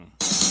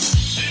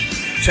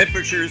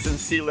Temperatures and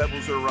sea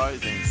levels are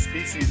rising,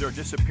 species are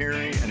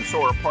disappearing, and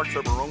so are parts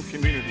of our own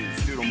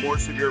communities due to more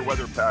severe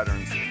weather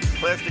patterns.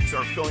 Plastics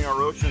are filling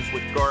our oceans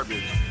with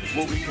garbage.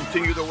 Will we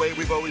continue the way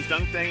we've always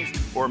done things,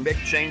 or make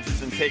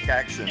changes and take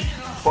action?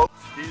 Folks,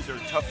 these are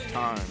tough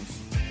times.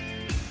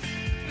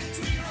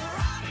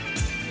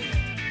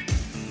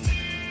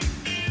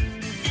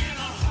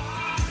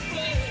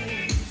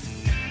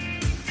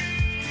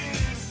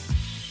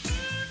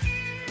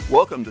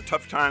 Welcome to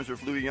Tough Times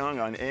with Lou Young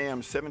on AM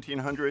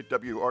 1700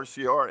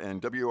 WRCR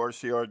and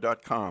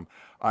WRCR.com.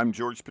 I'm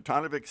George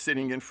Potanovic,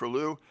 sitting in for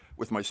Lou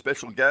with my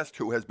special guest,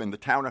 who has been the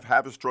town of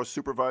Haverstraw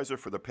Supervisor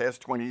for the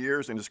past 20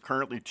 years and is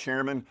currently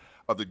chairman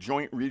of the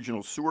Joint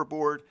Regional Sewer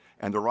Board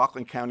and the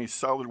Rockland County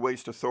Solid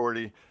Waste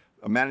Authority,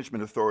 a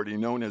management authority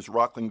known as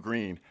Rockland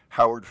Green,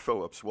 Howard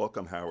Phillips.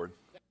 Welcome, Howard.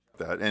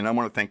 And I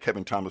want to thank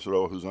Kevin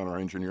Thomas-Rowe, who's on our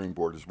engineering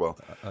board as well.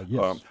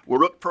 Yes. We're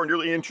looking for a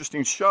really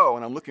interesting show,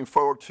 and I'm looking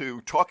forward to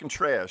Talkin'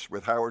 Trash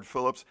with Howard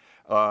Phillips.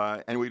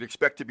 And we'd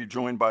expect to be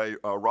joined by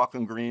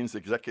Rockland Green's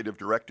Executive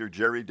Director,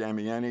 Gerry,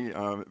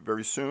 Damiani,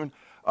 very soon,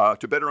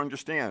 to better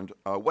understand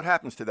what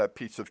happens to that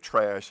piece of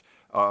trash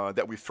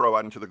that we throw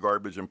out into the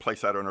garbage and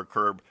place out on our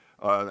curb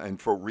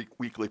and for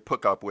weekly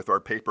pickup with our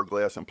paper,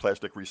 glass, and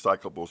plastic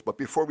recyclables. But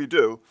before we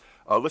do,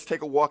 let's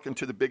take a walk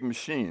into the big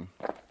machine.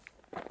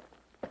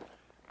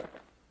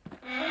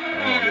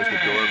 There's the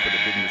door for the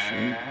big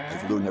machine,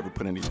 as Lou never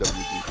put any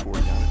WD-40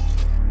 on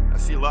it. I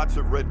see lots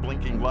of red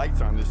blinking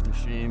lights on this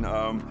machine.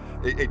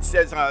 It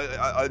says,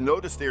 a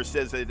notice there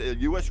says that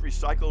U.S.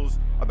 recycles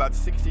about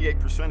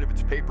 68% of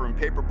its paper and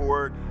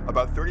paperboard,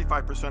 about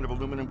 35% of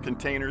aluminum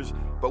containers,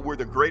 but we're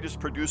the greatest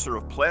producer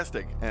of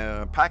plastic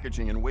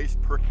packaging and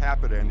waste per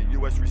capita, and the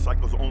U.S.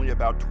 recycles only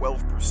about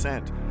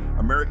 12%.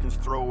 Americans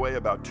throw away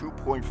about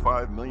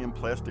 2.5 million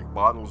plastic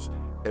bottles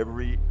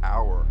every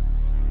hour.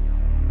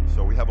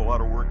 So we have a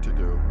lot of work to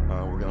do.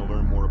 We're going to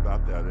learn more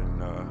about that.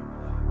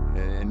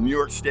 And New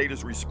York State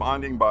is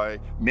responding by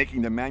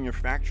making the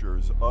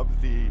manufacturers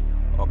of the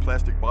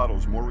plastic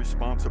bottles more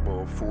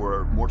responsible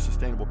for more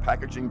sustainable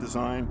packaging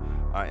design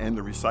and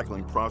the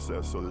recycling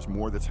process. So there's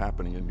more that's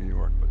happening in New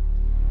York. But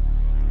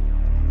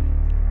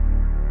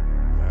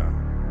yeah.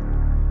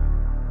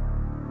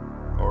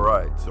 All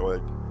right. So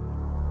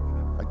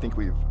I think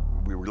we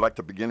would like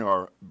to begin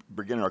our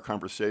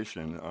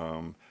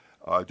conversation.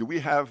 Do we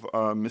have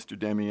Mr.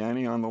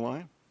 Damiani on the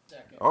line?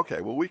 Second.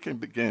 Okay, well, we can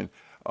begin.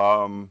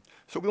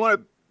 So we want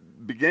to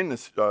begin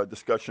this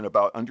discussion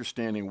about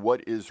understanding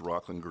what is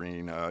Rockland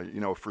Green.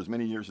 For as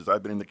many years as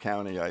I've been in the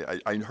county,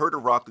 I heard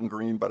of Rockland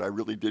Green, but I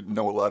really didn't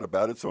know a lot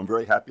about it, so I'm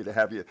very happy to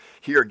have you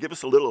here. Give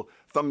us a little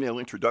thumbnail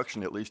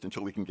introduction, at least,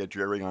 until we can get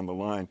Gerry on the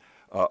line,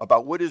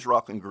 about what is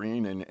Rockland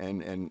Green,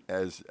 and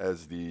as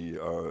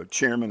the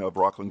chairman of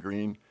Rockland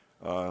Green,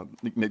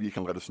 maybe you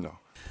can let us know.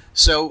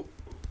 So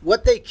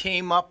what they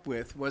came up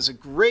with was a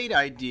great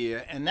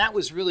idea, and that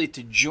was really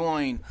to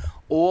join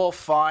all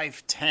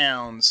 5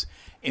 towns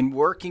in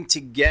working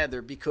together,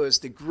 because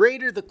the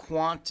greater the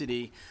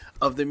quantity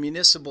of the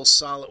municipal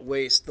solid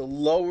waste, the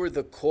lower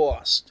the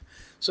cost.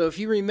 So if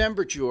you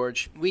remember,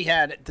 George, we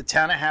had the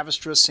town of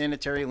Haverstraw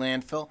Sanitary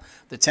Landfill,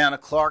 the town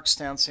of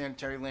Clarkstown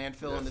Sanitary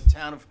Landfill, and the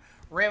town of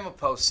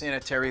Ramapo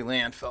Sanitary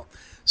Landfill.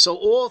 So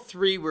all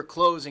 3 were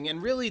closing,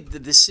 and really the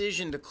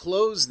decision to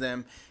close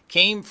them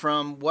came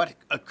from what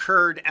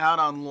occurred out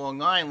on Long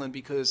Island,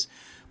 because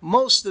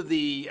most of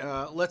the,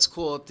 let's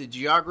call it the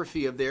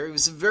geography of there, it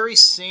was a very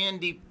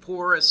sandy,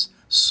 porous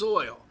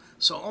soil.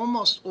 So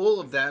almost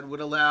all of that would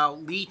allow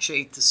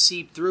leachate to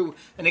seep through,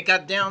 and it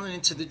got down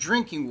into the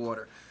drinking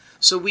water.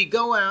 So we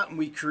go out and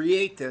we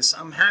create this.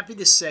 I'm happy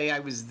to say I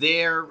was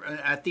there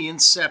at the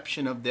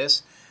inception of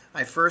this.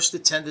 I first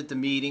attended the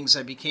meetings.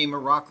 I became a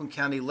Rockland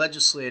County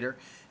legislator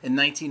in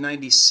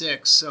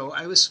 1996. So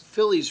I was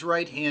Philly's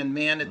right-hand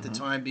man at the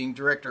time, being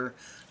director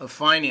of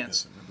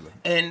finance.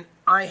 And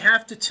I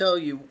have to tell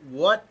you,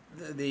 what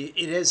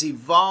it has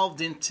evolved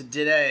into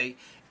today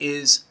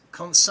is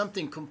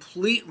something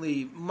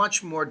completely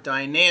much more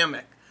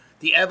dynamic.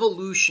 The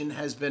evolution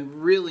has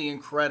been really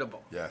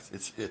incredible. Yes,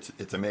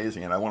 it's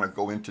amazing, and I want to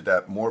go into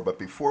that more. But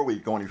before we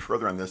go any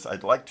further on this,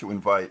 I'd like to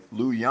invite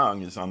Lou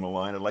Young is on the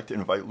line. I'd like to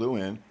invite Lou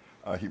in.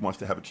 He wants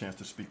to have a chance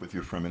to speak with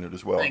you for a minute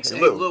as well. Thanks. Hey,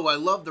 Hey, Lou, I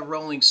love the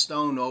Rolling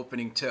Stone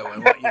opening, too. I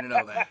want you to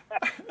know that.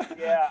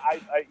 Yeah,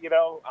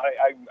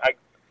 I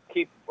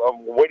keep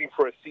waiting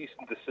for a cease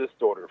and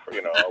desist order for,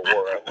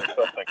 or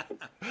something.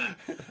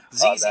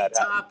 ZZ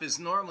Top is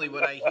normally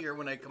what I hear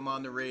when I come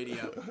on the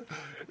radio.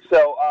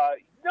 So,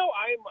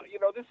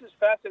 this is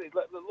fascinating.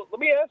 Let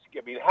me ask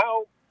you,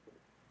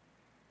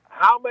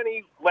 how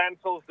many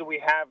landfills do we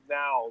have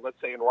now,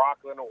 let's say in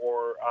Rockland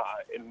or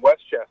in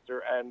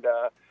Westchester, and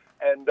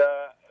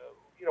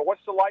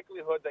what's the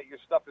likelihood that your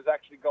stuff is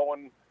actually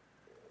going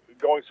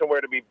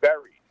somewhere to be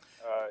buried?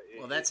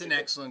 Well, that's an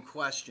excellent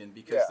question,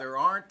 because there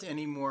aren't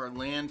any more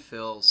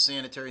landfills,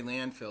 sanitary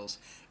landfills,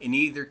 in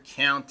either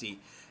county.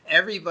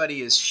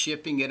 Everybody is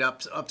shipping it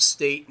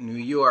upstate New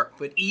York,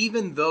 but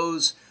even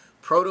those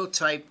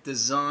prototype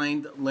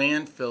designed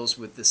landfills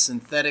with the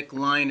synthetic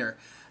liner,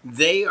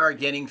 they are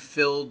getting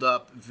filled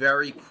up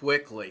very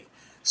quickly.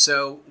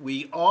 So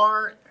we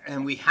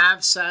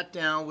have sat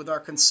down with our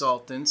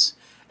consultants.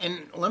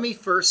 And let me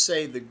first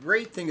say the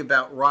great thing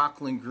about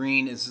Rockland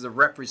Green is the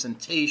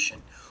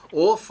representation.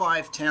 All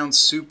 5 town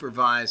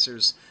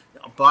supervisors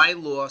by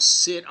law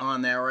sit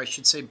on that, or I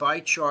should say by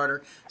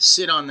charter,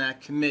 sit on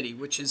that committee,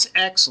 which is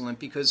excellent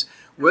because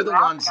we're the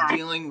ones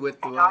dealing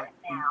with the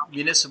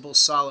municipal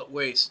solid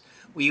waste.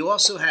 We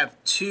also have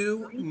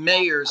 2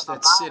 mayors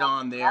that sit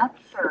on there.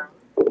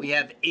 We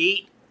have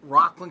 8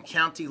 Rockland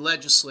County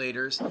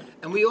legislators,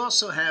 and we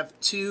also have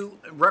 2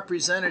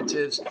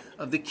 representatives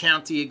of the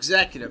county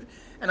executive.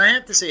 And I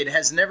have to say, it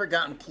has never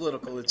gotten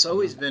political. It's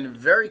always been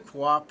very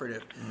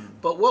cooperative.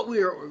 But what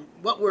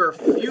we're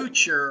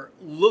future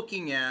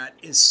looking at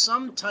is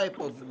some type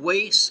of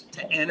waste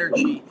to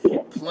energy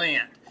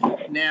plant.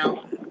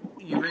 Now,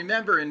 you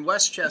remember in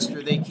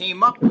Westchester they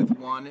came up with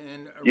one,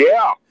 and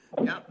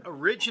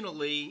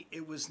originally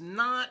it was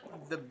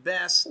not the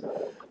best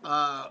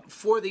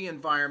for the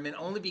environment,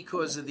 only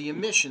because of the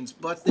emissions,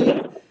 but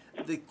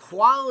the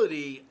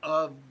quality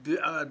of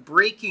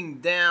breaking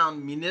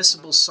down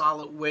municipal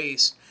solid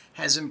waste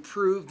has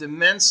improved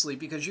immensely,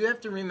 because you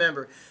have to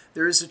remember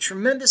there is a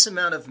tremendous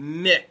amount of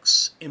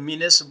mix in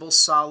municipal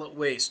solid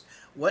waste.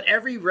 What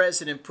every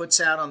resident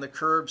puts out on the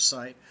curb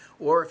site,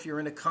 or if you're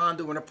in a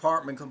condo and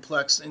apartment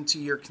complex, into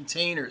your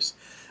containers,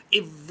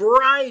 a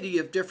variety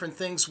of different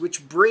things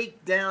which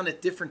break down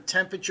at different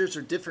temperatures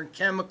or different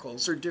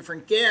chemicals or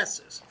different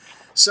gases.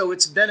 So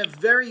it's been a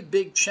very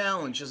big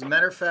challenge. As a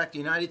matter of fact, the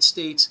United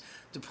States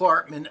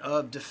Department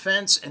of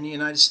Defense and the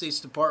United States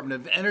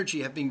Department of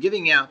Energy have been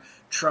giving out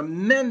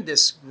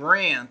tremendous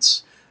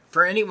grants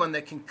for anyone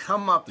that can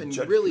come up and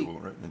really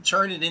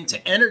turn it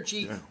into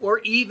energy, or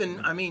even,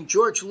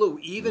 George Lou,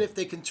 even if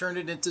they can turn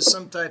it into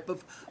some type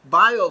of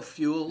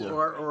biofuel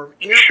or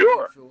air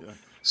fuel. Yeah.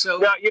 So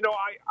now,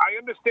 I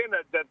understand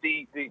that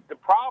the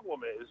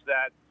problem is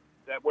that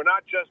we're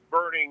not just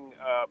burning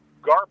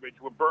garbage,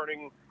 we're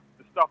burning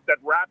the stuff that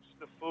wraps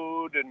the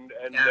food and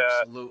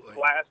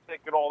plastic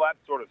and all that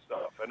sort of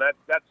stuff, and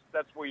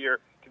that's where your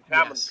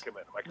contaminants come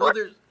in. Am I correct?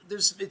 Well,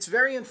 it's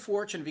very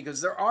unfortunate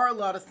because there are a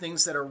lot of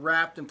things that are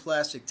wrapped in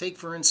plastic. Take,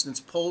 for instance,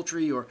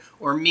 poultry or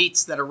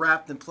meats that are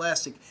wrapped in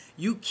plastic.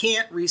 You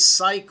can't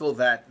recycle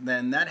that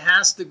then. That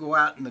has to go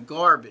out in the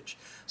garbage.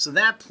 So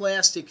that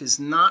plastic is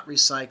not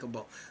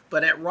recyclable.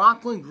 But at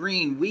Rockland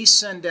Green, we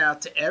send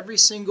out to every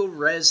single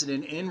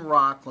resident in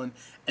Rockland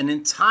an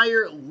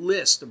entire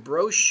list, a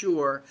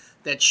brochure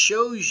that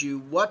shows you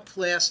what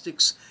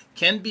plastics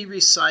can be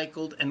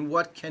recycled and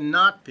what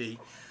cannot be.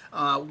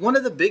 One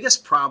of the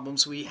biggest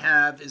problems we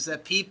have is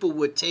that people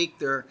would take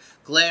their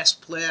glass,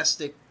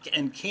 plastic,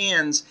 and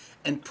cans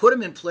and put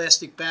them in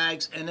plastic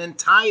bags and then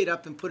tie it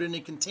up and put it in a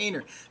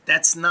container.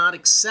 That's not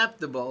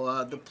acceptable.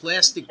 The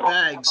plastic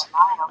bags.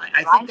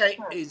 I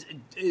think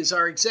is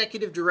our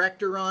executive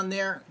director on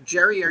there?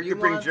 Gerry, are you on?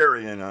 Bring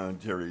Gerry in,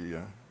 Gerry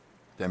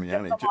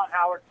Damiani. Come on,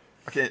 Howard.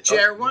 Okay,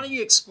 Gerry, why don't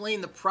you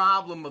explain the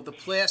problem of the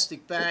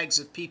plastic bags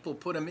if people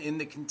put them in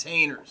the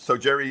containers? So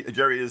Gerry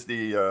is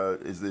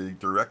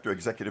the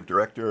executive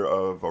director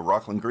of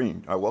Rockland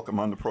Green. Welcome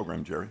on the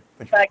program, Gerry.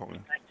 Thank you.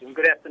 Thank you. And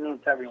good afternoon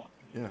to everyone.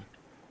 Yeah.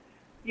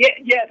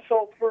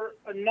 So for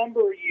a number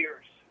of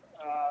years,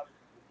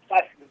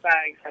 plastic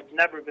bags have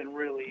never been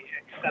really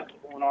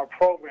acceptable in our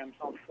programs.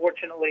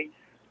 Unfortunately,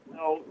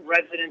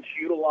 residents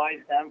utilize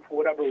them for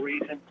whatever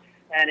reason,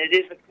 and it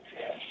is a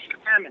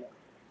contaminant.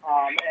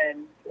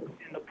 And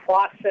in the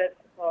process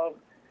of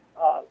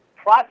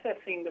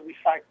processing the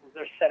recyclables,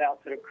 they're set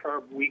out to the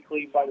curb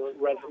weekly by the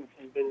residents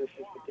and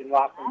businesses within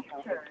Rockland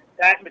County.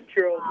 That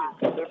material is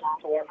delivered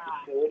to our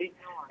facility,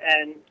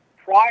 and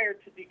prior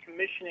to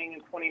decommissioning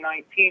in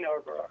 2019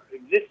 of our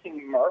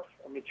existing MRF,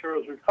 or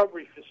Materials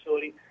Recovery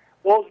Facility,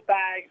 those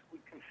bags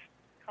would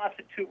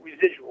constitute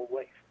residual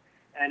waste,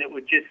 and it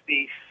would just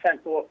be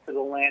sent off to the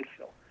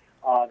landfill.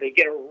 They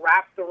get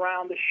wrapped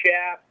around the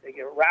shaft, they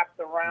get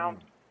wrapped around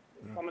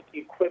some of the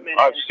equipment.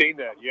 I've seen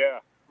that, yeah.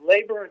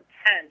 Labor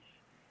intense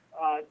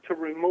to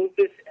remove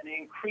this, and it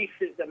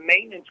increases the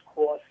maintenance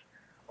costs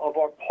of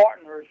our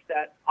partners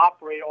that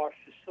operate our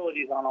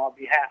facilities on our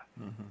behalf.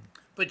 Mm-hmm.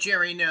 But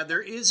Gerry, now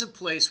there is a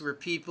place where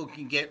people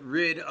can get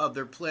rid of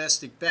their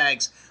plastic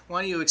bags.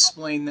 Why don't you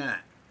explain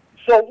that?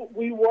 So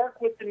we work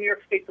with the New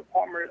York State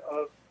Department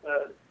of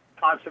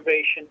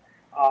Conservation.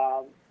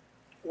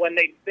 When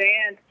they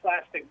banned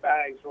plastic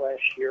bags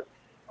last year,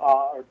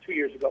 or 2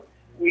 years ago,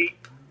 we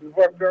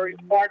worked very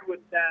hard with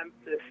them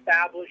to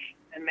establish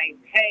and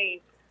maintain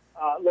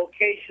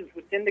locations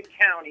within the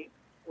county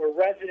where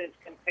residents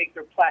can take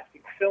their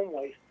plastic film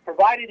waste,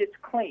 provided it's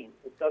clean.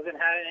 It doesn't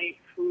have any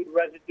food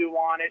residue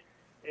on it.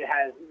 It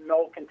has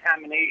no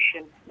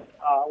contamination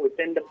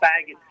within the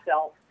bag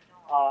itself.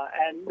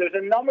 And there's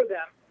a number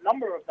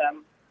of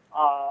them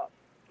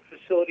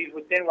facilities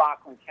within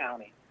Rockland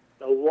County.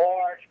 The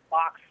large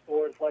box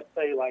stores, let's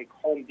say like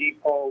Home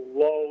Depot,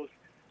 Lowe's,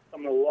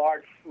 some of the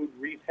large food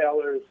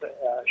retailers,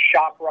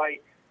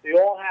 ShopRite, they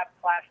all have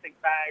plastic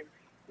bag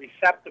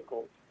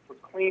receptacles for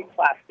clean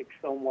plastic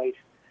film waste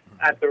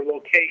at their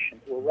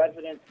locations where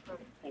residents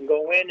can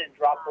go in and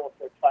drop off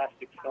their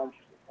plastic films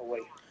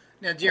away.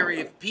 Now, Gerry,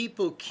 if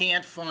people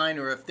can't find,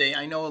 or if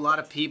I know a lot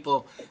of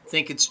people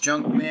think it's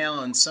junk mail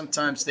and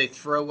sometimes they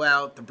throw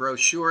out the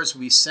brochures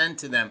we send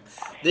to them,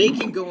 they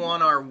can go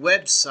on our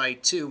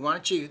website too. Why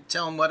don't you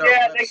tell them what our website is?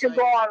 Yeah, they can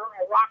go on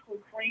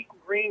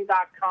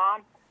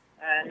rocklandgreen.com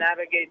and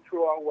navigate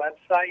through our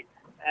website,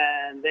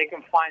 and they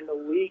can find the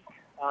link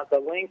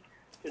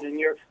to the New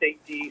York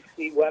State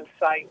DEC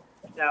website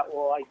that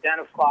will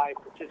identify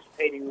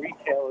participating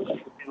retailers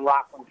in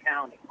Rockland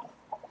County.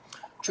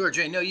 George,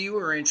 I know you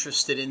were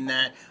interested in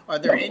that. Are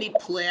there any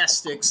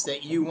plastics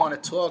that you want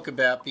to talk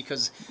about?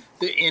 Because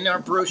in our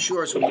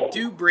brochures, we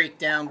do break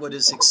down what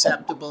is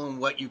acceptable and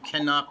what you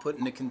cannot put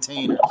in the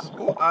containers.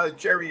 Well,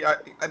 Gerry,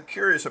 I'm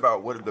curious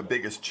about what are the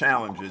biggest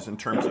challenges in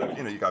terms of,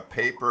 you got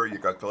paper, you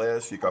got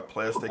glass, you got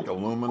plastic,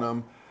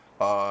 aluminum.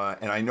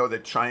 And I know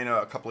that China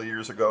a couple of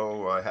years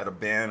ago had a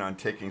ban on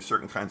taking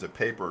certain kinds of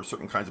paper or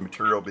certain kinds of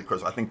material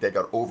because I think they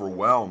got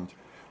overwhelmed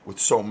with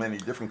so many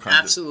different kinds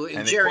Absolutely.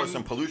 And it caused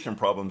some pollution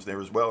problems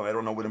there as well. And I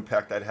don't know what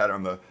impact that had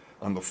on the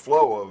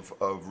flow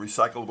of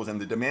recyclables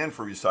and the demand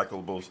for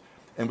recyclables.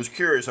 And was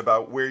curious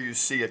about where you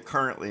see it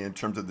currently in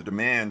terms of the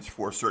demands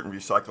for certain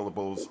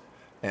recyclables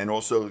and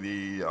also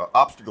the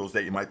obstacles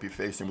that you might be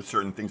facing with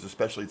certain things,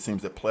 especially it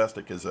seems that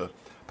plastic is a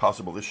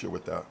possible issue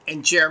with that.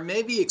 And Gerry,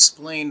 maybe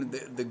explain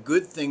the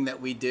good thing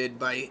that we did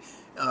by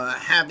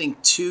having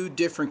two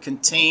different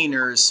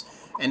containers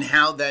and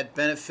how that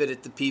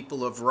benefited the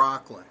people of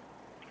Rockland.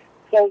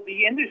 So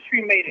the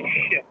industry made a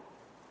shift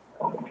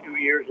a few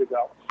years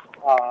ago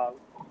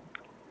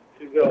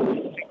to go to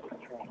single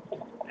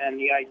stream. And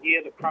the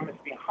idea, the premise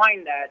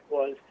behind that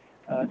was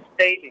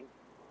saving.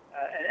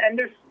 And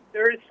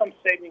there is some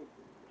saving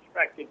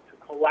perspective to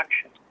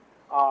collection.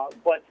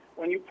 But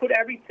when you put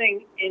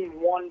everything in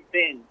one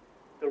bin,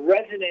 the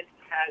resident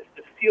has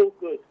the feel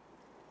good.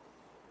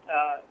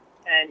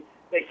 And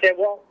they say,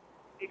 well,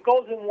 it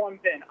goes in one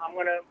bin. I'm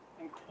going to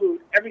include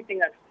everything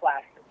that's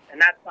plastic.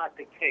 And that's not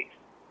the case.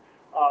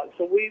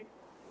 So we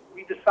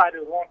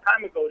decided a long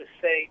time ago to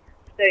stay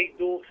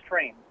dual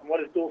stream. And what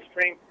is dual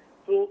stream?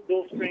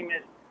 Dual stream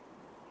is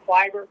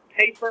fiber,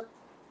 paper,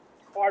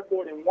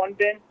 cardboard in one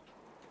bin,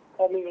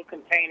 commingled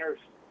containers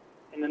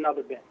in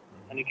another bin.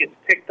 And it gets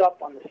picked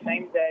up on the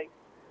same day.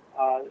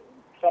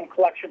 Some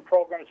collection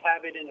programs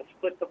have it in a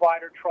split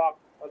divider truck.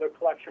 Other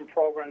collection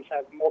programs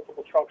have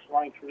multiple trucks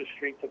running through the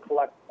street to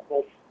collect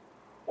both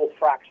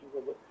fractions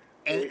of it.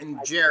 And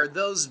Gerry,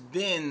 those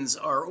bins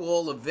are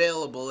all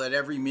available at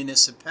every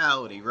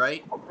municipality,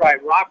 right?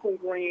 Right. Rockland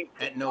Green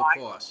at no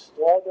cost.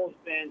 All those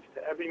bins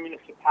to every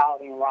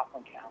municipality in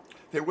Rockland County.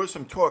 There was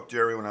some talk,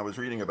 Gerry, when I was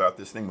reading about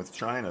this thing with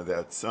China,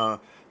 that's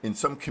in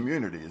some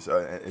communities,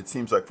 it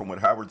seems like from what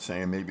Howard's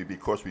saying, maybe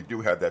because we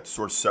do have that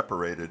source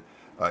separated,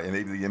 and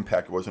maybe the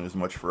impact wasn't as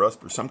much for us,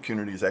 but some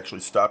communities actually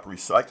stopped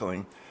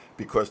recycling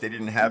because they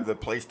didn't have the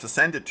place to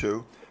send it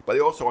to. But they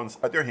also, on the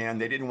other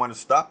hand, they didn't want to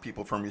stop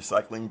people from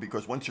recycling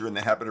because once you're in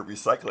the habit of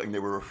recycling, they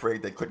were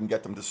afraid they couldn't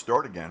get them to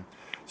start again.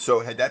 So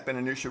had that been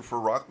an issue for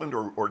Rockland,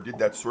 or did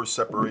that source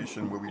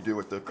separation where we do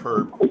at the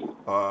curb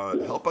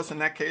help us in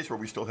that case where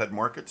we still had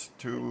markets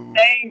to...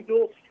 Staying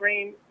dual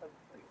stream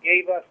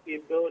gave us the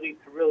ability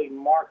to really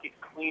market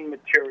clean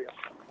material.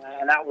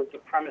 And that was the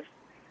premise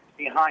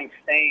behind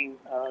staying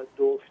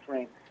dual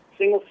stream.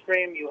 Single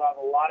stream, you have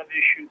a lot of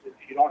issues if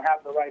you don't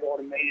have the right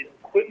automated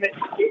equipment,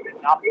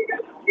 not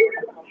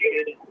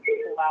associated,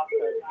 pull out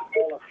the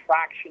smaller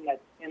fraction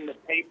that's in the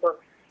paper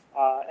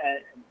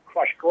and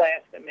crushed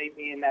glass that may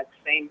be in that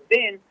same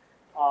bin.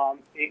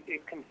 It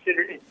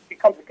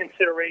becomes a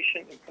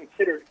consideration and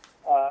considered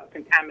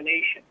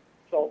contamination.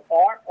 So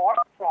our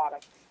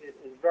product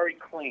is very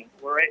clean.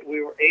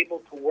 We were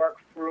able to work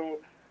through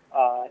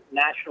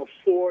National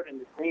Sword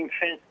and the Green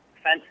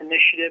Fence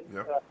Initiative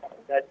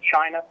that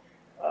China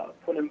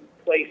put in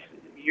place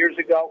years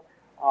ago,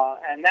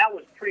 and that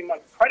was pretty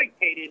much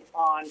predicated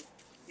on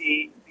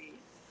the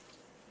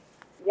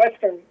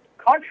Western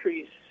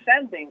countries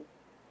sending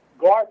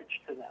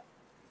garbage to them.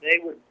 They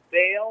would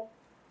bale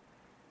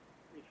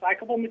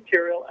recyclable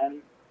material,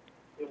 and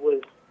it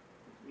was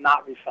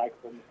not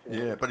recyclable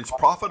material. Yeah, but it's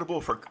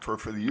profitable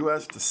for the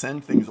U.S. to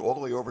send things all the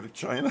way over to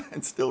China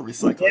and still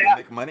recycle it and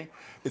make money.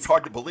 It's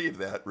hard to believe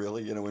that,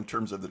 really, in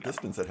terms of the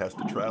distance it has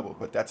to travel.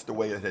 But that's the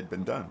way it had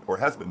been done, or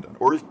has been done,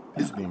 or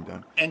is being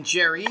done. And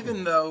Gerry,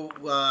 even though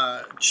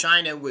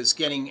China was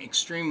getting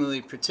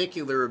extremely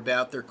particular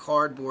about their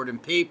cardboard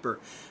and paper,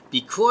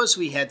 because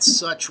we had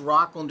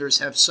Rocklanders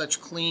have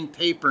such clean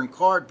paper and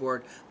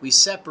cardboard, we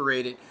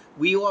separated.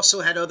 We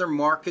also had other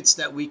markets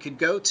that we could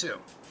go to.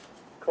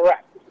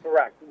 Correct.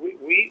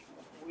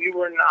 We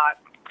were not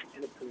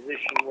in a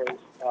position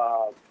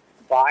where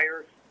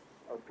buyers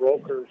or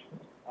brokers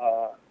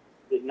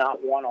did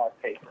not want our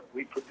paper.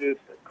 We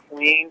produced a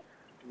clean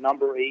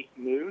number 8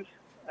 news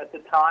at the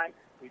time.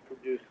 We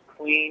produced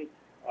clean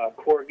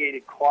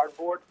corrugated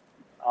cardboard,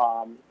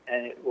 and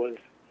it was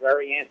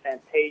very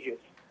advantageous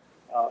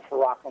for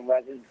Rockland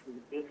residents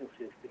and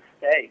businesses to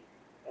stay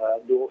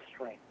dual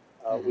stream.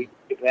 We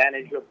took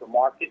advantage of the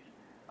market,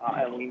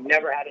 and we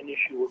never had an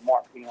issue with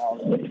marketing our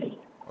waste.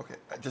 Okay,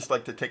 I'd just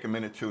like to take a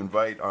minute to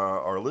invite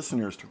our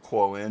listeners to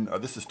call in.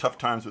 This is Tough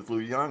Times with Lou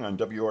Young on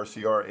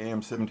WRCR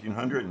AM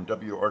 1700 and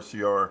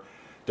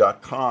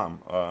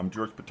WRCR.com. I'm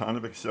George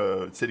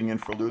Potanovic, sitting in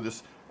for Lou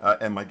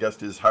and my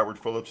guest is Howard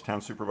Phillips, Town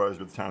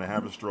Supervisor of the Town of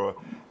Haverstraw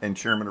and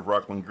Chairman of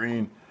Rockland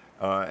Green.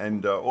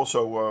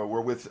 Also,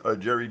 we're with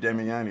Gerry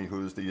Damiani,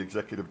 who is the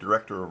Executive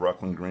Director of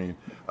Rockland Green.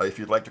 If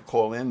you'd like to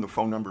call in, the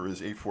phone number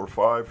is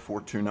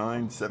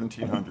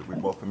 845-429-1700. We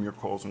welcome your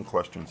calls and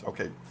questions.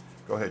 Okay,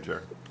 go ahead,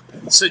 Gerry.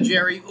 So,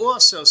 Gerry,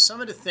 also,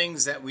 some of the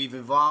things that we've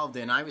evolved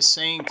in, I was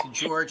saying to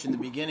George in the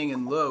beginning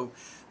and Lou,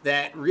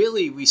 that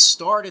really we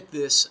started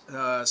this,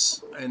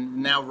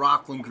 and now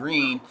Rockland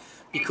Green,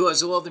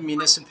 because all the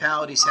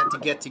municipalities had to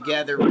get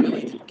together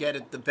really to get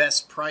at the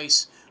best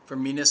price for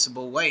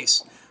municipal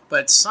waste.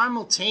 But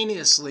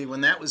simultaneously,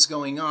 when that was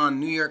going on,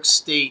 New York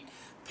State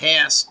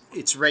passed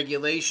its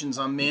regulations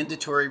on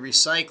mandatory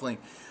recycling.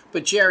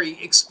 But Gerry,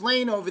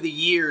 explain over the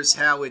years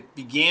how it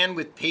began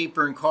with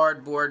paper and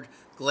cardboard,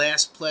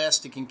 glass,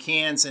 plastic, and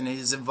cans, and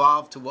has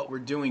evolved to what we're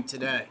doing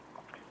today.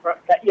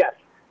 Yes.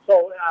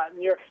 So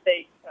New York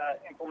State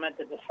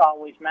implemented the solid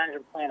waste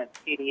management plan in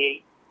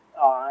 '88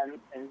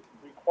 and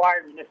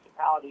required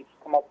municipalities to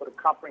come up with a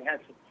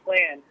comprehensive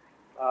plan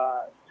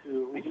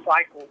to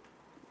recycle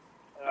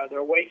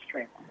their waste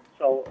stream.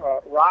 So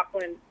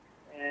Rockland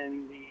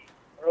in the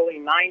early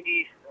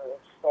 '90s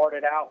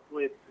started out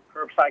with the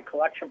curbside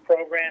collection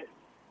program.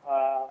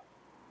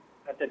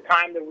 At the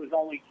time, there was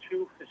only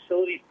 2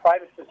 facilities,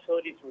 private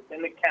facilities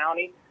within the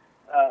county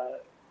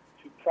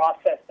to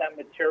process that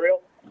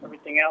material.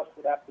 Everything else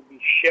would have to be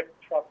shipped,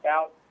 trucked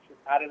out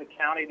of the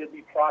county to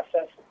be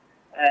processed.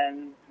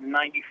 And in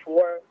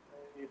 '94,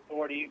 the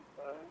authority,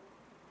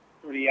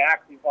 through the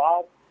Act,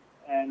 evolved,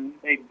 and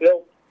they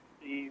built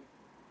the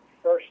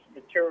first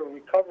material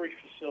recovery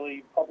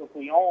facility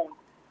publicly owned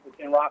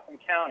within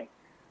Rockland County.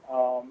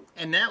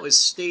 And that was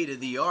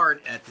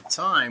state-of-the-art at the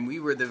time. We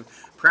were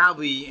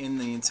probably in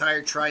the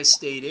entire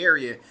tri-state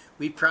area,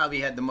 we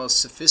probably had the most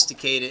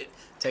sophisticated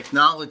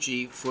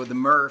technology for the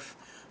MRF.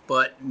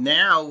 But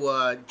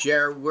now,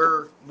 Gerry,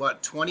 we're,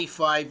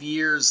 25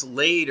 years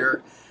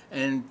later,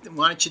 and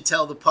why don't you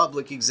tell the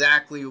public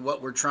exactly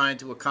what we're trying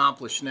to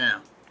accomplish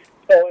now?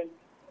 So in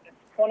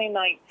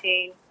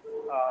 2019,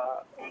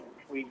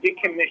 we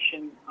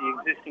decommissioned the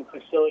existing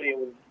facility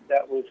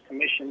that was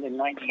commissioned in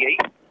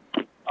 '98.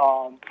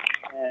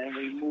 And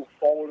we moved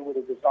forward with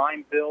a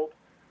design build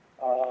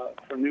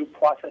for new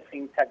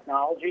processing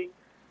technology.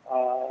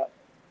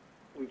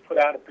 We put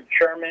out a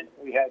procurement.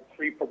 We had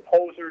 3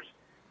 proposers,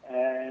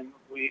 and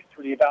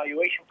through the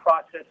evaluation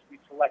process, we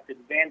selected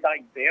Van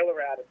Dyke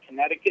Baylor out of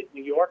Connecticut,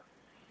 New York,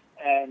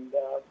 and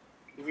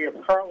we are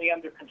currently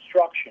under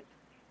construction.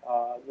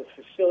 The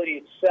facility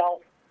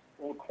itself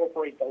will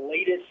incorporate the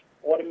latest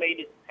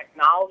automated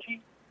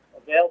technology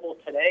available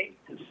today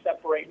to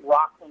separate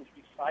Rockland's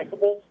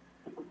recyclables,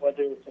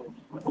 whether it's a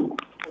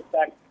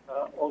split-back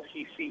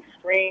OCC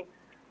screen,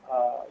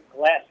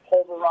 glass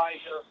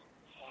pulverizer,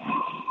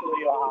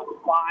 you'll have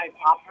 5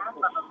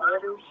 optical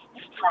sorters,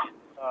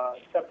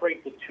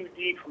 separate the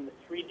 2D from the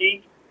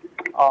 3D,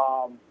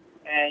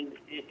 and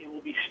it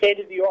will be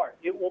state-of-the-art.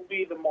 It will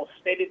be the most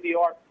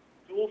state-of-the-art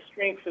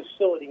dual-stream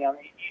facility on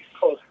the East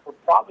Coast for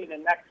probably the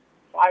next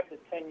 5 to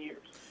 10 years.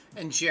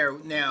 And Gerry,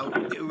 now,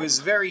 it was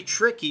very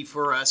tricky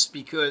for us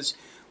because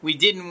we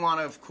didn't want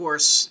to, of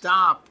course,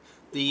 stop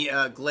the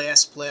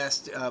glass,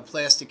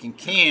 plastic, and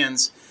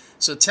cans.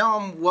 So tell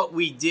them what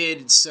we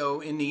did.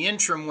 So in the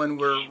interim, when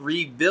we're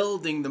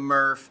rebuilding the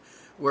MRF,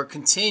 we're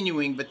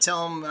continuing, but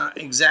tell them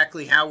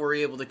exactly how we're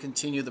able to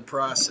continue the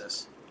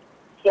process.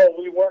 So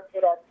we worked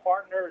with our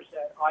partners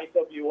at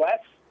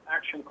IWS,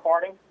 Action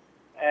Carting,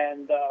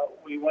 and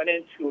we went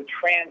into a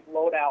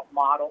trans-loadout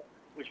model,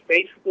 which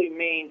basically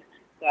means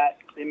that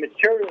the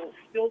material is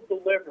still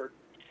delivered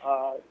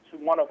to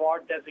one of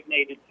our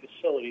designated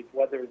facilities,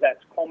 whether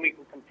that's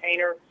commingled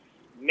container,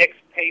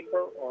 mixed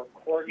paper, or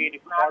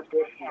corrugated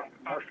cardboard from a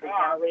commercial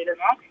generator,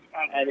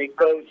 and it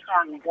goes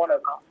to one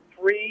of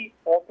 3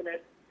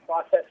 alternate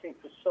processing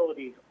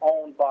facilities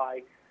owned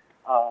by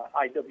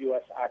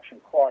IWS Action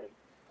Carting,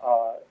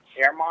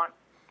 Fairmont,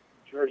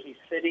 Jersey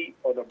City,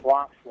 or the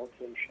Bronx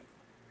location.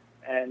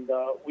 And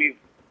we've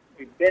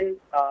been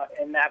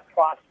in that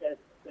process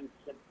since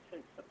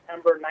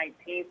September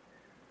 19th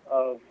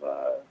of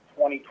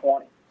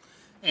 2020.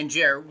 And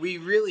Gerry, we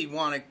really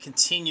want to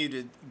continue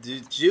to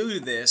do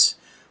this,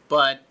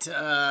 but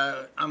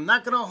I'm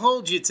not going to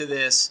hold you to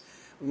this.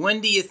 When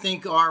do you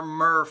think our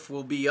MRF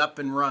will be up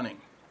and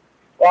running?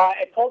 Well,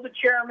 I told the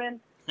chairman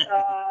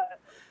a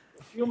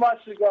few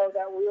months ago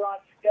that we were on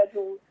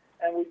schedule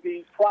and we'd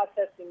be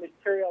processing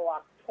material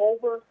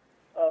October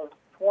of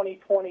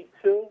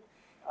 2022.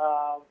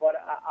 But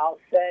I'll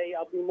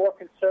be more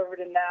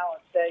conservative now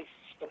and say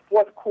the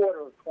 4th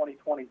quarter of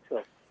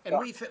 2022. And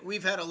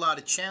we've had a lot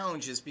of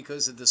challenges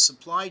because of the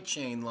supply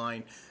chain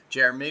line.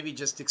 Gerry, maybe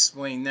just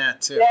explain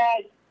that too.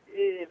 Yeah,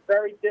 it's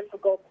very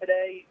difficult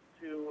today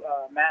to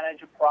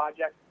manage a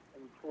project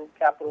and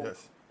capital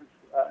Yes.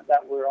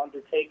 that we're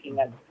undertaking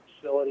at the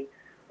facility.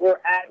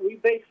 We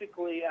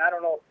basically, I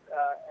don't know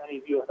if any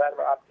of you have had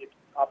the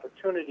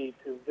opportunity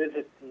to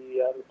visit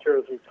the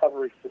materials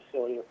recovery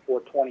facility at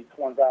 420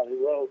 Torn Valley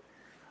Road,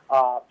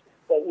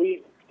 but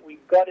we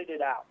gutted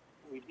it out.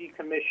 We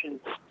decommissioned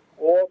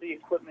all the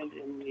equipment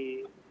in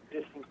the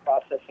existing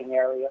processing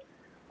area,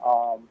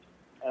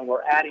 and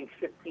we're adding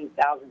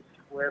 15,000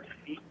 square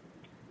feet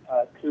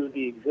to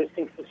the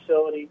existing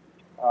facility,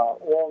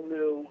 all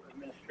new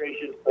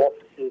administration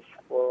offices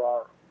for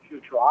our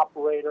future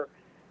operator,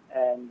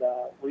 and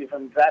we've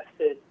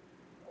invested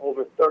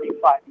over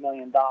 $35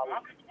 million.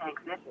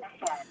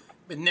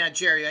 But now,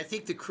 Gerry, I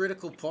think the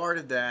critical part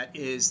of that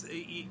is,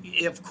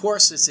 of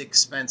course it's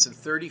expensive,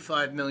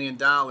 $35 million,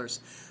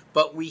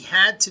 but we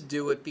had to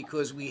do it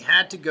because we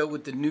had to go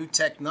with the new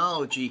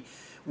technology,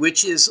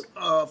 which is,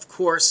 of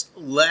course,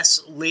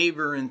 less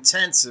labor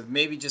intensive.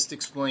 Maybe just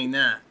explain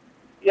that.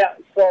 Yeah,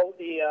 so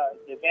the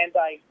Van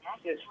Dyke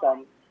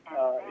system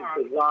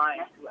is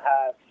designed to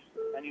have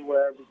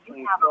anywhere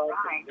between 12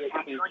 and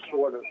 15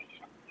 sorters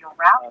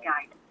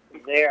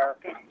there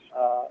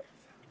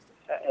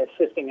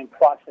assisting in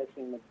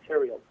processing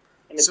materials.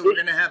 So we're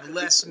going to have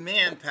less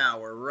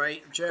manpower,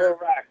 right, Gerry?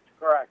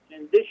 Correct.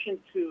 In addition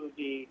to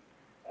the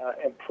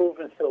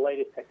improvements to the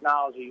latest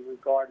technology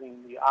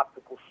regarding the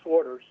optical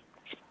sorters,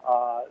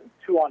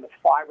 2 on the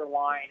fiber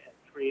line and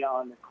 3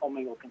 on the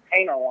commingled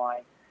container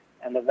line,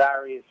 and the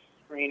various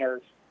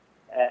screeners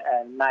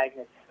and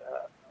magnets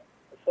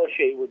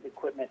associated with the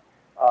equipment.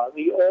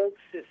 The old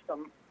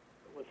system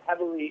was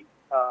heavily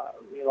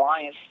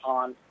reliant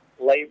on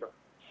labor.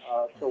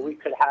 So we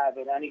could have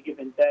at any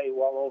given day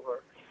well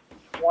over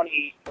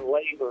 20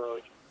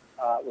 laborers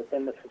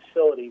within the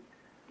facility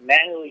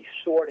manually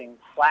sorting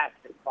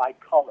plastic by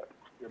color.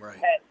 Your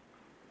PET,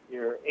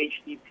 your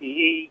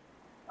HDPE.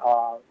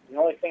 The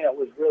only thing that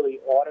was really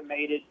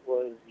automated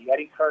was the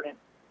eddy current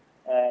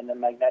and the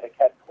magnetic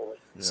head pulley.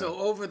 Yeah. So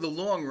over the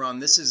long run,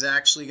 this is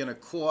actually going to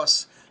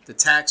cost the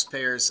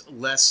taxpayers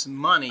less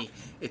money.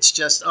 It's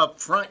just up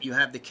front you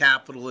have the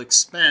capital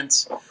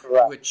expense,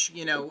 which,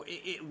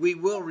 we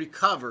will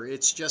recover.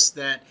 It's just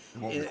that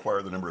it won't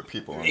require the number of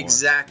people anymore.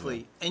 Exactly.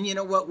 Yeah. And you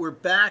know what? We're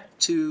back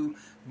to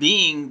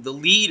being the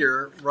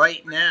leader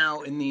right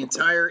now in the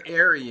entire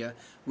area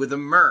with a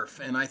MRF,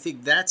 and I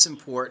think that's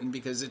important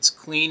because it's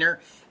cleaner.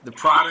 The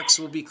products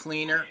will be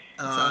cleaner.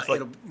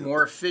 It'll be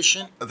more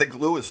efficient. I think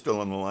Lou is still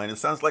on the line. It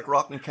sounds like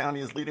Rockland County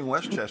is leading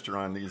Westchester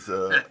on these.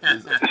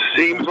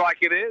 Seems like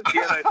it is.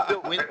 Yeah,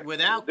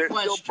 without they're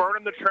question. Still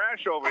burning the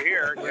trash over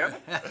here.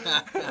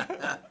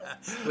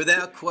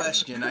 Without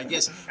question. I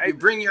guess you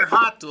bring your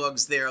hot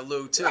dogs there,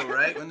 Lou, too,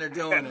 right? When they're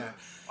doing that.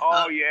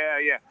 Oh, yeah.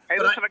 Hey,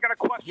 listen, I got a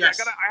question. Yes.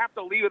 I have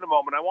to leave in a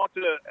moment. I want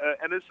to,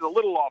 and this is a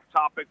little off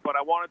topic, but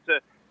I wanted to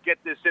get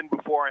this in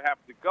before I have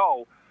to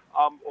go.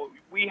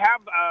 We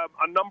have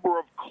a number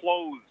of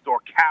closed or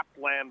capped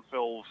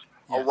landfills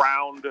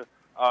around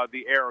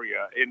the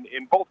area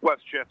in both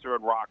Westchester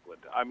and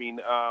Rockland. I mean,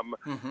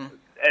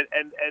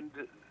 and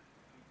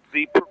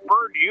the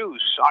preferred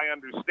use, I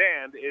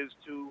understand, is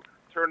to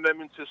turn them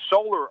into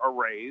solar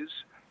arrays,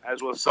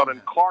 as was done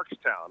in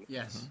Clarkstown.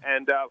 Yes.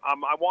 And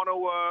I want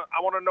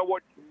to know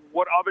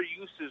what other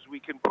uses we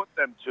can put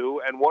them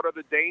to, and what are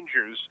the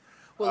dangers.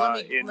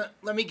 Well,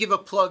 let me give a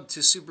plug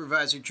to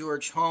Supervisor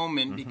George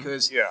Homan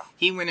because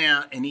he went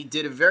out and he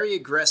did a very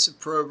aggressive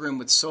program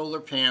with solar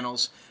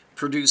panels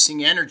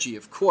producing energy,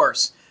 of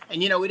course.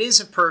 And, it is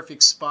a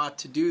perfect spot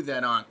to do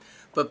that on.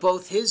 But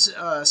both his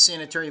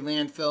sanitary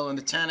landfill and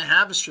the town of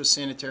Haverstraw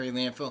sanitary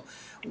landfill,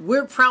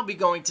 we're probably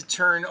going to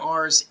turn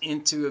ours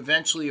into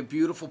eventually a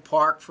beautiful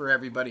park for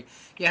everybody.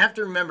 You have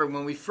to remember,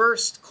 when we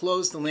first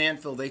closed the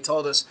landfill, they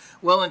told us,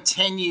 well, in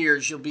 10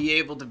 years, you'll be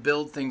able to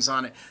build things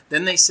on it.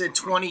 Then they said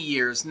 20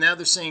 years. Now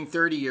they're saying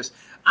 30 years.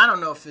 I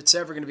don't know if it's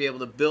ever going to be able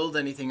to build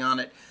anything on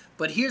it.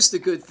 But here's the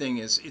good thing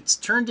is, in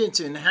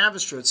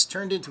Haverstraw, it's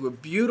turned into a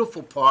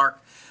beautiful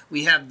park.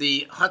 We have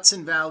the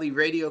Hudson Valley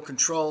Radio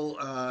Control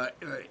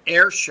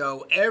air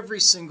show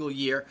every single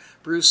year.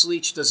 Bruce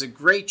Leach does a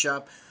great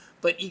job.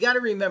 But you got to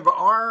remember,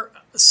 our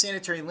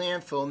sanitary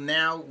landfill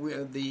now,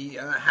 the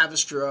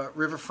Haverstraw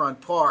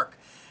Riverfront Park,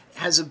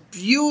 has a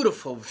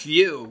beautiful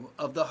view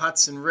of the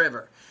Hudson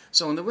River.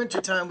 So in the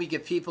wintertime, we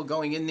get people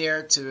going in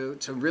there to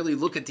really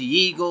look at the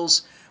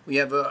eagles. We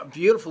have a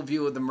beautiful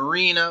view of the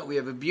marina. We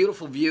have a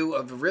beautiful view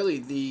of really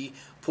the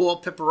Paul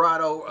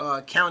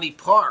Piperato County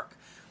Park,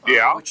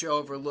 which you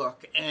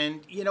overlook.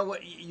 And you know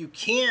what? You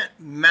can't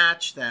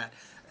match that.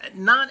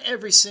 Not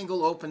every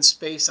single open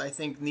space, I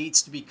think,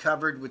 needs to be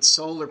covered with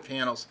solar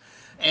panels,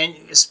 and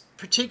it's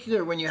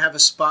particular when you have a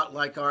spot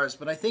like ours.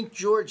 But I think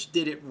George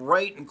did it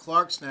right in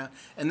Clarkstown,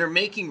 and they're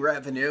making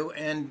revenue,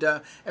 and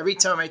every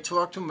time I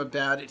talk to him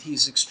about it,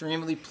 he's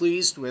extremely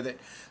pleased with it.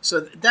 So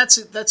that's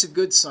a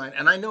good sign.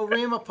 And I know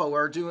Ramapo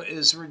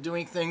is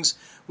doing things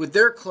with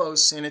their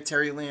closed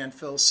sanitary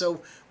landfills.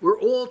 So we're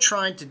all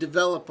trying to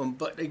develop them.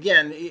 But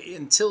again,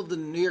 until the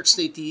New York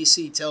State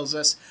DEC tells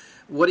us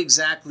what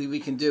exactly we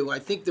can do. I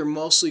think they're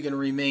mostly going to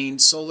remain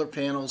solar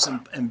panels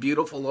and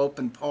beautiful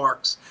open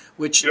parks,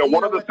 which,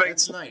 one of the things,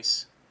 that's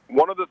nice.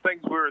 One of the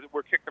things we're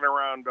kicking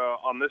around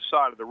on this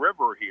side of the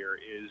river here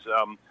is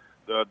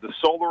the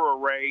solar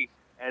array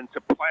and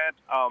to plant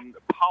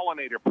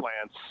pollinator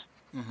plants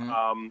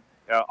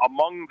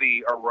among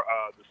the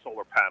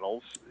solar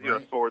panels,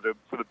 for the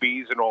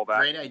bees and all that.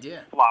 Great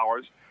idea.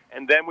 Flowers.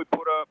 And then we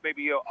put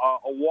maybe a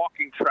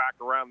walking track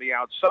around the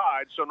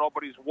outside, so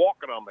nobody's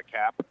walking on the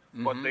cap,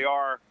 but they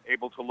are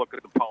able to look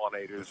at the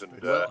pollinators.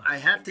 Well, I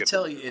have to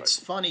tell you, it's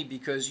funny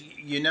because,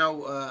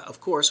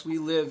 of course, we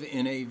live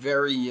in a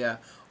very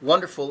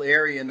wonderful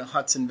area in the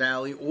Hudson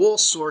Valley, all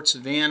sorts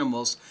of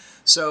animals.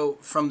 So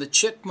from the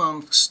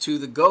chipmunks to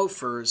the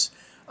gophers,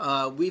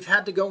 we've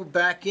had to go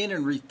back in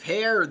and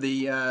repair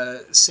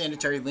the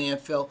sanitary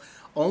landfill,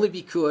 only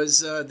because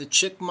the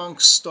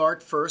chipmunks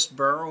start first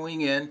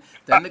burrowing in,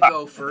 then the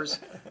gophers,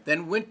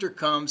 then winter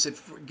comes,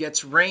 it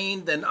gets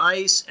rain, then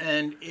ice,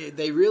 and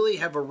they really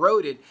have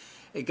eroded.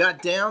 It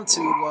got down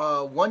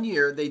to, 1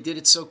 year, they did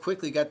it so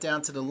quickly, got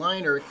down to the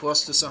liner, it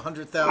cost us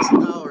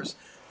 $100,000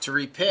 to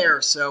repair.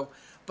 So,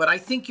 but I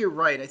think you're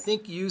right. I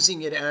think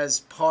using it as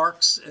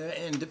parks,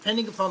 and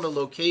depending upon the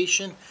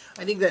location,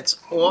 I think that's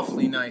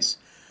awfully nice.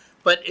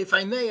 But if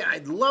I may,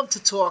 I'd love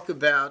to talk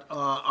about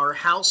our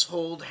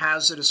household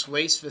hazardous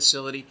waste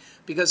facility,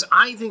 because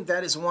I think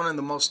that is one of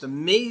the most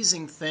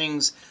amazing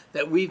things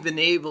that we've been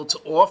able to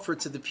offer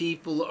to the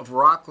people of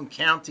Rockland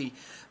County.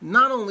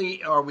 Not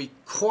only are we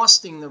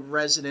costing the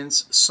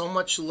residents so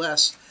much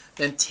less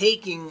than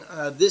taking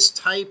this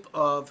type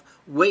of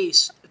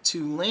waste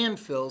to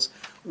landfills,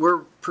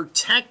 we're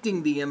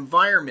protecting the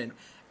environment.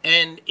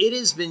 And it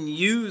has been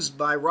used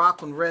by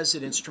Rockland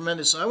residents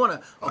tremendously. I want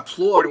to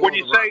applaud all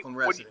the Rockland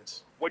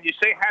residents. When you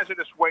say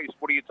hazardous waste,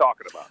 what are you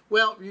talking about?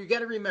 Well, you got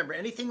to remember,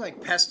 anything like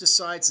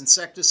pesticides,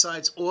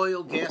 insecticides,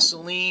 oil,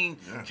 gasoline,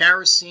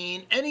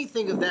 kerosene,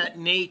 anything of that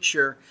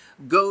nature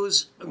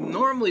goes,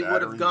 normally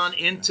would have gone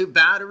into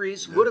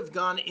batteries, would have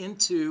gone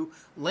into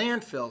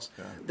landfills.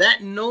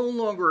 That no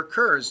longer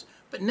occurs.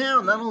 But now,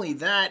 not only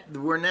that,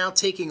 we're now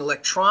taking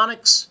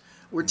electronics,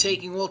 we're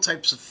taking all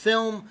types of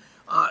film.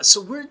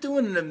 So we're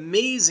doing an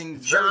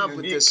amazing job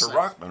with this. It's very unique to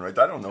Rockland, right?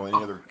 I don't know any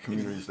other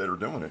communities that are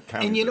doing it.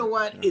 And you know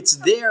what? It's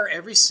there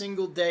every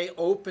single day,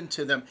 open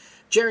to them.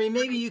 Gerry,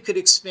 maybe you could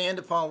expand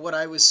upon what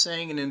I was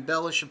saying and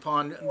embellish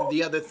upon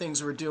the other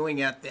things we're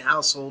doing at the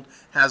household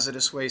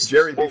hazardous waste.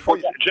 Gerry,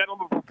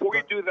 gentlemen, before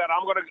you do that,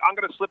 I'm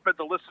gonna slip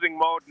into listening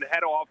mode and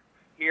head off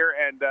here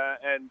and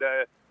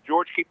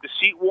George, keep the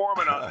seat warm,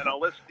 and I'll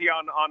listen to you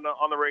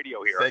on the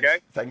radio here, okay?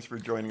 Thanks for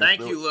joining us,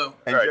 Thank you, Lou.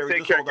 And right, Gerry,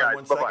 take just care, hold on guys.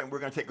 one second. Bye-bye. We're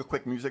going to take a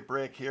quick music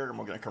break here, and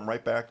we're going to come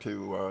right back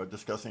to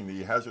discussing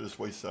the hazardous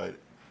waste side.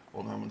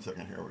 Hold on one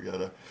second here. We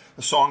got a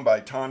song by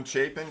Tom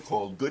Chapin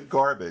called Good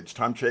Garbage.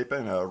 Tom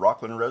Chapin, a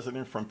Rockland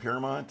resident from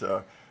Piermont,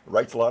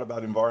 writes a lot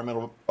about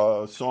environmental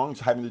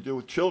songs having to do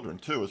with children,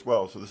 too, as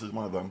well. So this is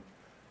one of them.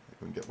 We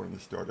can get one of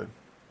this started.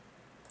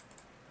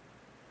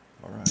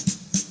 All right.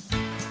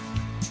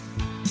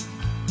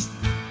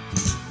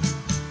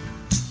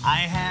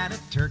 I had a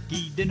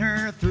turkey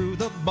dinner, threw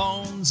the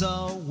bones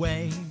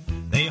away.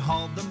 They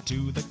hauled them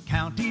to the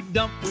county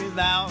dump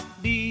without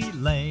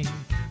delay.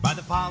 By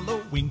the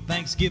following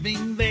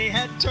Thanksgiving, they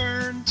had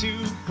turned to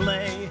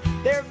clay.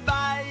 They're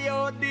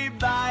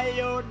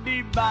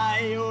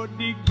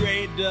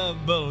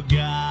biodegradable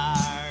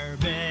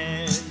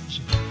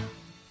garbage.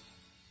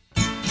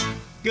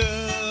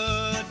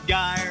 Good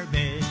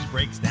garbage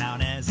breaks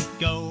down as it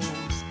goes.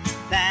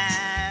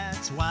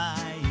 That's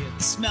why it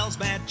smells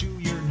bad to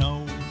your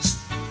nose.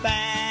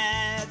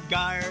 Bad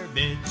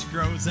garbage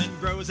grows and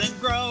grows and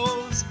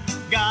grows.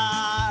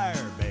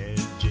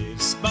 Garbage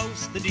is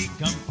supposed to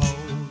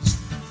decompose.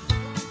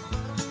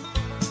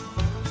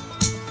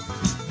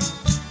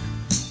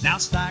 Now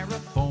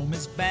styrofoam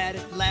is bad,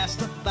 it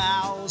lasts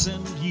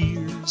 1,000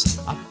 years.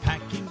 A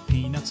packing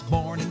peanuts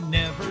born and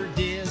never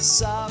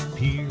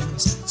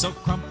disappears. So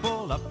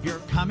crumple up your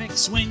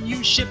comics when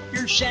you ship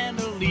your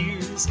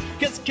chandeliers,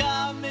 'cause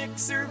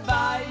comics are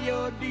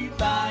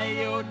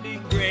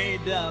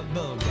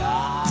biodegradable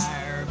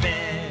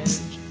garbage.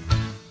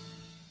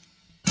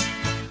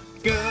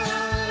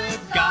 Good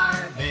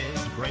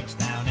garbage breaks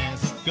down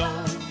as it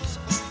goes.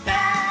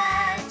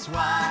 That's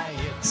why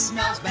it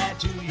smells bad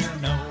to your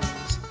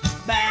nose.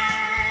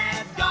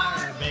 Bad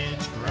garbage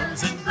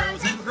grows and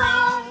grows and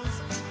grows.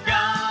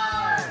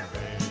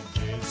 Garbage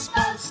is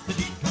supposed to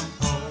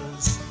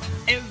decompose.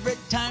 Every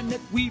time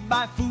that we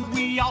buy food,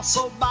 we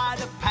also buy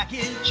the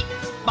package.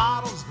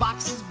 Bottles,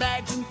 boxes,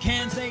 bags, and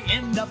cans, they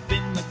end up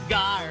in the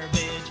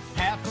garbage.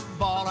 Half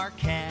of all our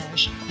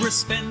cash we're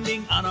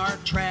spending on our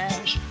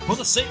trash. For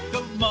the sake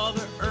of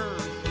Mother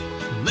Earth,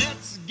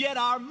 let's get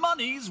our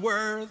money's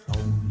worth.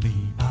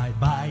 Only by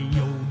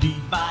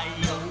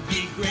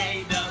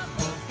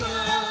biodegradable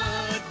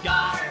good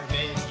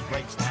garbage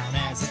breaks down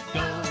as it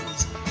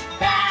goes.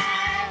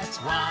 That's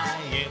why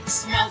it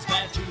smells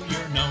bad to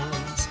your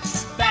nose.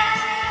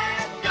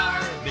 Bad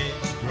garbage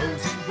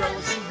grows and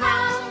grows and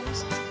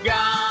grows.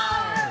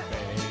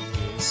 Garbage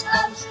is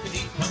supposed to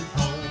be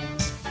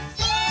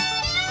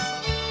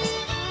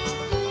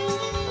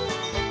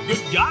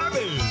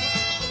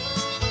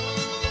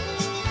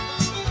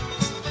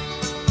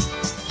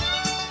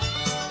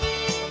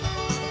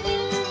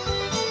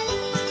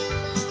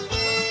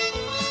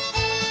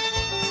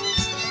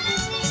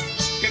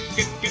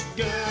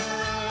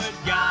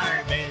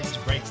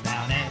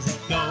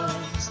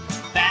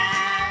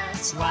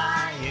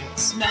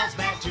smells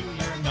bad to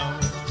your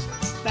nose.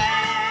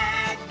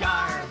 Bad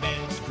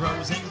garbage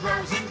grows and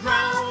grows and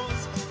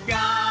grows.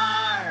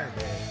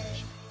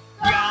 Garbage,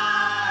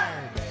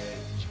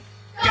 garbage,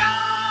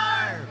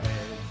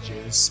 garbage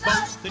is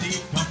supposed to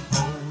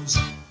decompose.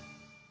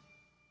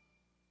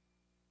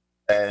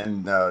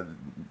 And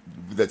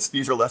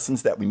these are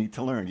lessons that we need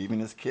to learn, even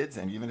as kids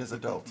and even as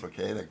adults,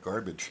 okay? That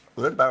garbage.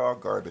 Learn about our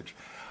garbage.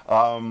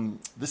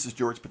 This is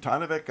George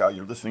Potanovic.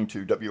 You're listening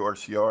to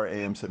WRCR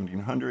AM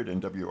 1700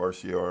 and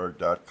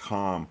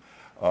WRCR.com.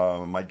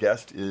 My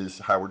guest is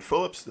Howard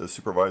Phillips, the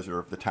supervisor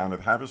of the town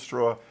of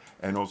Haverstraw,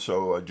 and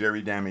also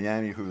Gerry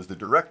Damiani, who is the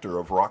director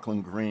of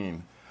Rockland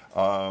Green.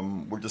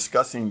 We're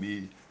discussing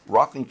the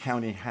Rockland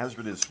County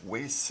hazardous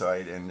waste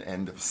site,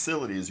 and the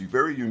facility is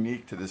very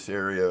unique to this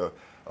area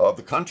of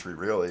the country,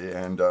 really.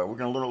 And we're going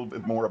to learn a little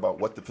bit more about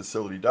what the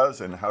facility does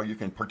and how you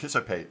can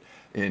participate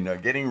in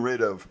getting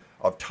rid of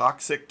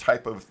toxic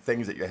type of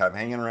things that you have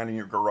hanging around in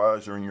your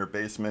garage or in your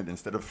basement.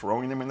 Instead of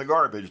throwing them in the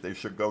garbage, they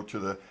should go to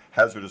the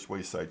hazardous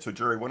waste site. So,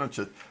 Gerry, why don't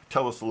you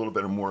tell us a little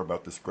bit more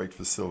about this great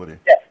facility?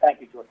 Yes, thank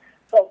you, George.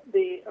 So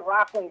the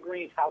Rockland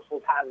Green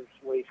Household Hazardous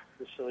Waste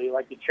Facility,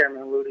 like the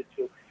chairman alluded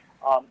to,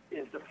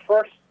 is the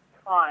first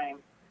time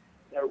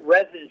that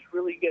residents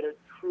really get a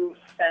true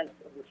sense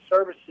of the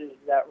services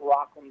that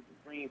Rockland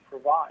Green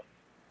provides.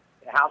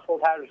 The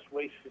Household Hazardous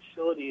Waste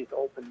Facility is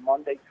open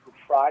Monday through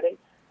Friday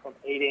from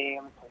 8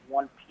 a.m. to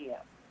 1 p.m.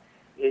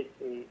 It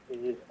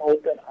is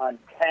open on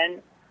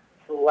 10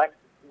 select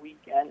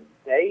weekend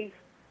days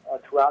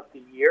throughout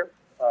the year.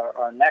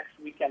 Our next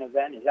weekend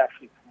event is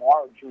actually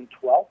tomorrow, June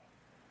 12th,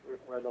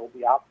 where they'll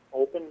be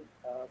open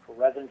for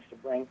residents to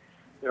bring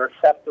their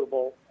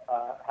acceptable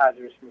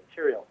hazardous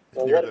material.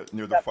 So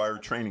near the Fire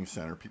Training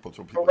Center.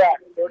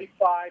 Correct.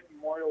 35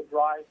 Memorial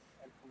Drive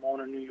in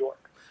Pomona, New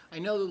York. I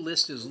know the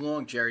list is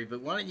long, Gerry,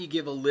 but why don't you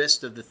give a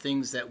list of the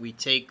things that we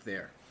take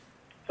there?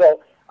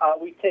 So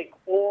we take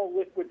all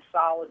liquid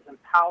solids and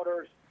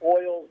powders,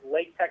 oils,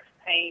 latex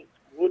paints,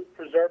 wood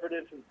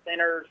preservatives and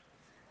thinners,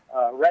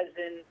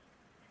 resins,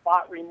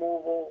 spot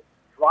removal,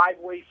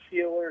 driveway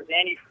sealers,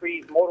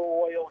 antifreeze, motor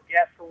oil,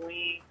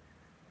 gasoline,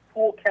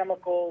 pool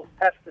chemicals,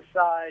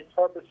 pesticides,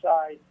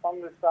 herbicides,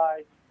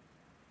 fungicides,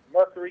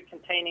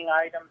 mercury-containing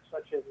items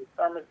such as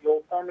the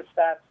old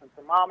thermostats and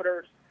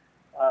thermometers,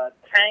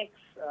 tanks,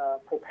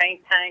 propane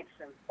tanks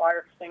and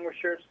fire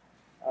extinguishers,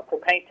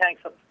 propane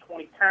tanks up to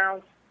 20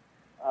 pounds.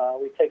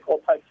 We take all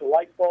types of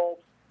light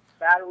bulbs,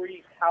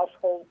 batteries,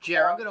 household...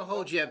 Gerry, I'm going to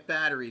hold you at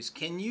batteries.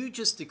 Can you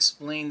just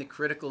explain the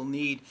critical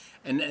need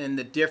and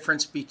the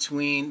difference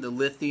between the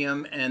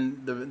lithium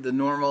and the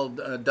normal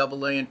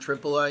AA and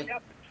AAA?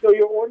 Yep. So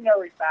your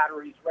ordinary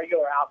batteries,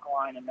 regular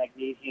alkaline and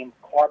magnesium,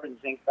 carbon,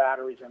 zinc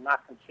batteries are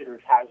not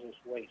considered hazardous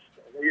waste.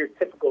 They're your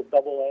typical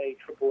AA,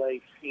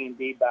 AAA, C, and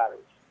D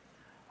batteries.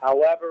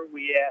 However,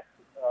 we ask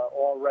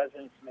all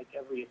residents to make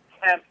every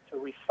attempt to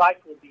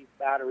recycle these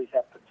batteries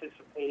at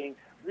participating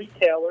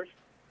retailers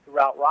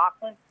throughout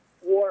Rockland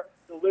or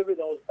deliver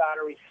those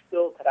batteries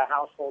still to the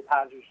household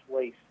hazardous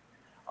waste.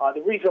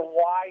 The reason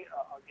why,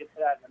 I'll get to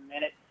that in a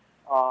minute,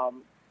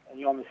 and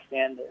you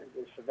understand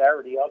the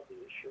severity of the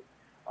issue.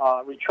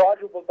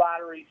 Rechargeable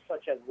batteries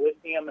such as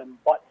lithium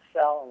and button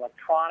cell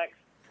electronics,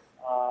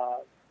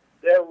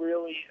 they're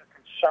really a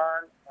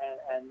concern,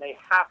 and they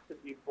have to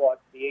be brought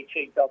to the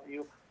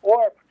HAW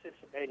or a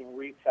participating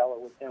retailer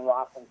within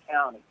Rockland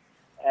County.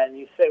 And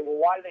you say, well,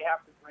 why do they have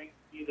to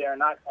be there?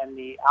 And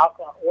the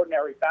alkaline,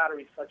 ordinary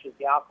batteries such as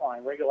the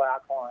alkaline, regular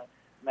alkaline,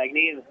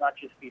 magnesium, not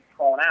just be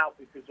thrown out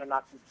because they're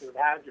not considered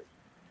hazardous.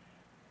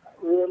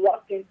 We're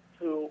reluctant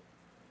to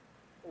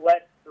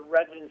let the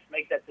residents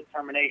make that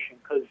determination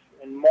because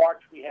in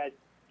March we had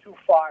 2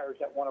 fires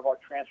at one of our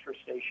transfer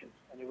stations,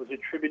 and it was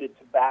attributed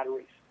to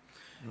batteries.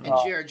 And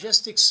Gerry,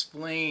 just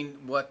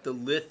explain what the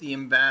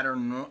lithium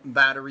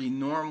battery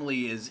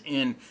normally is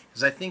in,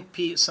 because I think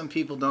some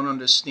people don't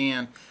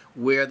understand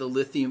where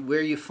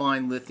you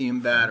find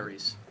lithium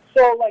batteries.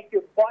 So, like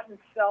your button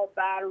cell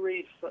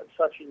batteries,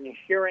 such as your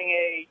hearing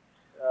aids.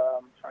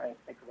 I'm trying to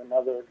think of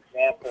another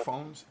example.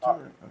 Phones,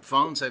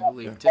 phones, I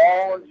believe, too.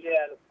 Phones,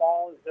 yeah, the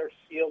phones, they're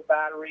sealed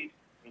batteries.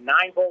 Your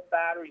 9-volt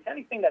batteries,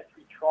 anything that's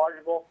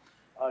rechargeable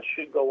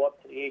should go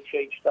up to the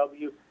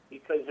HHW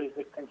because there's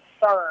a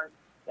concern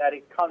that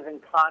it comes in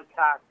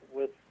contact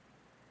with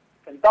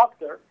the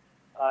conductor,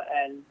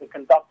 and the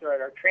conductor at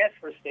our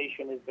transfer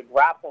station is the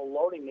grapple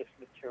loading this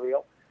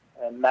material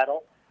and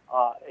metal.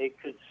 It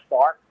could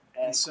spark.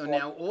 And so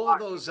now all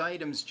those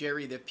items,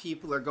 Gerry, that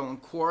people are going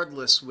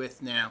cordless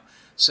with now,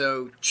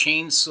 so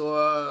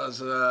chainsaws,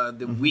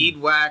 the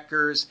weed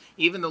whackers,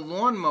 even the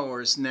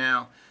lawnmowers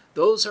now,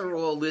 those are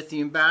all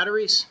lithium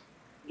batteries?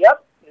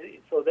 Yep.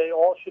 So they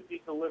all should be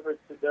delivered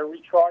they're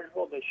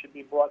rechargeable. They should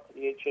be brought to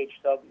the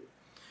HHW.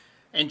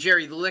 And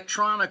Gerry, the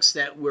electronics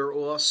that we're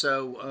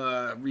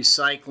also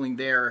recycling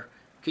there,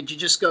 could you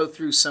just go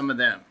through some of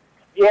them?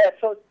 Yeah,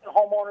 so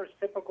homeowners'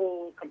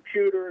 typical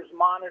computers,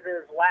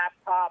 monitors,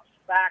 laptops,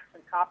 fax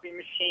and copy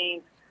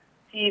machines,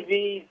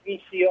 TVs,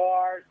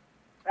 VCRs,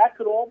 that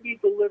could all be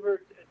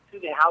delivered to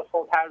the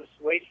household hazardous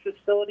waste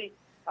facility.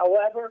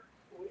 However,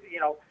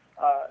 New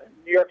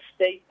York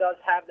State does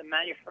have the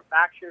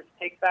manufacturer's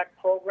take-back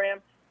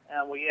program,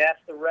 and we ask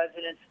the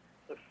residents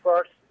to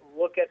first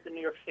look at the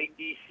New York State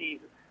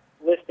DC's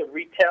list of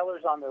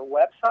retailers on their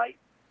website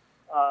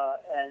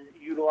and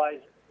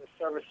utilize the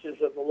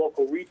services of the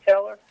local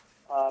retailer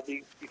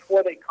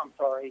before they come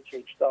to our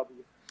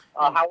HHW.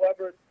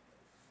 However,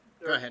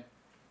 Go ahead.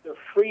 They're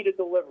free to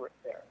deliver it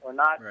there. We're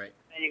not, right.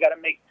 And you got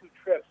to make 2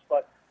 trips,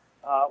 but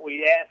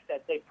we ask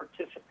that they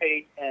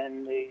participate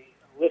in the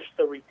list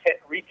of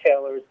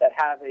retailers that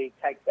have a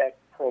take-back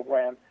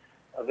program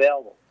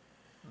available.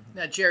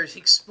 Now, Gerry,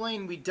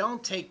 explain, we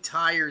don't take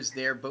tires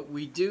there, but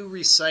we do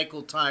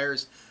recycle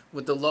tires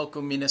with the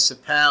local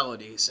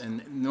municipalities,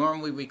 and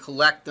normally we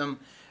collect them,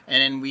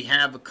 and then we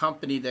have a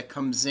company that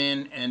comes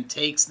in and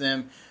takes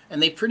them,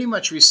 and they pretty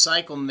much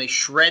recycle them. They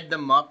shred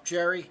them up,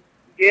 Gerry?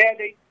 Yeah,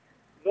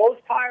 those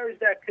tires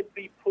that could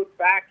be put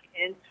back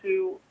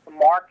into the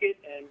market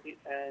and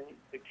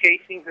the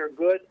casings are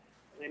good.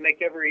 They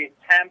make every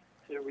attempt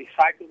to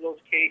recycle those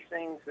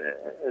casings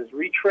as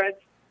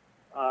retreads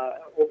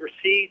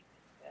overseas.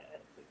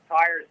 The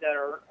tires that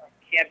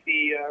can't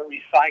be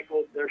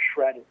recycled, they're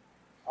shredded.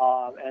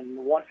 And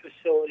one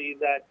facility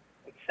that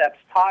accepts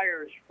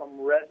tires from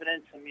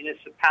residents and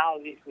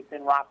municipalities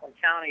within Rockland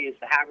County is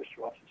the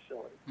Haverstraw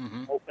facility,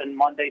 open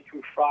Monday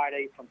through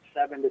Friday from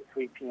 7 to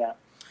 3 p.m.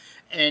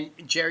 And,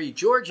 Gerry,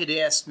 George had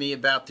asked me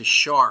about the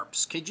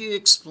sharps. Could you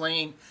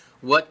explain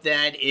what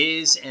that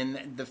is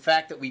and the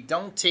fact that we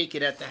don't take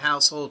it at the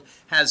household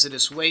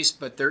hazardous waste,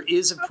 but there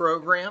is a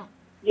program?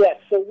 Yes,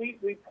 so we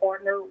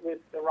partner with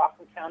the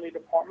Rockland County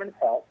Department of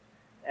Health,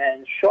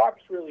 and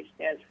SHARPS really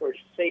stands for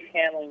Safe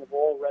Handling of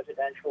All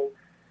Residentially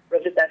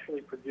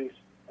Produced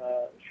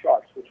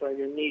sharps, which are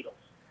your needles.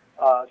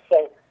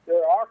 So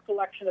there are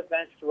collection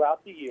events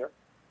throughout the year.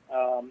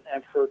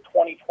 And for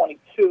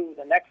 2022,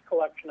 the next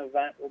collection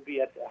event will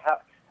be at the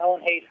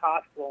Helen Hayes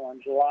Hospital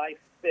on July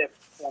 5th,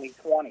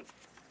 2020.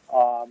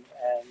 And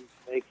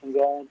they can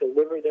go and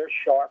deliver their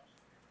sharps.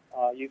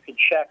 You can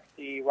check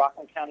the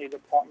Rockland County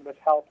Department of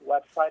Health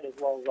website as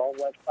well as our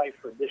website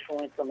for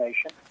additional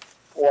information,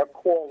 or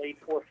call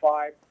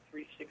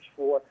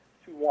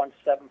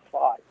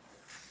 845-364-2175.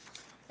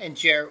 And,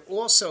 Gerry,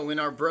 also in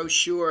our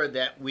brochure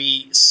that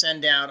we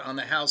send out on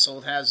the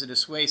household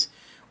hazardous waste,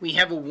 we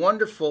have a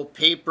wonderful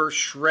paper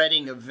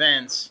shredding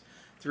events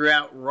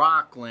throughout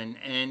Rockland,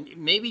 and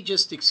maybe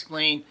just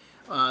explain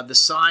the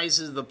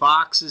sizes of the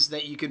boxes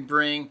that you can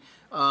bring,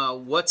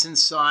 what's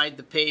inside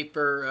the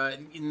paper,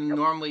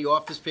 normally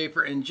office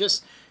paper, and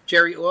just,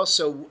 Gerry,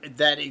 also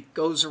that it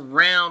goes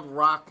around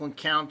Rockland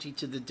County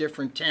to the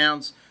different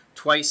towns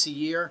twice a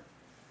year?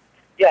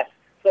 Yes.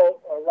 So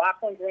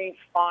Rockland Green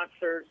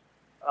sponsors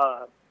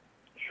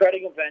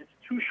shredding events,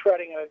 2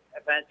 shredding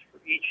events for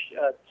each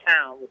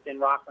town within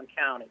Rockland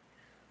County.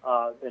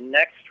 The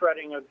next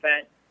shredding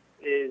event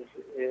is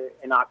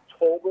in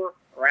October.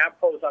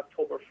 Arapahoe is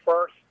October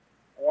 1st,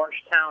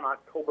 Orangetown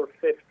October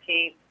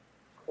 15th,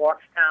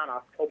 Clarkstown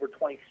October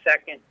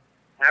 22nd,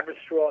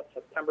 Haverstraw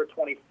September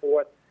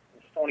 24th,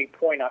 and Stony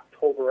Point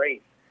October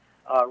 8th.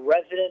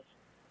 Residents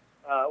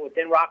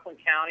within Rockland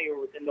County or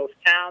within those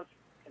towns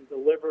can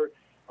deliver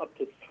up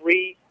to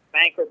 3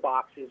 banker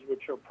boxes,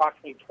 which are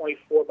approximately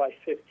 24 by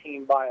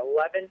 15 by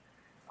 11.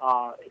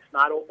 It's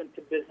not open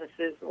to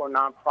businesses or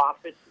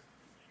nonprofits,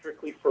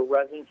 strictly for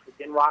residents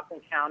within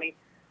Rockland County,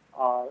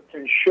 to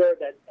ensure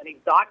that any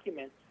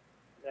documents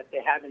that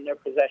they have in their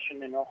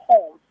possession in their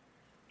homes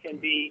can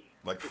be...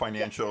 Like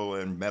financial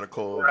and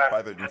medical and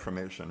private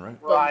information,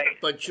 right? Right.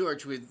 But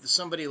George, with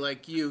somebody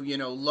like you,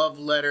 love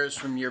letters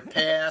from your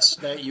past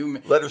that you...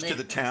 Letters to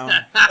the town.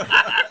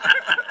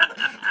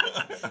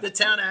 The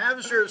town of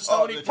Haverstraw,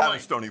 Stony Point. The town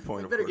of Stony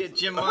Point, We better get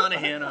Jim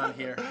Monahan on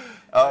here.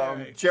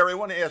 Right. Gerry, I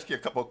want to ask you a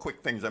couple of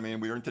quick things. I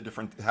mean, we're into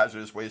different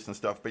hazardous waste and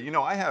stuff, but,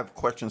 I have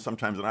questions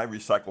sometimes, and I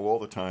recycle all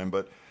the time,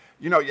 but,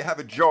 you have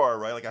a jar,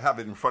 right? Like I have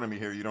it in front of me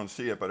here. You don't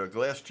see it, but a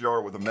glass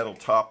jar with a metal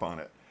top on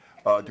it.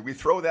 Do we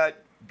throw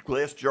that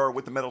glass jar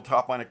with the metal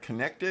top on it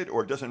connected,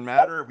 or it doesn't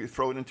matter? We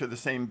throw it into the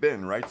same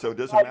bin, right? So it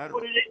doesn't matter?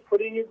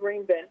 Put it in your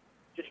green bin.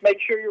 Just make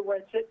sure you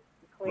rinse it.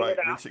 Right,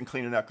 rinse it and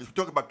clean it out. Because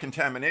we talk about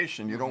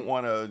contamination. You don't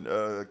want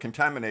to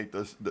contaminate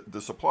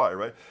the supply,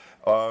 right?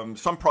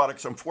 Some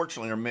products,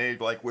 unfortunately, are made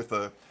like with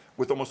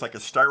almost like a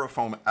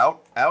styrofoam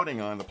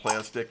outing on the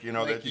plastic.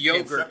 Like that you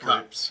yogurt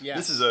cups.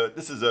 Yes.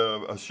 This is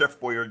a Chef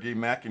Boyardee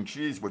mac and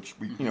cheese, which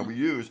we we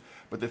use.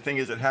 But the thing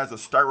is, it has a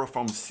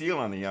styrofoam seal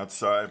on the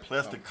outside. A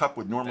plastic cup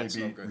would normally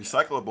be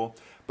recyclable,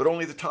 but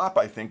only the top,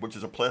 I think, which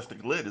is a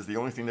plastic lid, is the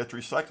only thing that's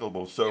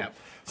recyclable. So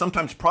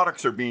sometimes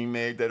products are being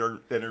made that are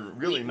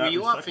really not recyclable.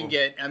 You often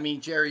get,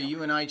 Gerry,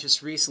 you and I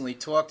just recently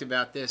talked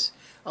about this.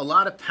 A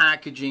lot of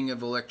packaging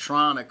of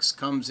electronics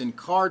comes in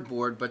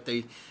cardboard, but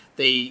they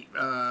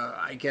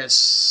I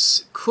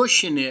guess,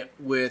 cushion it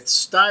with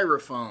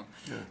styrofoam.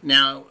 Yeah.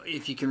 Now,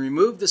 if you can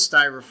remove the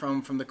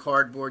styrofoam from the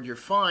cardboard, you're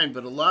fine,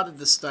 but a lot of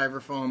the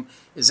styrofoam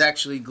is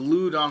actually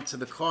glued onto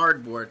the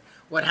cardboard.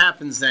 What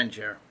happens then,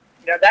 Gerry?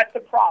 Yeah, that's a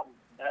problem.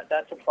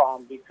 That's a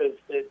problem because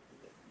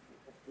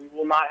we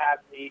will not have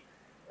the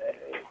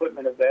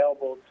equipment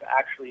available to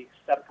actually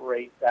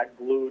separate that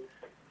glued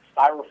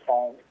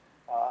styrofoam.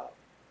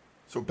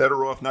 So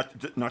better off not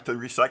to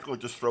recycle it,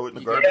 just throw it in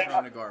the garbage?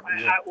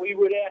 Yeah, we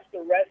would ask the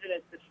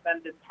resident to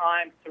spend the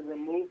time to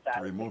remove that.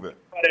 To remove it.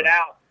 Cut it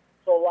out.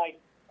 So like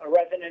a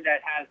resident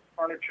that has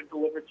furniture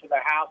delivered to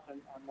their house,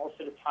 and most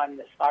of the time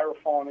the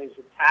styrofoam is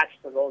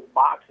attached to those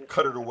boxes.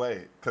 Cut it away.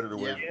 Yeah, cut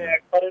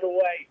it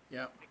away.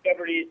 Yeah. If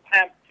ever the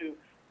attempt to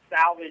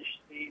salvage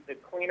the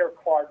cleaner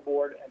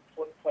cardboard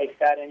and place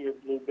that in your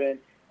blue bin,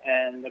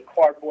 and the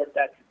cardboard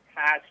that's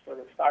attached, or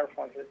the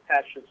styrofoam is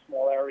attached to a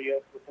small area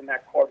within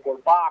that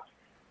cardboard box,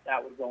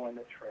 that would go in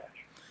the trash.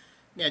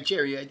 Now,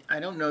 Gerry, I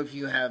don't know if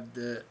you have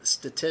the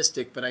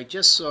statistic, but I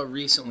just saw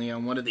recently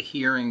on one of the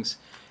hearings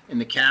in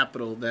the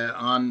Capitol that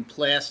on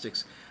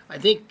plastics, I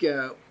think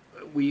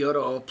we ought to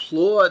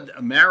applaud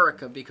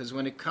America, because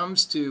when it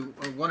comes to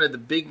one of the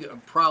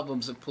big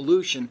problems of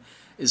pollution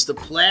is the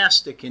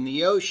plastic in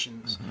the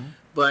oceans. Mm-hmm.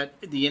 But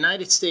the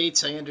United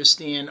States, I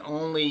understand,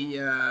 only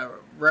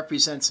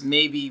represents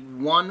maybe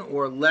 1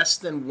 or less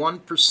than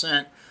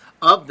 1%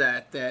 of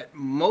that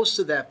most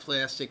of that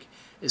plastic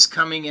is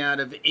coming out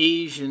of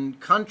Asian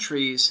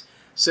countries.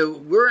 So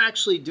we're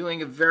actually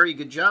doing a very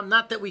good job.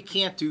 Not that we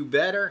can't do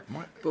better,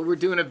 but we're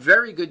doing a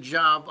very good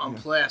job on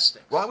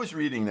plastics. Well, I was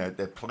reading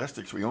that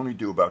plastics, we only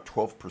do about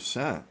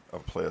 12%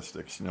 of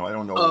plastics. I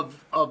don't know.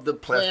 Of the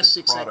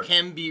plastics that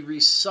can be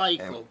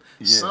recycled.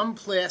 Some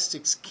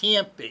plastics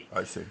can't be.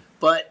 I see.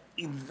 But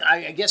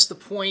I guess the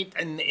point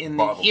in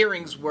the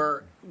hearings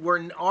were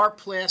our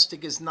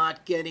plastic is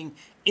not getting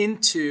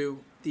into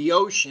the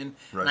ocean.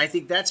 Right. And I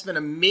think that's been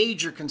a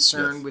major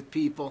concern with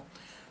people.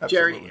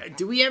 Absolutely. Gerry,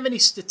 do we have any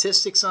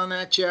statistics on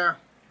that, Gerry?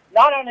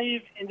 Not on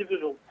any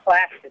individual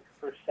plastics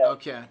per se.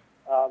 Okay.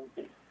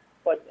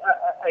 But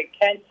I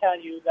can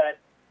tell you that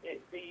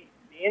the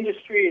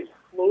industry is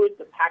fluid,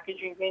 the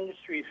packaging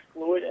industry is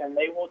fluid, and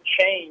they will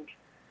change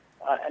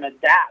and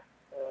adapt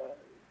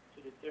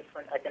to the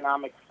different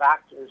economic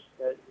factors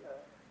that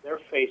they're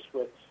faced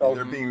with. So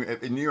they're being,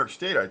 in New York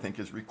State, I think,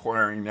 is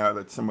requiring now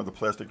that some of the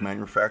plastic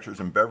manufacturers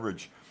and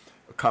beverage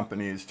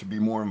companies to be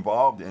more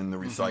involved in the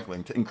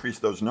recycling, to increase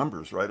those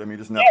numbers, right? I mean,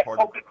 isn't that part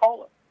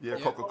Coca-Cola.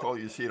 Coca-Cola.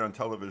 You see it on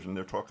television.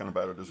 They're talking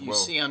about it as well. You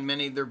see on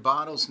many of their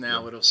bottles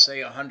now, it'll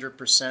say 100%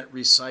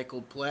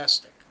 recycled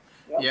plastic.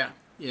 Yep.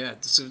 Yeah.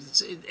 So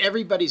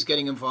everybody's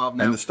getting involved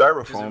now. And the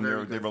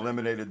styrofoam, they've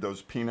eliminated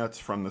those peanuts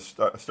from the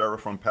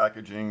styrofoam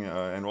packaging,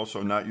 and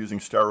also not using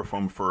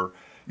styrofoam for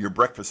your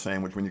breakfast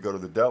sandwich when you go to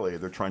the deli.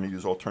 They're trying to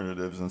use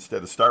alternatives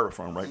instead of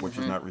styrofoam, right, which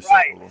is not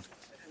recyclable. Right.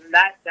 And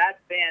that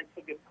ban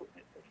took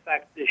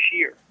effect this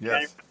year,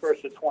 January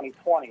 1st of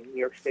 2020. New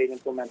York State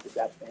implemented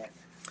that ban.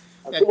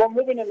 So we're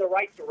moving in the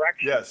right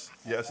direction. Yes,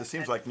 it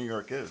seems like New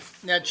York is.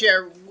 Now,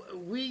 Gerry,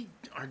 we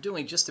are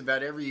doing just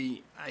about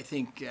every, I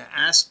think,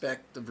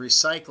 aspect of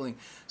recycling.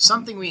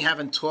 Something we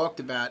haven't talked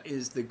about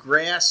is the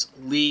grass,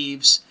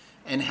 leaves,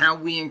 and how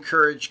we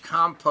encourage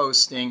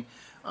composting.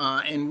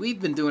 And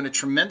we've been doing a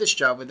tremendous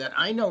job with that.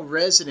 I know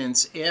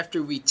residents,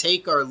 after we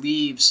take our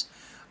leaves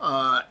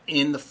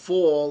in the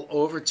fall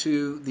over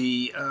to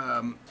the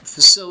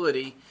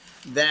facility,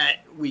 that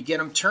we get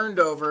them turned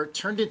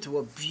into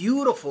a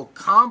beautiful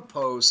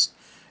compost,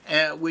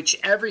 which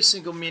every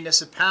single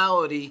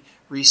municipality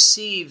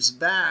receives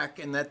back,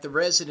 and that the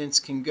residents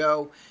can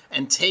go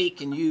and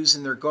take and use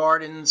in their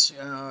gardens,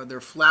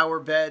 their flower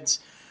beds.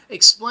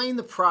 Explain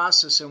the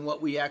process and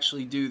what we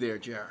actually do there,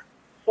 Gerry.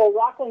 So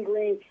Rockland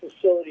Green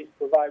facilities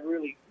provide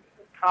really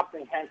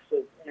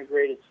comprehensive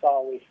integrated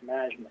solid waste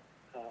management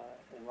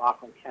in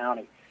Rockland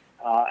County.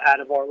 Out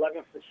of our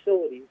 11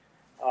 facilities,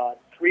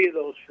 3 of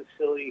those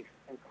facilities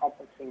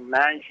encompassing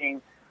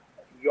managing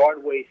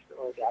yard waste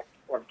or that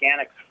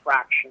organics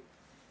fraction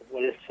of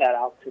what is set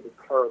out to the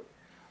curb.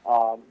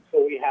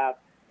 So we have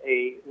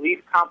a leaf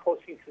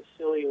composting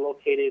facility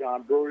located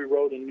on Brewery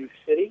Road in New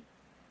City.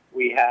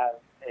 We have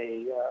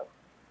a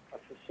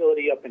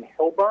facility up in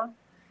Hillburn,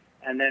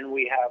 and then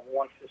we have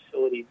one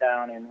facility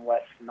down in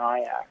West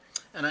Nyack.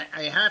 And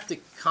I have to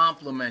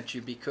compliment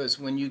you, because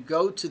when you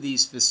go to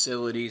these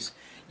facilities,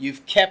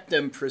 you've kept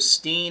them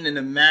pristine and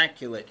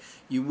immaculate.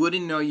 You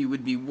wouldn't know you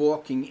would be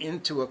walking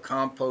into a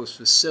compost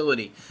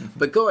facility.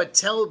 But go ahead,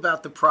 tell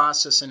about the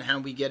process and how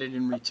we get it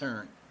in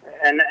return.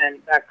 And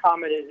that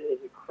comment is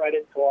a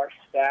credit to our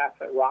staff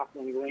at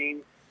Rockland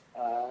Green,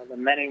 the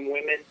men and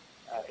women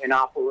in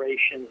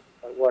operations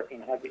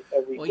working every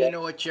day. Well, you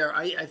know what,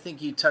 Gerry? I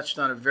think you touched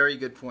on a very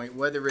good point.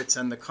 Whether it's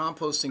on the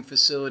composting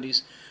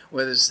facilities,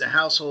 whether it's the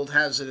household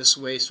hazardous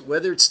waste,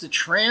 whether it's the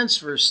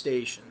transfer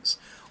stations,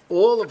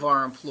 all of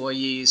our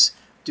employees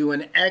do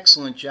an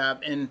excellent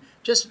job. And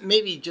just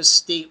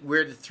state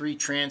where the 3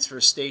 transfer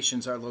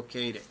stations are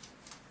located.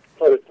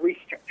 So the 3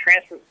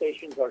 transfer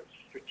stations are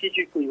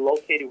strategically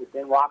located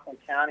within Rockland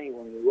County.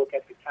 When you look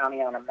at the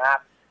county on a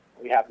map,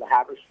 we have the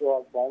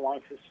Haverstraw bone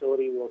line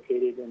facility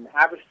located in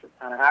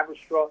town of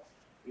Haverstraw.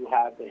 You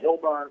have the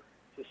Hillburn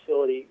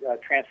facility,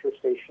 transfer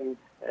station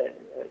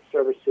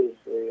services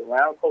the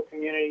Roundco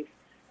communities,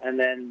 and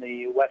then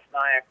the West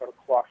Nyack or the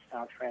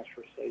Clarkstown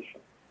transfer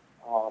station.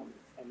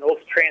 And those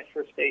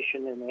transfer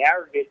stations in the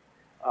aggregate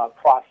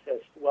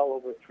processed well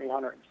over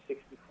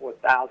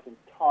 364,000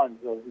 tons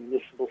of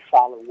municipal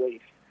solid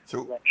waste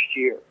last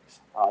year.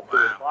 So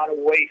there's a lot of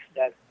waste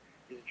that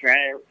is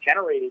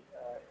generated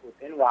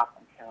within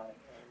Rockland County.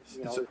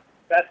 And, the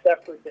best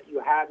effort that you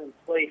have in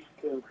place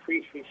to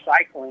increase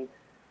recycling,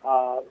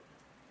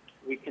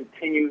 we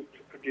continue to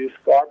produce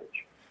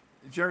garbage.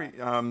 Gerry,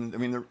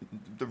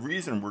 the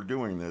reason we're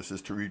doing this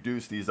is to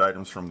reduce these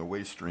items from the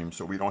waste stream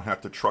so we don't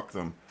have to truck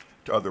them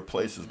to other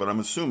places. But I'm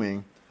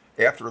assuming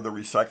after the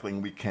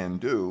recycling we can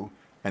do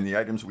and the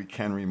items we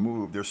can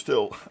remove, there's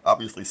still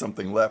obviously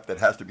something left that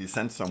has to be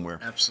sent somewhere.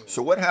 Absolutely.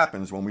 So what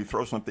happens when we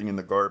throw something in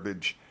the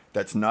garbage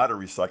that's not a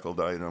recycled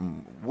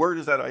item? Where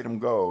does that item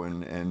go?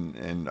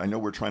 And I know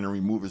we're trying to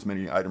remove as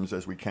many items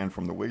as we can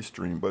from the waste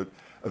stream, but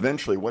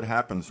eventually what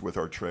happens with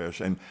our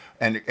trash? And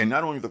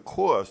not only the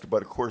cost,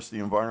 but of course the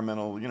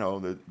environmental,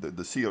 the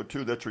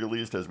CO2 that's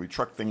released as we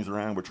truck things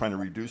around. We're trying to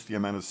reduce the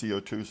amount of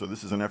CO2. So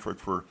this is an effort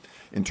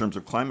in terms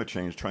of climate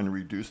change, trying to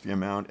reduce the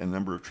amount and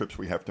number of trips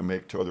we have to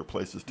make to other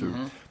places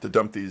to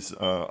dump these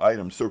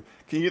items. So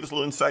can you give us a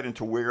little insight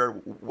into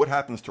what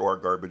happens to our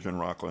garbage in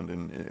Rockland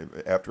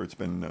and after it's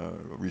been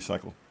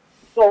recycled?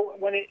 So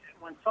when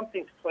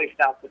something's placed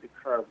out to the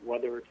curb,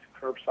 whether it's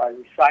curbside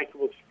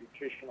recyclables,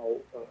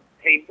 traditional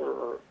paper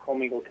or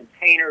commingled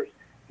containers,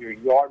 your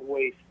yard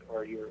waste,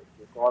 or your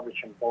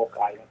garbage and bulk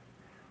items,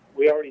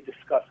 we already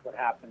discussed what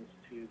happens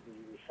to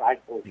the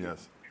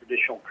recyclables,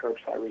 traditional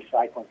curbside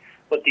recycling.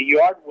 But the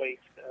yard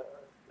waste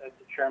that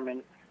the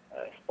chairman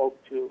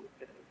spoke to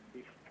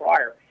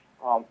prior,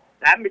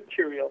 that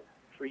material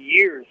for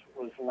years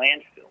was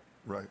landfill.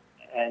 Right.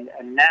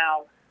 And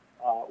now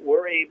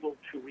we're able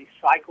to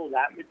recycle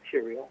that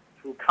material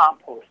through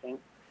composting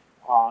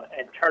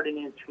and turn it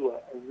into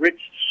a rich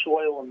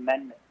soil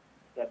amendment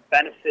that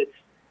benefits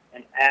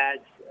and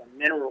adds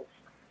minerals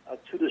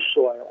to the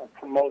soil and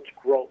promotes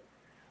growth.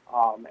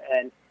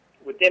 And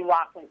within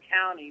Rockland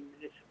County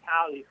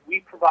municipalities,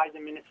 we provide the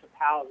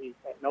municipalities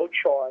at no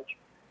charge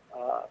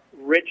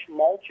rich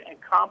mulch and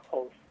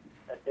compost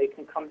that they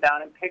can come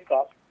down and pick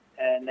up,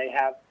 and they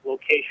have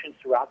locations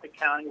throughout the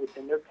county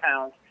within their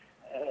towns,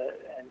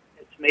 and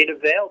it's made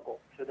available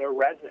to their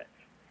residents.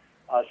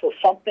 So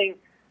something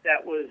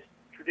that was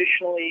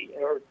traditionally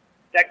or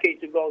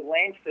decades ago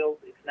landfill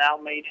is now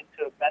made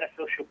into a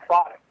beneficial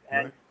product,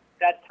 and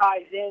that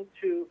ties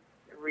into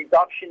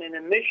reduction in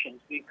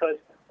emissions because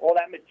all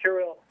that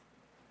material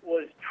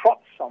was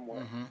trucked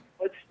somewhere.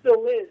 It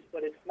still is,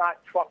 but it's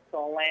not trucked to a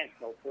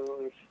landfill, so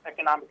there's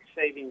economic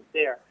savings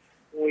there.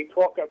 When we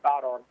talk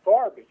about our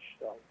garbage,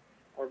 though,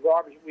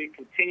 we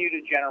continue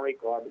to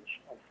generate garbage,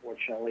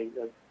 unfortunately.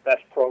 The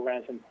best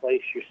programs in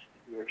place,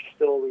 you're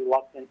still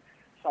reluctant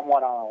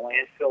somewhat on a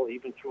landfill,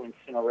 even through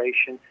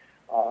incineration.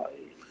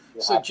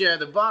 So, Gerry,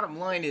 the bottom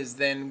line is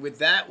then with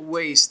that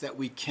waste that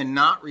we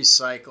cannot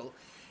recycle,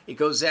 it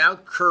goes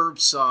out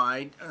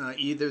curbside,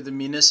 either the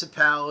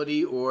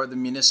municipality or the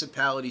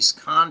municipality's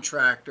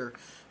contractor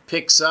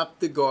picks up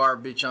the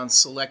garbage on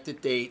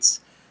selected dates.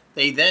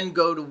 They then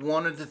go to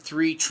one of the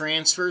 3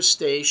 transfer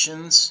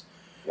stations,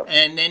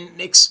 and then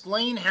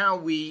explain how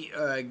we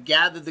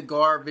gather the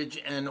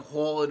garbage and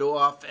haul it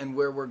off and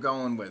where we're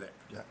going with it.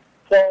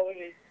 So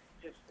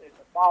it's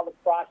follow the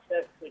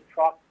process. The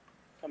truck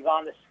comes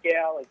on the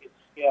scale. It gets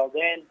scaled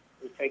in.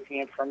 We take the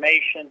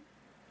information.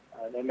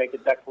 They make a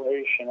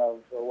declaration of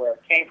where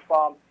it came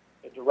from.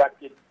 They're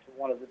directed to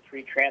one of the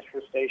 3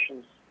 transfer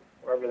stations,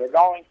 wherever they're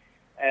going,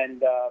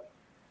 and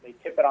they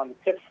tip it on the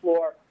tip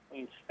floor. We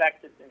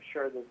inspect it to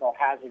ensure there's no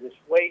hazardous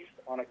waste,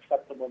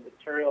 unacceptable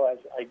material as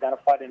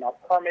identified in our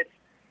permits.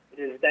 It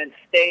is then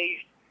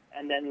staged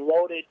and then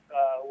loaded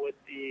with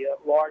the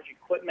large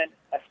equipment,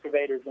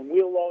 excavators and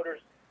wheel loaders,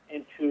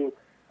 into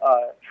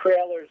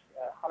trailers,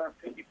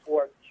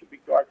 154 cubic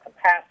yard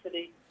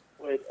capacity,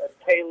 with a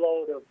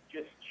payload of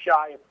just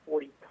shy of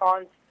 40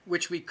 tons.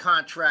 Which we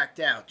contract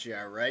out,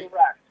 Gerry, right?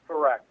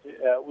 Correct.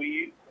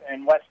 We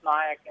in West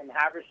Nyack and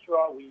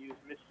Haverstraw, we use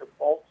Mr.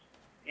 Bolt's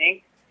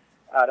Inc.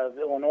 out of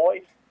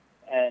Illinois,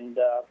 and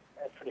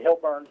for the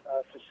Hillburn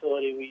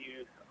facility, we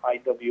use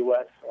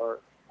IWS or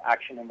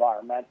Action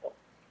Environmental.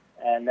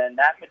 And then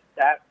that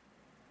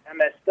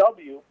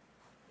MSW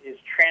is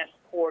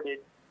transported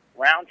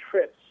round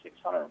trip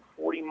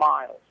 640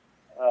 miles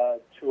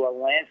to a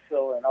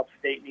landfill in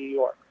upstate New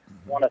York,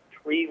 one of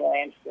 3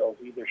 landfills,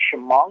 either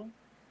Chemung,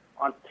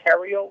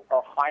 Ontario,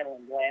 or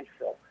Highland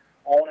Landfill,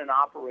 owned and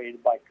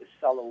operated by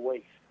Casella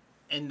Waste.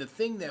 And the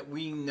thing that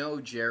we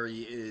know, Gerry,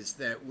 is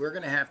that we're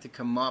going to have to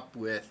come up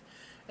with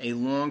a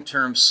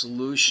long-term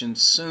solution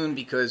soon,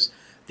 because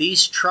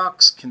these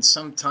trucks can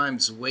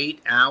sometimes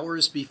wait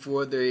hours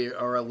before they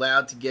are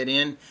allowed to get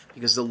in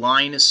because the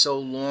line is so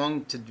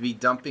long to be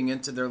dumping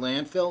into their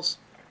landfills?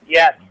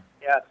 Yes.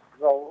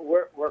 So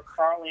we're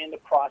currently in the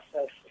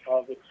process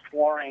of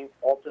exploring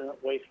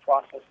alternate waste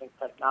processing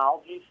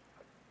technologies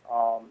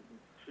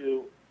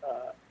to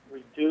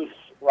reduce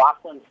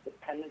Rockland's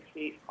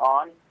dependency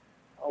on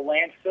a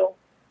landfill.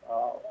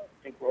 I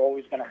think we're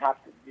always going to have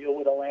to deal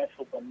with a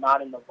landfill, but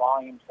not in the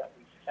volumes that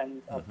we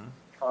send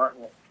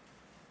currently.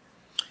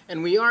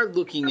 And we are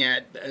looking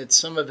at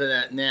some of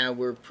that now.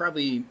 We're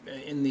probably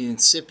in the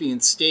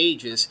incipient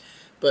stages,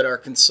 but our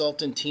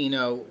consultant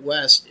Tino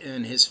West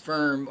and his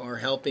firm are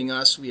helping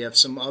us. We have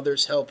some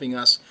others helping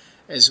us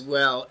as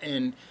well.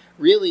 And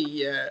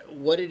really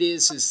what it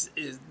is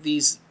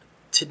these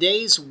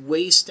today's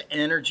waste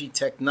energy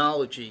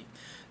technology,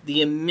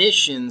 the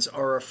emissions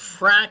are a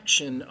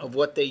fraction of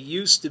what they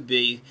used to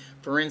be.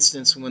 For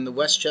instance, when the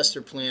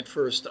Westchester plant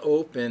first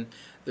opened,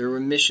 their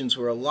emissions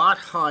were a lot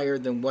higher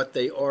than what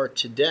they are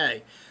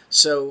today.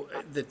 So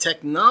the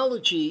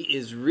technology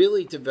is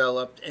really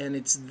developed and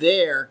it's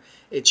there.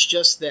 It's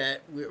just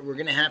that we're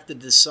going to have to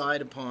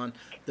decide upon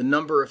the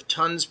number of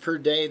tons per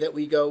day that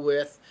we go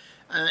with.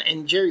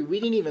 And Gerry, we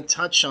didn't even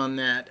touch on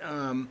that.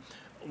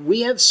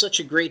 We have such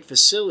a great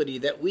facility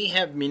that we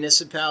have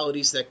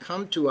municipalities that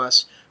come to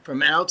us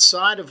from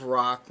outside of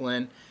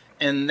Rockland,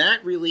 and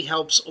that really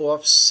helps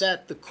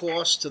offset the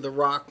cost to the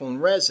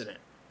Rockland resident.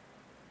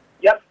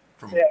 Yep.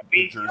 Some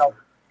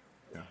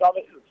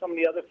of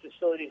the other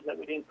facilities that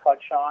we didn't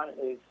touch on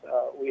is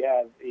we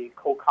have a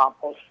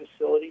co-compost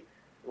facility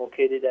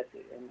located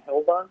in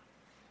Hilburn,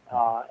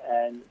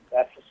 and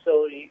that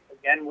facility,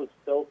 again, was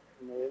built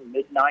in the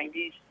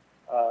mid-'90s.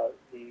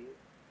 The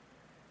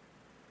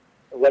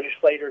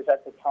legislators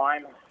at the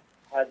time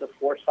had the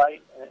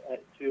foresight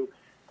to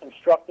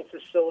construct a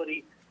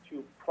facility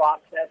to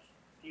process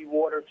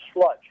dewatered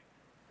sludge.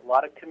 A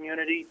lot of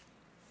communities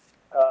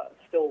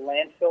still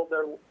landfill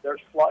their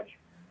sludge.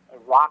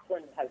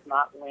 Rockland has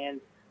not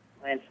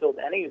landfilled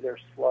any of their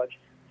sludge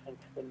since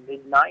the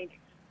mid-'90s.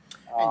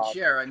 And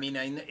Gerry, I mean,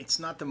 it's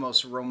not the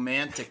most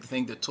romantic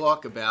thing to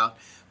talk about,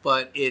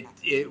 but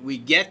we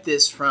get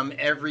this from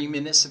every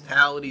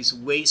municipality's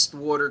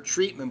wastewater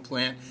treatment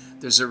plant.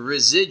 There's a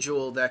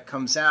residual that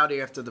comes out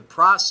after the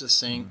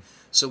processing,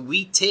 so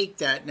we take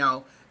that.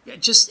 Now,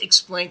 just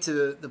explain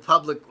to the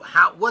public,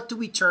 what do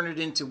we turn it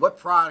into? What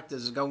product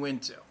does it go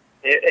into?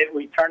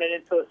 We turn it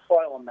into a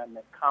soil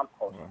amendment,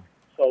 compost. Wow.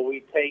 So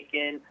we take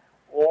in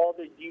all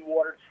the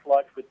dewatered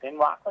sludge within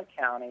Rockland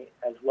County,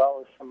 as well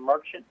as some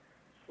merchant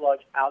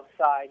sludge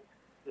outside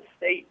the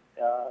state,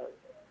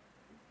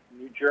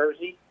 New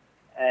Jersey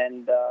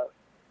and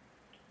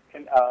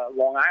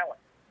Long Island.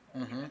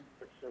 Mm-hmm.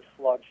 Their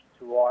sludge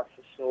to our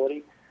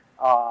facility.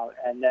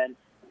 And then,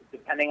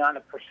 depending on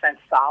the percent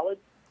solid,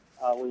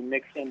 we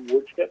mix in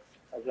wood chip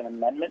as an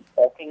amendment,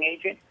 bulking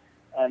agent.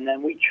 And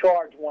then we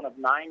charge one of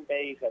 9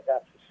 bays at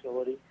that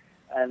facility.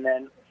 And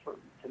then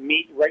to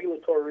meet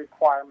regulatory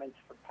requirements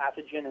for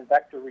pathogen and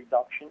vector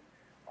reduction,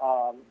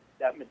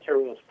 that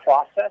material is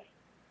processed.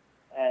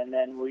 And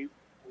then we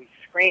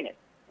screen it.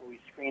 We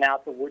screen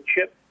out the wood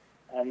chip,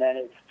 and then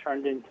it's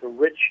turned into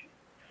rich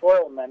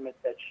soil amendment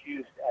that's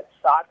used at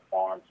sod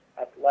farms,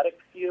 athletic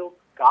fields,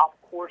 golf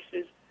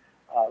courses,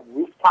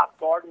 rooftop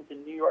gardens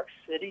in New York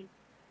City,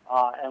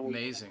 and we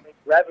make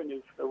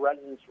revenue for the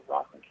residents of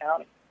Rockland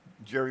County.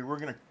 Gerry, we're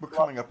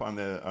coming up on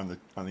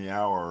the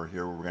hour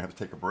here. We're gonna have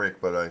to take a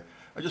break, but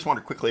I just want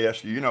to quickly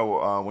ask you.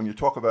 When you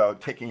talk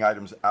about taking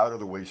items out of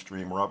the waste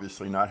stream, we're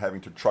obviously not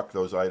having to truck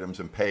those items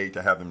and pay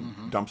to have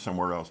them dumped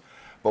somewhere else.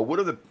 But what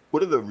do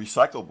the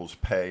recyclables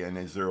pay, and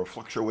is there a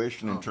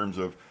fluctuation in terms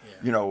of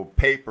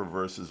paper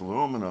versus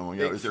aluminum?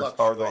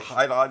 Are the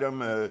high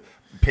item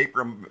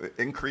paper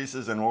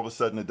increases, and all of a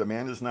sudden the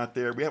demand is not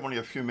there? We have only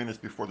a few minutes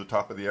before the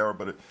top of the hour,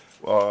 but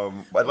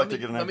I'd like to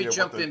get an idea. Let me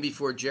jump in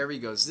before Gerry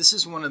goes. This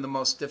is one of the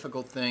most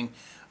difficult things.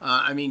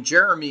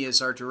 Jeremy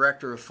is our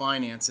director of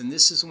finance, and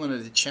this is one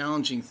of the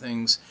challenging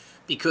things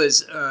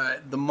because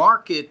the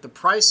market, the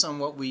price on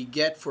what we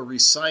get for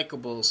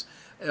recyclables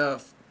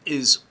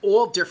is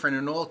all different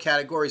in all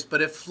categories,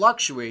 but it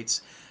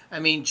fluctuates.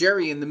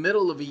 Gerry, in the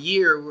middle of a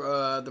year,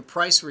 the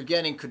price we're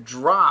getting could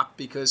drop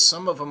because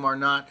some of them are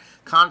not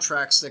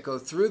contracts that go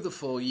through the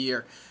full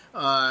year.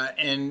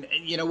 And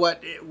you know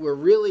what? We're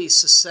really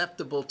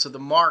susceptible to the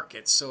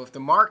markets. So if the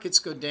markets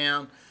go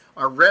down,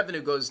 our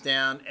revenue goes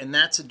down, and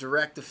that's a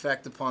direct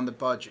effect upon the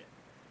budget.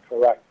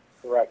 Correct.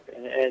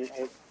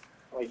 And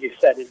like you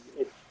said,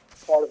 it's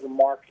part of the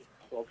market,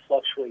 so it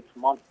fluctuates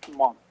month to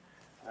month.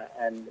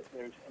 And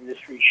there's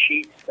industry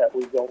sheets that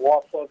we go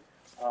off of.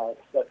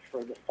 But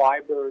for the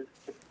fiber,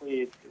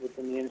 typically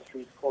within the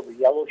industry, it's called the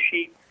yellow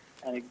sheet,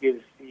 and it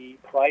gives the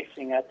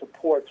pricing at the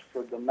ports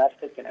for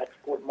domestic and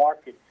export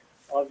market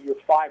of your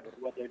fiber,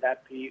 whether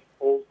that be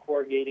old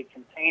corrugated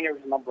containers,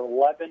 number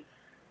 11,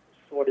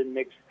 sorted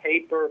mixed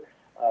paper,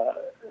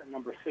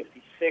 number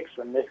 56,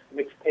 or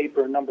mixed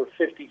paper, number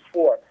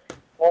 54.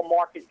 All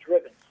market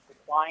driven,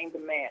 supply and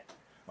demand.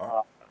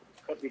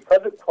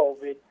 Because of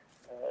COVID,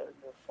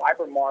 the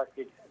fiber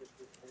market has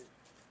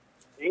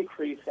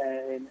increased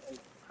and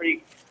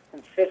pretty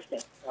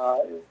consistent.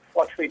 It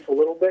fluctuates a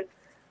little bit,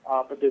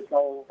 but there's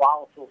no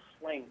volatile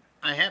swing.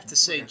 I have to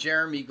say,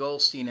 Jeremy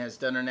Goldstein has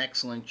done an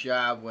excellent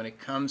job when it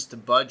comes to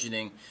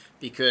budgeting,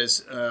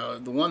 because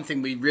the one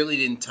thing we really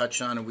didn't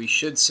touch on, and we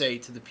should say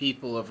to the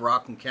people of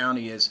Rockland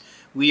County, is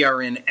we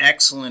are in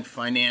excellent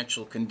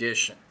financial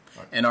condition.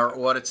 and our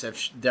audits have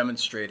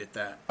demonstrated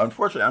that.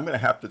 Unfortunately, I'm going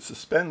to have to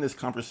suspend this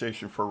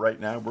conversation for right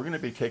now. We're going to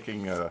be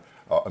taking a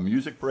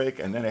music break,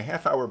 and then a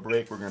half-hour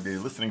break. We're going to be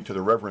listening to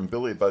the Reverend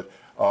Billy. But,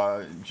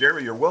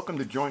 Gerry, you're welcome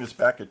to join us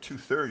back at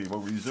 2:30. We'll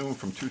resume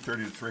from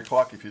 2:30 to 3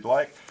 o'clock if you'd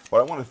like.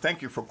 But I want to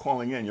thank you for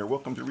calling in. You're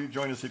welcome to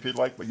rejoin us if you'd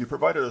like. But you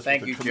provided us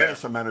with a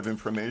tremendous amount of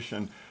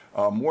information,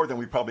 more than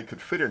we probably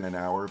could fit in an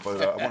hour.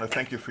 But I want to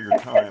thank you for your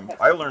time.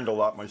 I learned a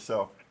lot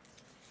myself.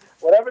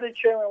 Whatever the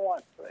chairman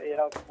wants.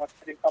 Wants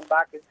to come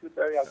back at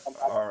 2:30, I'll come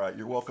back. All right,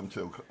 you're welcome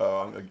to.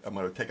 I'm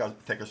going to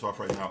take us off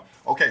right now.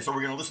 Okay, so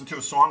we're going to listen to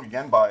a song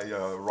again by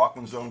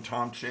Rockland's own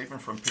Tom Chapin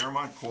from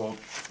Piermont called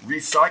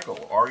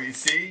Recycle,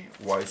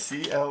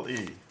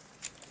 R-E-C-Y-C-L-E.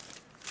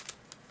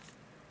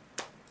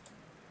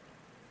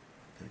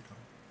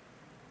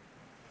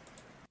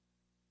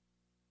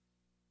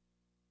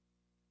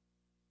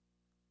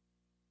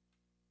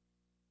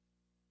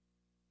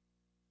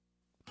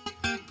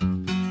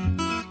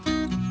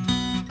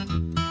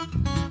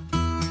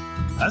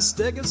 A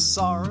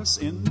stegosaurus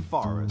in the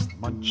forest,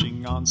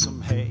 munching on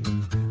some hay,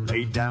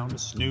 lay down to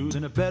snooze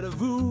in a bed of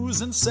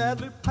ooze and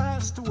sadly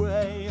passed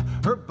away.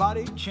 Her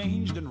body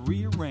changed and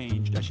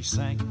rearranged as she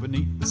sank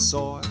beneath the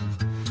soil,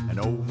 and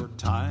over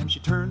time she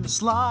turned to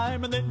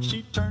slime and then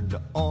she turned to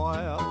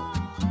oil.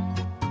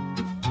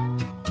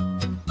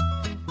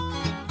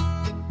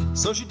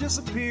 So she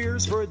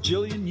disappears for a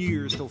jillion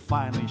years till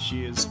finally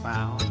she is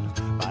found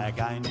by a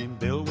guy named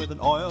Bill with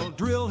an oil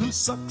drill who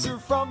sucks her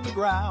from the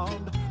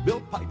ground. Bill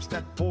pipes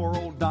that poor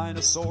old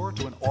dinosaur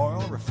to an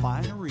oil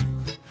refinery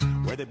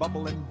where they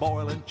bubble and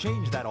boil and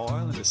change that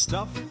oil into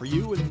stuff for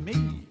you and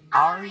me.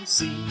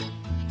 R-E-C-Y-C-L-E.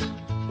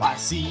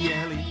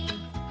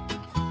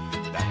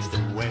 That's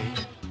the way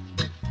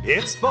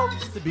it's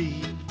supposed to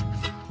be.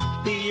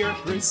 The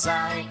earth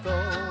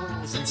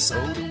recycles and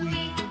so do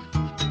we.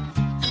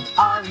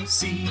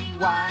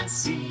 R-E-C-Y-C-L-E.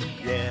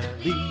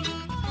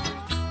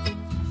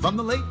 From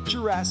the late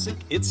Jurassic,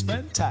 it's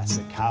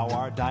fantastic how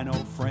our dino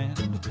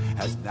friend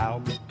has now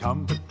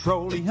become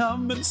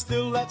petroleum, and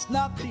still that's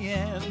not the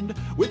end.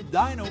 With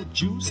dino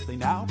juice, they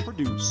now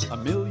produce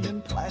 1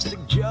 million plastic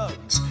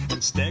jugs,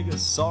 and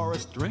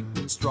Stegosaurus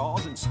drinking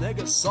straws, and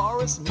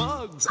Stegosaurus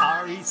mugs.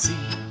 R-E-C-Y-C-L-E.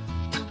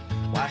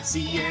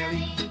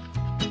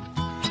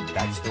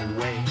 That's the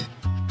way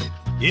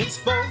it's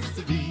supposed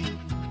to be.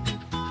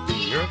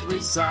 The earth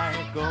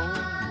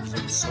recycles,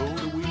 and so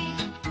do we.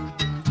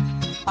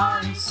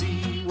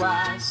 R-E-C-Y-C-L-E.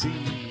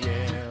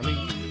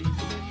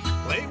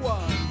 Play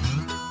one.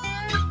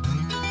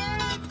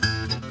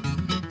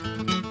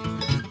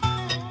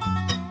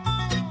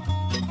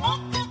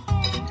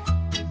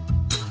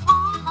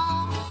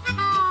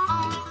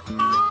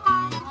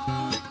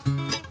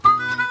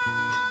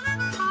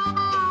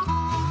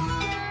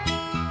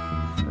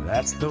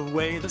 That's the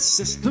way the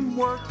system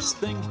works,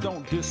 things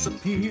don't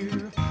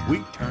disappear.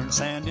 We turn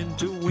sand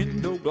into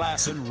window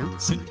glass and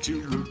roots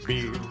into root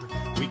beer.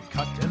 We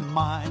cut and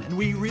mine and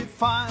we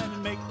refine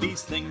and make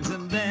these things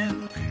and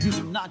then use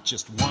them not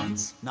just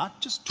once,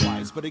 not just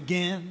twice, but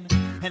again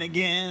and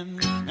again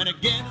and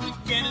again and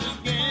again and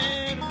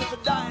again. And if a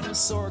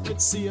dinosaur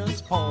could see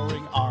us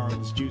pouring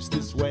orange juice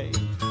this way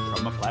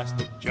from a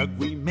plastic jug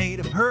we made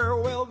of her,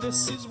 well,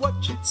 this is what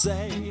she'd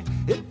say.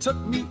 It took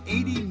me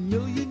 80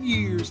 million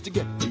years to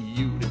get to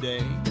you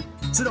today.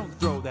 So don't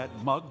throw that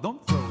mug,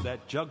 don't throw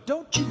that jug,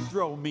 don't you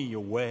throw me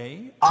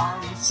away.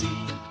 R-E-C-Y-C-L-E.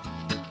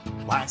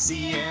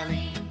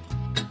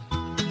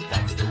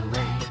 That's the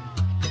way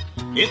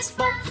it's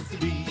supposed to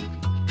be.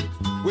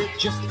 We're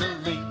just a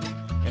link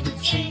in the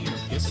chain of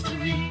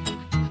history.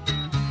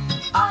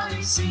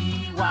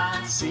 R-E-C-Y-C-L-E.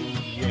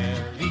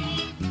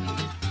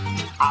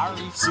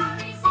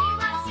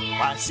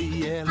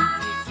 R-E-C-Y-C-L-E.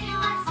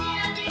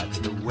 That's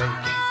the way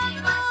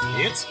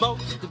it's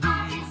supposed to be.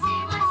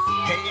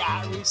 Hey,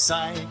 I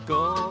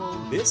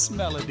recycle this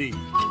melody.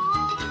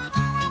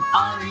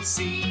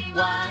 R-E-C-Y-C-L-E.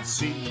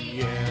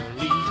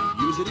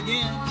 Use it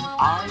again.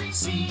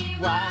 R-E-C-Y-C-L-E.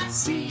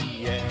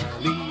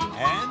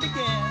 And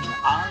again.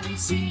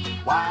 R-E-C-Y-C-L-E.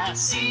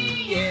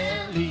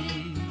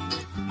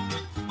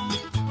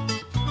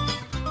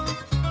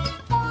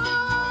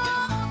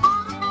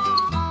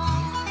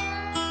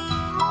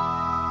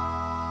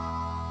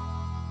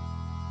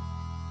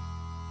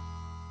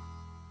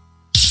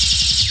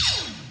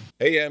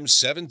 AM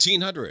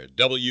 1700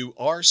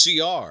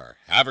 WRCR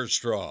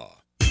Haverstraw.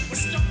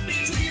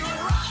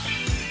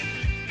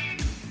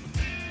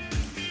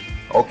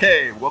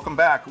 Okay, welcome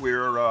back.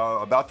 We're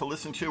about to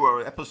listen to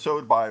an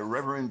episode by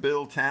Reverend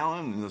Bill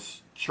Talon in the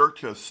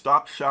Church of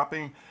Stop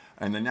Shopping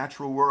and the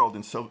Natural World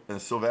in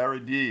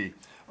Silvara.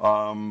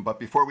 But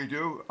before we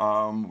do,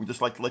 we'd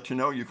just like to let you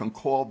know you can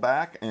call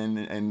back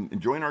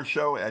and join our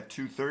show at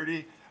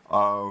 2:30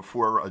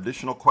 for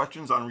additional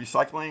questions on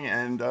recycling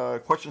and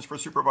questions for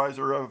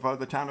Supervisor of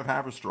the town of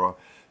Haverstraw.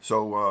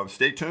 So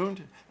stay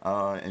tuned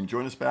and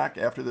join us back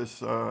after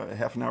this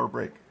half an hour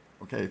break.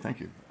 Okay,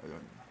 thank you.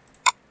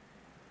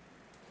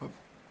 I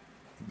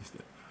missed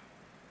it.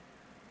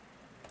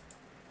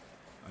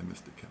 I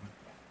missed it, Kevin.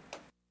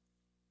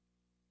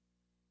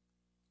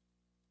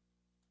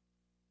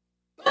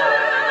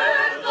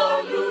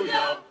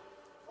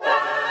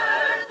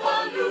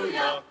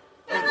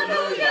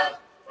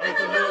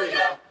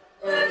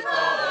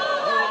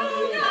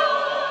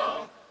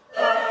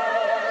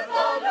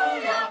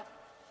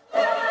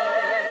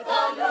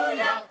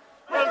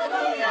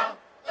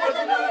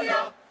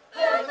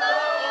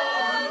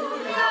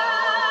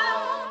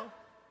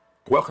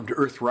 Welcome to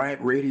Earth Riot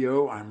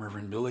Radio. I'm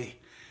Reverend Billy.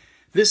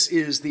 This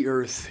is the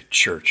Earth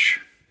Church.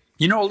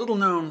 You know, a little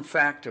known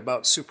fact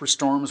about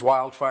superstorms,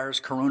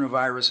 wildfires,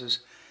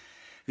 coronaviruses,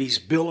 these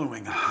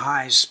billowing,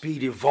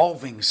 high-speed,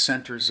 evolving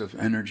centers of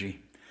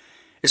energy.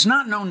 It's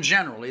not known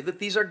generally that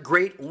these are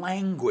great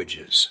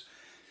languages.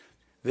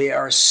 They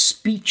are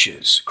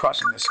speeches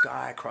crossing the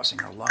sky,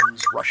 crossing our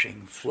lungs,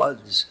 rushing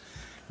floods,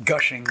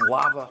 gushing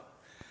lava.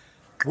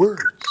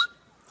 Words.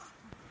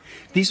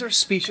 These are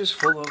speeches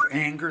full of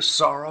anger,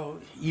 sorrow,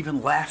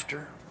 even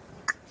laughter.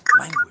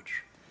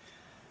 Language.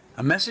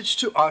 A message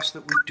to us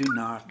that we do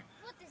not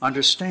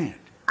understand.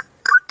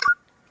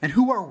 And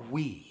who are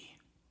we?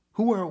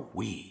 Who are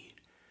we?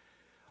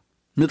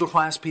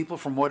 Middle-class people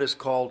from what is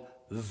called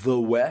the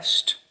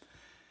West.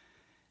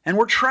 And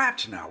we're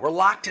trapped now. We're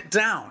locked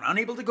down,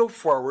 unable to go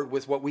forward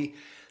with what we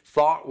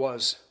thought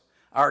was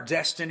our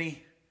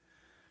destiny.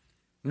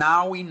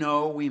 Now we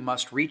know we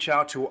must reach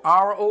out to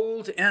our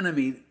old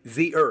enemy,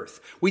 the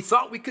earth. We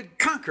thought we could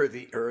conquer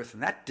the earth,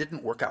 and that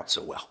didn't work out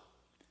so well.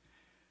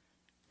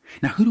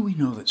 Now, who do we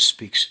know that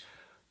speaks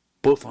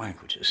both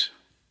languages?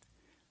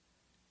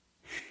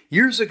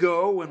 Years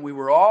ago, when we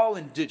were all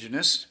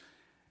indigenous,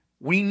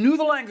 we knew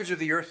the language of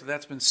the earth, but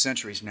that's been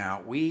centuries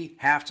now. We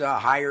have to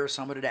hire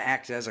somebody to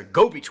act as a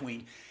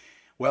go-between.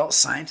 Well,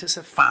 scientists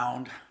have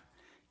found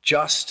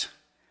just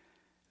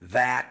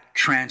that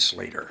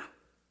translator.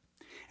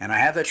 And I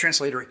have that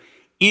translator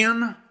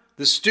in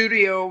the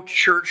studio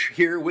church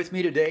here with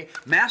me today,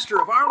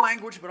 master of our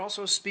language, but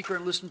also a speaker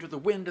and listener to the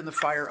wind and the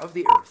fire of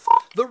the earth,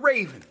 the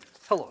Raven.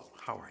 Hello,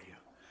 how are you?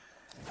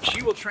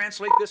 She will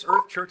translate this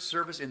Earth Church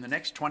service in the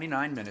next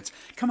 29 minutes.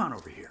 Come on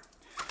over here.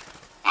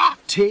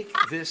 Take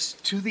this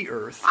to the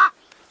earth.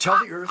 Tell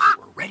the earth that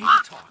we're ready to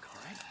talk,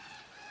 all right?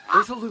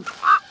 Earth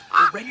aloof,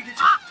 we're ready to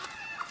talk.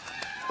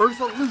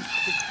 Earth aloof.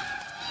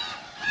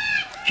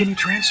 Can you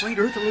translate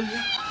Earth aloof?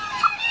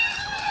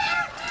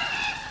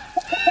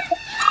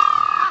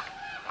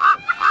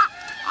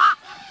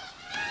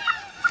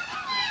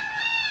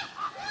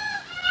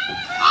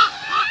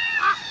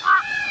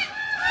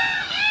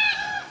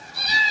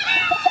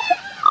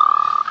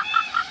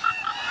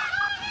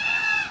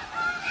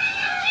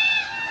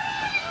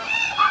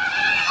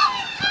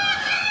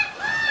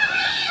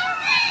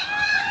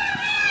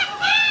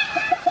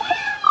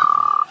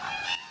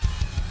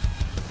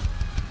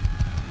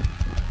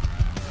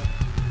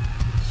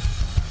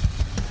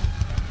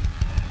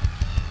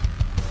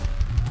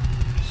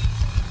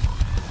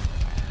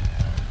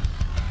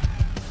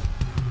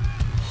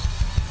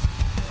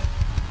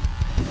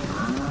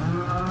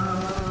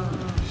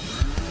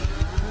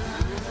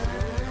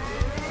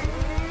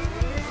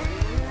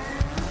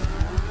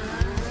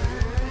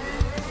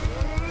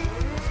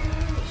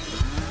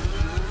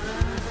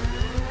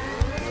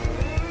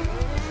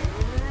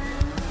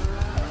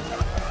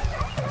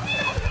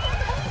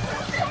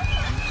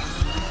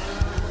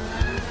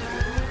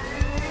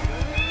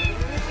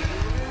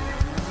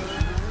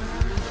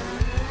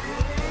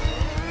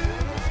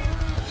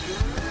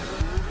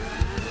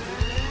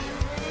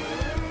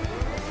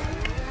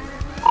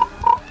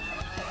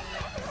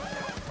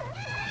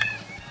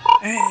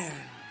 And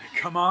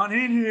come on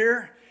in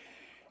here.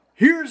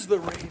 Here's the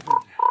Raven.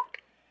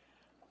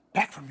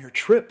 Back from your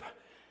trip.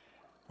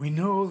 We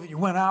know that you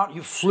went out,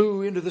 you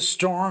flew into the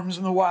storms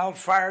and the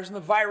wildfires and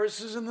the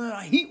viruses and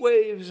the heat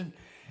waves, and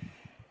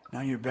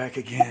now you're back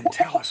again.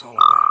 Tell us all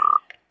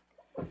about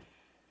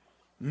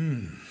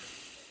it.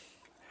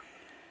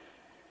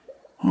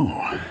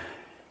 Oh.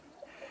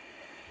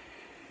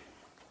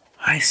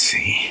 I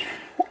see.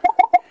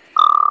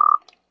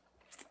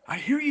 I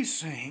hear you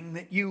saying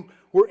that you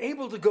were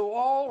able to go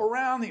all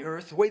around the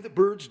earth the way that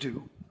birds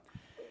do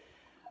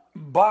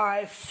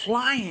by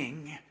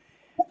flying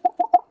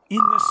in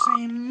the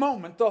same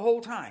moment the whole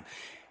time.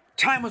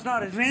 Time was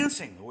not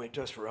advancing the way it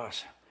does for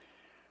us,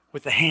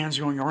 with the hands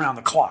going around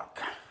the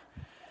clock.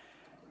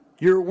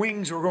 Your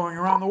wings were going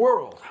around the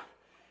world.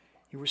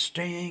 You were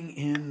staying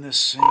in the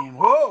same...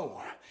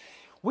 Whoa!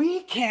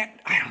 We can't...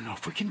 I don't know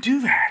if we can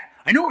do that.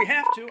 I know we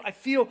have to. I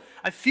feel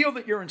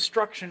that your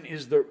instruction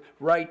is the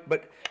right,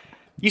 but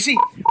you see,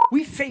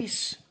 we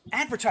face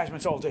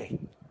advertisements all day.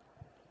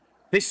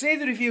 They say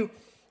that if you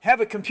have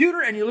a computer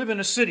and you live in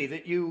a city,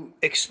 that you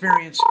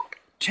experience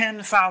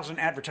 10,000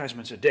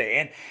 advertisements a day.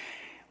 And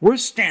we're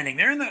standing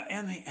there,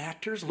 and the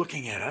actor's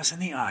looking at us in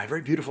the eye,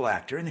 very beautiful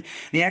actor, and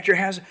the actor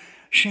has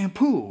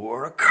shampoo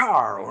or a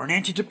car or an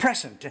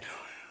antidepressant.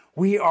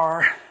 We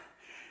are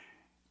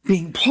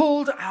being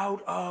pulled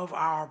out of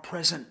our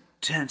present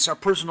tense, our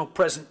personal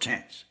present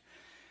tense,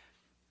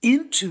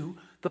 into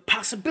the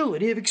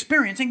possibility of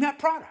experiencing that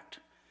product.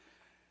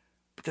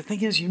 But the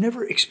thing is, you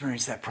never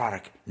experience that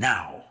product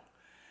now.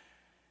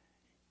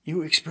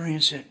 You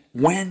experience it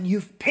when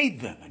you've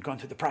paid them and gone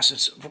through the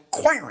process of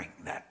acquiring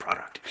that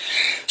product.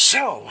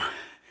 So,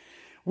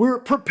 we're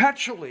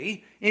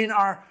perpetually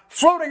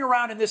floating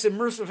around in this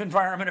immersive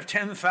environment of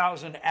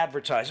 10,000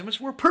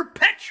 advertisements. We're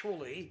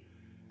perpetually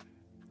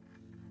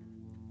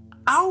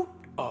out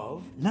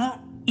of, not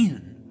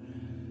in,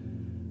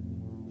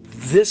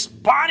 this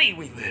body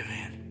we live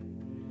in.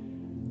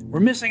 We're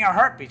missing our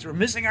heartbeats. We're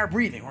missing our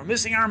breathing. We're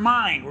missing our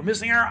mind. We're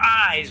missing our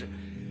eyes.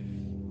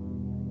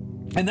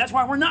 And that's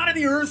why we're not in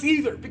the earth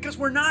either, because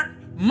we're not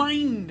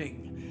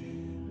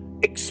minding,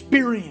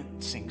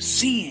 experiencing,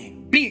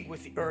 seeing, being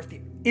with the earth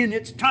in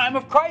its time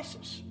of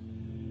crisis.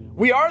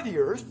 We are the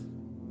earth.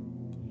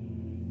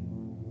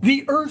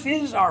 The earth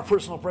is our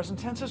personal present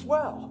tense as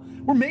well.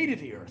 We're made of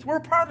the earth. We're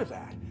a part of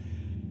that.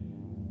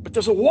 But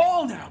there's a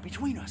wall now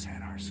between us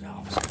and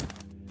ourselves.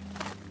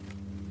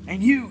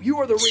 And you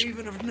are the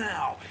raven of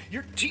now.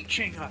 You're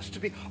teaching us to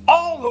be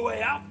all the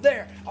way out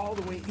there, all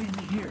the way in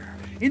here,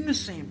 in the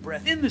same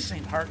breath, in the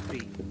same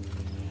heartbeat.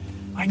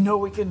 I know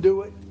we can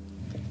do it.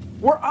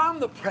 We're on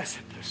the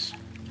precipice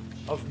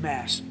of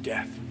mass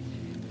death.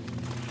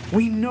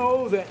 We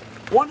know that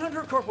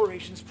 100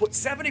 corporations put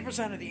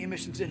 70% of the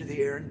emissions into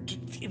the air. And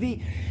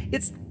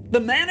it's the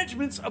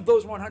managements of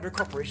those 100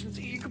 corporations,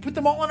 you can put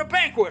them all in a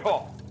banquet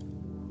hall.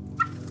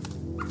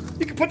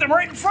 You can put them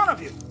right in front of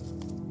you.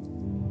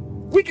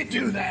 We could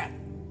do that.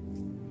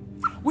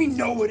 We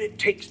know what it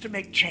takes to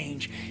make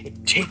change.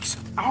 It takes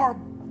our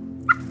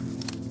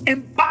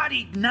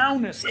embodied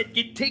nowness.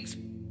 It takes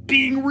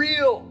being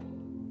real.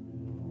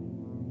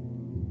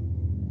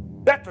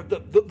 That for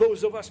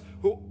those of us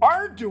who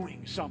are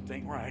doing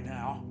something right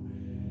now,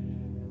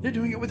 they're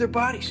doing it with their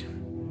bodies.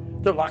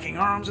 They're locking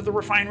arms at the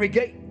refinery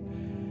gate.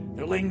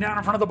 They're laying down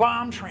in front of the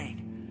bomb train.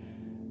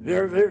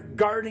 They're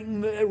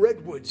guarding the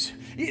redwoods.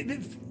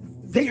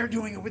 They are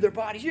doing it with their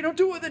bodies. You don't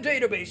do it with a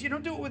database. You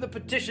don't do it with a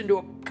petition to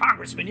a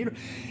congressman. You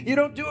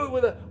don't do it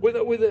with a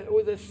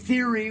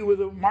theory, with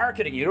a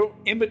marketing. You don't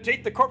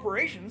imitate the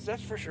corporations,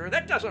 that's for sure.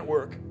 That doesn't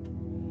work.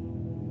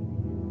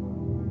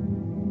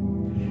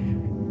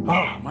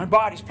 Oh, my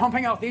body's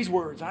pumping out these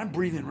words. I'm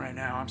breathing right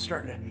now. I'm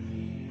starting to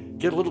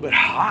get a little bit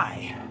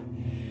high.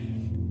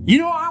 You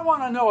know, I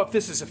want to know if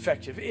this is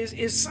effective.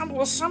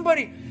 Will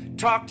somebody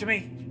talk to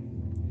me?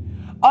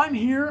 I'm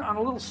here on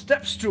a little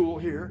step stool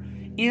here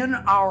in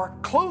our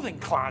clothing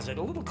closet,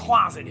 a little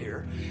closet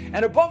here,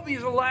 and above me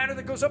is a ladder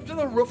that goes up to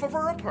the roof of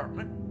our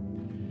apartment.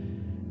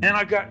 And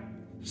I've got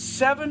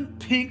 7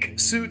 pink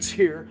suits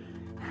here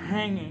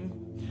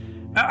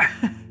hanging.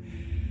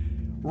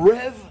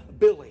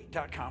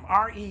 RevBilly.com,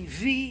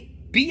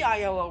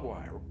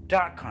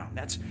 RevBilly.com.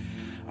 That's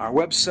our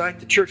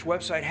website. The church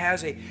website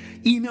has a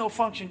email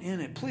function in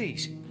it.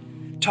 Please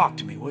talk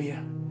to me, will you?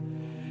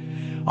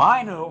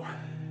 I know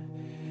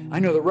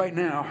that right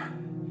now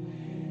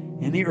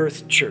in the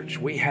Earth Church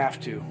we have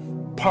to,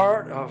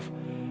 part of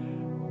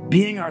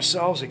being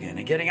ourselves again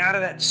and getting out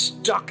of that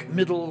stuck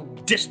middle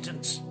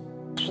distance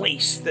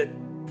place that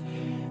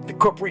the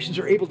corporations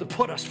are able to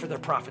put us for their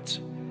profits,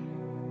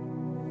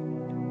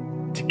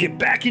 to get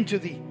back into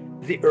the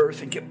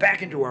earth and get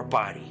back into our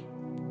body.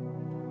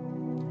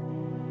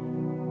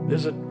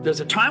 There's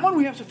a time when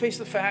we have to face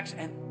the facts,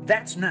 and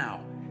that's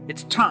now.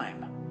 It's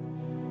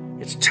time.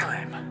 It's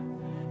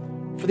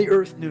time for the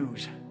Earth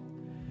News.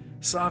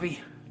 Savi.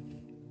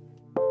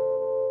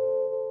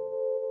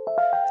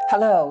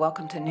 Hello,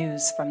 welcome to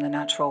News from the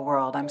Natural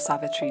World. I'm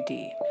Savitri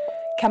D.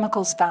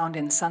 Chemicals found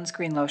in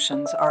sunscreen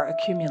lotions are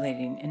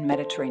accumulating in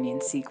Mediterranean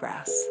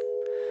seagrass.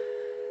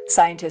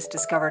 Scientists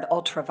discovered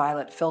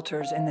ultraviolet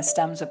filters in the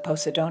stems of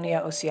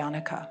Posidonia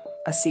oceanica,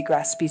 a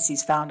seagrass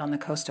species found on the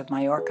coast of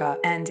Majorca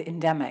and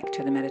endemic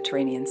to the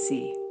Mediterranean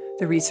Sea.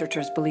 The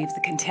researchers believe the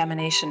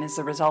contamination is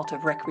the result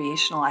of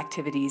recreational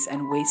activities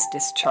and waste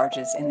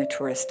discharges in the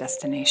tourist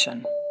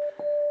destination.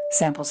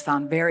 Samples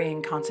found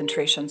varying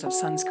concentrations of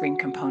sunscreen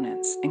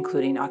components,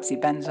 including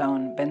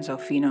oxybenzone,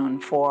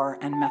 benzophenone 4,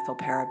 and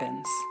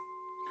methylparabens.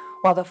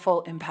 While the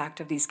full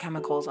impact of these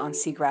chemicals on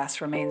seagrass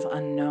remains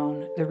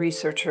unknown, the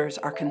researchers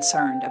are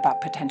concerned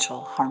about potential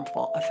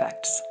harmful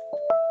effects.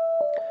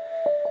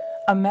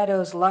 A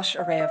meadow's lush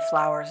array of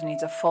flowers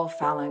needs a full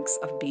phalanx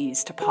of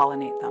bees to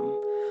pollinate them,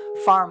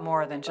 far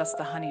more than just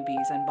the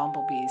honeybees and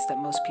bumblebees that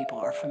most people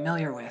are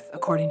familiar with,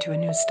 according to a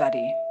new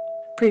study.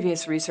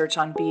 Previous research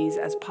on bees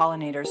as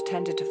pollinators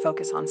tended to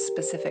focus on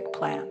specific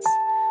plants,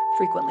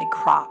 frequently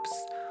crops,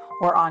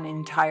 or on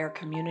entire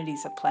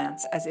communities of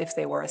plants as if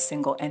they were a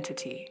single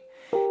entity.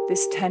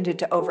 This tended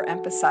to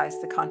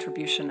overemphasize the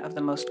contribution of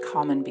the most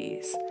common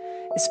bees,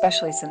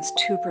 especially since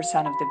 2% of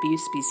the bee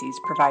species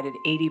provided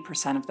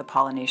 80% of the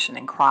pollination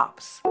in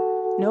crops.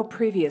 No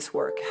previous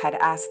work had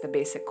asked the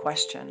basic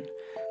question: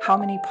 how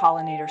many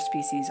pollinator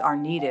species are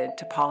needed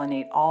to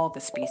pollinate all the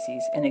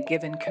species in a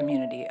given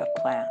community of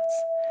plants?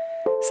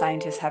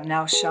 Scientists have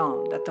now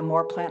shown that the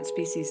more plant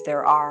species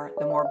there are,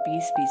 the more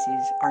bee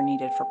species are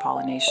needed for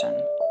pollination.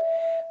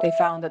 They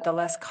found that the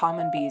less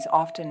common bees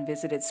often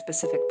visited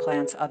specific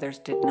plants others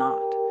did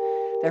not.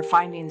 Their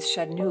findings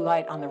shed new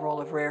light on the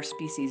role of rare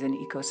species in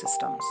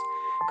ecosystems,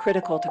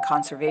 critical to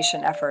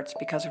conservation efforts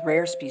because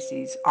rare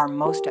species are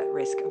most at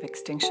risk of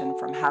extinction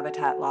from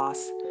habitat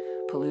loss,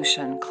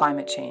 pollution,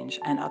 climate change,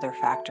 and other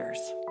factors.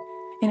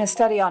 In a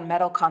study on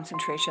metal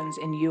concentrations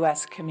in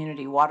U.S.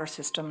 community water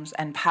systems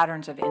and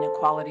patterns of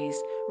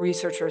inequalities,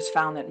 researchers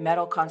found that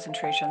metal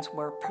concentrations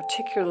were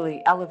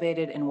particularly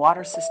elevated in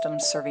water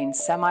systems serving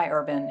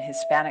semi-urban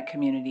Hispanic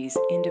communities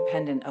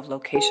independent of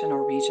location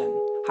or region,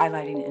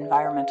 highlighting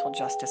environmental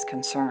justice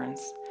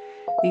concerns.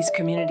 These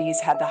communities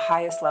had the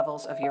highest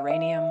levels of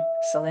uranium,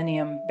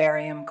 selenium,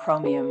 barium,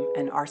 chromium,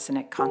 and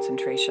arsenic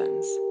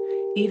concentrations.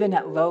 Even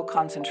at low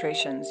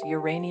concentrations,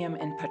 uranium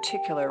in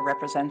particular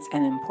represents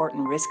an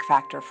important risk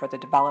factor for the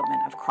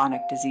development of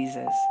chronic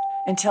diseases.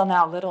 Until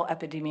now, little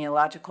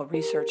epidemiological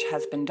research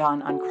has been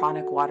done on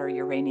chronic water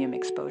uranium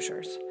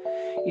exposures.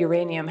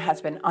 Uranium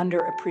has been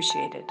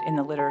underappreciated in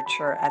the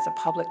literature as a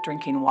public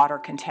drinking water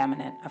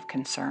contaminant of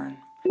concern.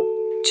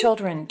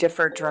 Children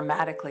differ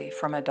dramatically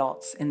from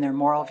adults in their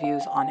moral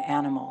views on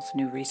animals,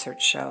 new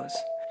research shows.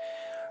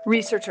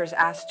 Researchers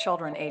asked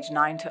children aged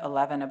 9 to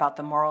 11 about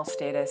the moral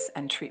status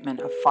and treatment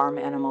of farm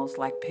animals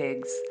like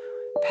pigs,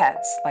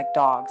 pets like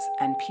dogs,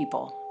 and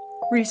people.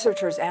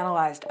 Researchers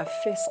analyzed a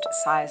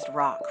fist-sized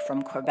rock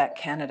from Quebec,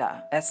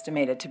 Canada,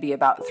 estimated to be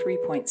about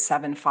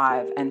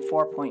 3.75 and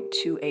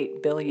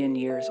 4.28 billion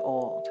years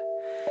old.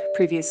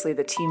 Previously,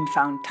 the team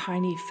found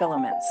tiny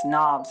filaments,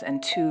 knobs,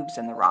 and tubes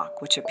in the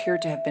rock, which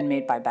appeared to have been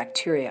made by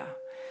bacteria.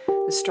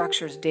 The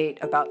structures date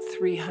about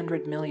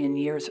 300 million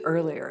years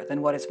earlier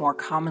than what is more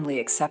commonly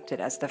accepted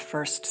as the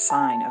first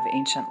sign of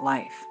ancient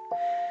life.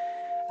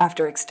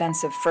 After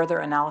extensive further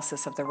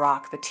analysis of the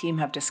rock, the team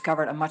have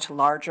discovered a much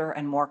larger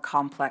and more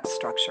complex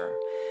structure,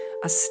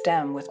 a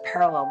stem with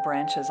parallel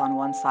branches on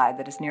one side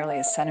that is nearly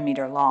a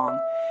centimeter long,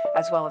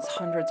 as well as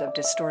hundreds of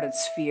distorted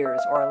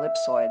spheres or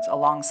ellipsoids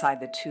alongside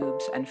the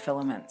tubes and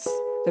filaments.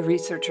 The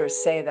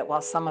researchers say that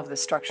while some of the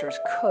structures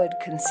could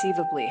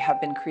conceivably have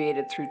been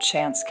created through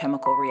chance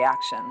chemical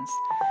reactions,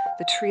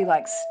 the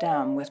tree-like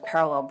stem with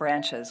parallel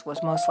branches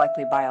was most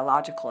likely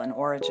biological in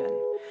origin,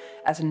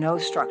 as no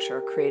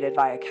structure created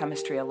via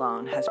chemistry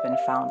alone has been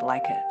found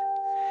like it.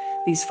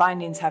 These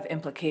findings have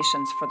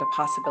implications for the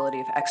possibility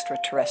of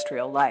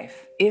extraterrestrial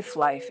life. If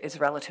life is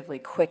relatively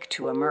quick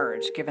to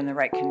emerge, given the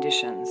right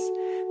conditions,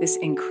 this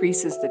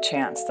increases the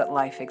chance that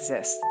life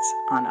exists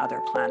on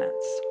other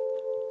planets.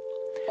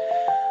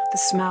 The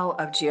smell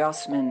of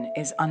geosmin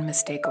is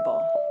unmistakable.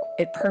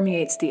 It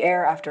permeates the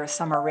air after a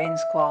summer rain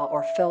squall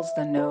or fills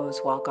the nose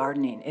while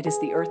gardening. It is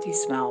the earthy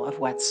smell of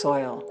wet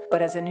soil.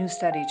 But as a new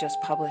study just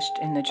published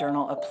in the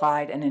journal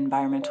Applied and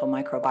Environmental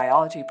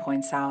Microbiology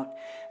points out,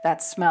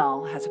 that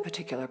smell has a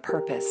particular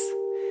purpose.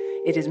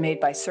 It is made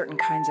by certain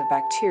kinds of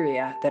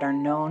bacteria that are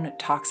known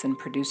toxin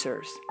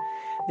producers.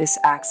 This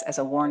acts as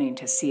a warning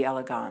to C.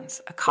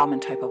 elegans, a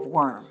common type of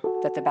worm,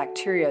 that the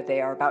bacteria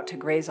they are about to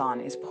graze on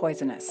is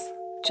poisonous.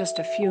 Just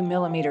a few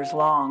millimeters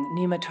long,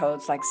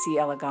 nematodes like C.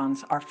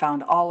 elegans are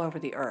found all over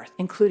the Earth,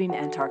 including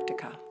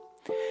Antarctica.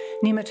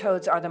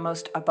 Nematodes are the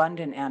most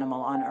abundant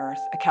animal on Earth,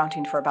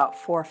 accounting for about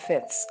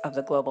 4/5 of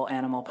the global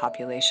animal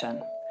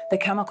population. The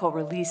chemical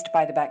released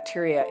by the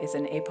bacteria is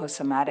an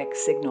aposematic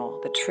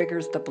signal that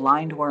triggers the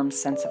blind worm's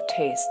sense of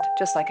taste,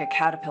 just like a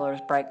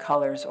caterpillar's bright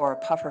colors or a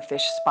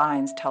pufferfish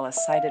spines tell a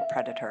sighted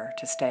predator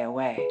to stay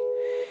away.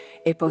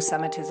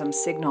 Aposematism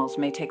signals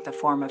may take the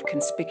form of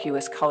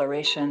conspicuous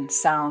coloration,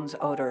 sounds,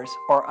 odors,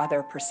 or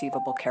other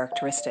perceivable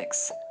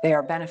characteristics. They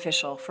are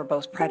beneficial for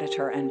both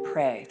predator and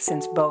prey,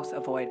 since both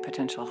avoid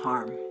potential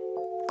harm.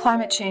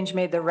 Climate change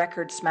made the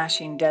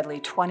record-smashing, deadly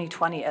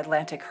 2020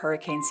 Atlantic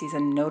hurricane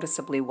season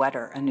noticeably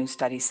wetter, a new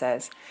study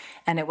says,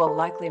 and it will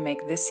likely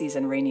make this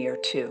season rainier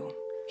too.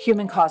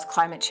 Human-caused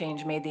climate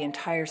change made the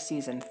entire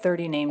season,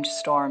 30 named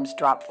storms,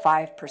 drop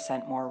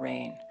 5% more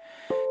rain.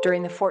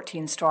 During the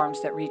 14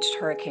 storms that reached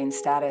hurricane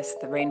status,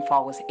 the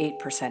rainfall was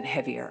 8%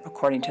 heavier,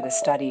 according to the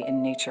study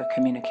in Nature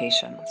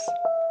Communications.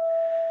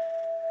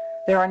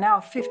 There are now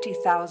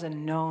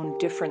 50,000 known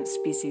different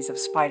species of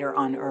spider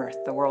on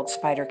Earth, the World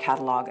Spider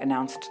Catalog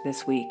announced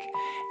this week,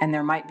 and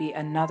there might be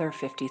another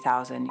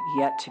 50,000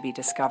 yet to be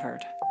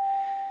discovered.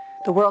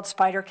 The World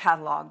Spider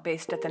Catalog,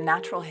 based at the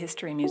Natural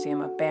History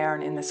Museum of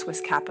Bern in the Swiss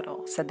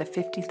capital, said the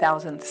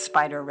 50,000th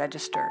spider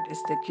registered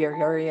is the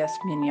Gyroius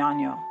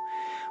mignano,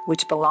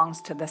 which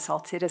belongs to the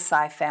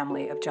Saltidaceae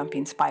family of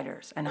jumping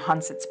spiders and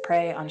hunts its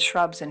prey on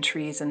shrubs and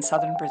trees in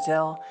southern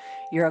Brazil,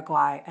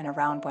 Uruguay, and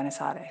around Buenos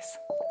Aires.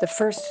 The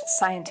first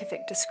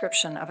scientific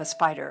description of a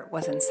spider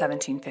was in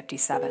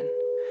 1757.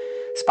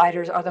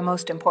 Spiders are the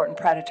most important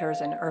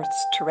predators in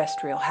Earth's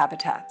terrestrial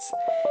habitats,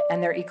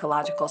 and their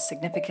ecological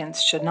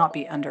significance should not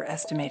be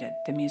underestimated,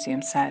 the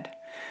museum said.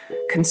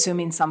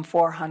 Consuming some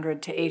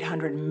 400 to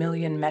 800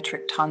 million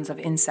metric tons of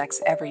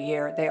insects every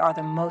year, they are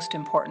the most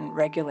important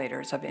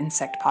regulators of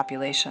insect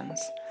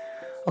populations.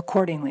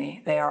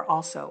 Accordingly, they are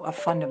also of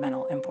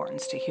fundamental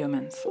importance to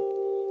humans.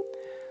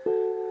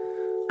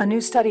 A new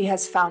study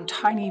has found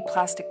tiny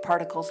plastic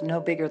particles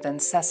no bigger than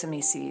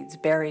sesame seeds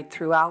buried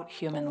throughout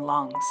human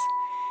lungs,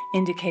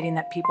 indicating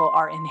that people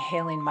are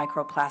inhaling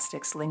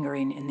microplastics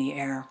lingering in the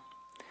air.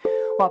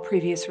 While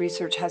previous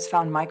research has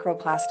found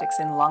microplastics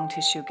in lung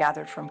tissue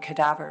gathered from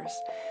cadavers,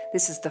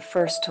 this is the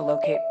first to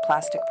locate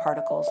plastic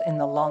particles in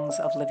the lungs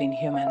of living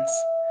humans.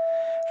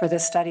 For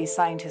this study,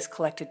 scientists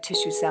collected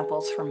tissue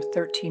samples from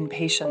 13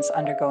 patients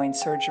undergoing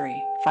surgery,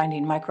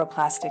 finding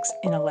microplastics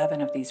in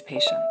 11 of these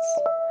patients.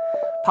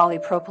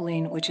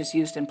 Polypropylene, which is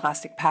used in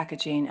plastic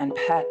packaging, and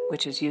PET,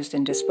 which is used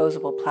in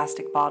disposable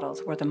plastic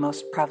bottles, were the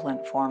most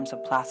prevalent forms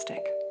of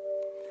plastic.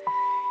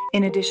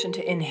 In addition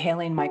to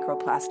inhaling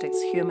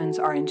microplastics, humans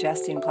are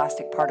ingesting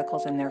plastic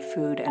particles in their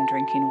food and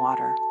drinking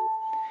water.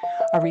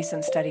 A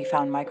recent study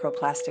found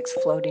microplastics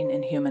floating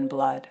in human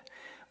blood,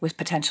 with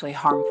potentially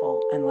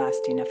harmful and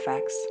lasting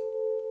effects.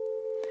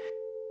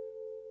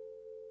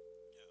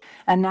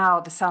 And now,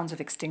 the sounds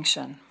of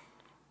extinction.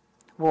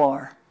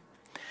 War.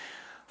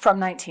 From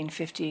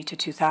 1950 to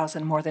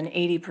 2000, more than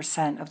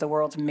 80% of the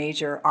world's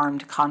major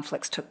armed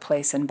conflicts took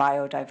place in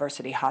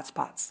biodiversity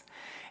hotspots,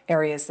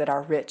 areas that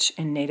are rich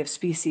in native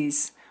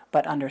species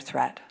but under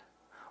threat.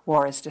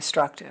 War is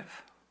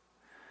destructive.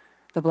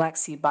 The Black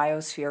Sea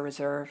Biosphere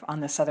Reserve on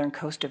the southern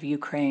coast of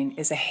Ukraine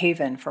is a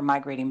haven for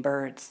migrating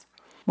birds.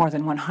 More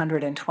than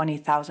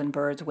 120,000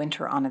 birds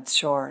winter on its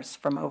shores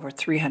from over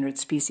 300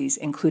 species,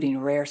 including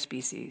rare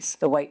species,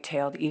 the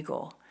white-tailed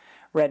eagle,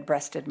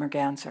 red-breasted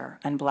merganser,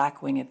 and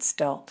black-winged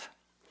stilt.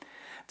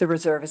 The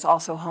reserve is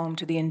also home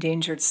to the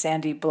endangered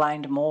sandy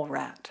blind mole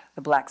rat,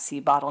 the Black Sea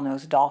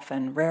bottlenose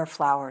dolphin, rare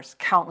flowers,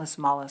 countless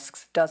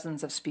mollusks,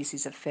 dozens of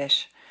species of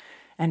fish,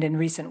 and in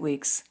recent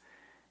weeks,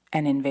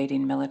 an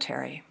invading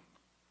military.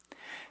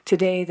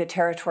 Today, the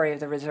territory of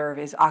the reserve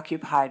is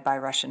occupied by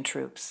Russian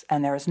troops,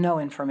 and there is no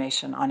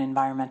information on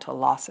environmental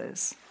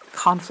losses.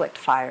 Conflict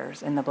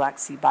fires in the Black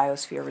Sea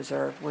Biosphere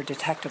Reserve were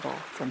detectable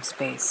from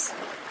space.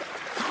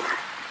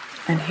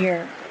 And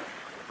here,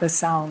 the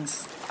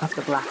sounds of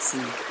the Black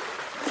Sea.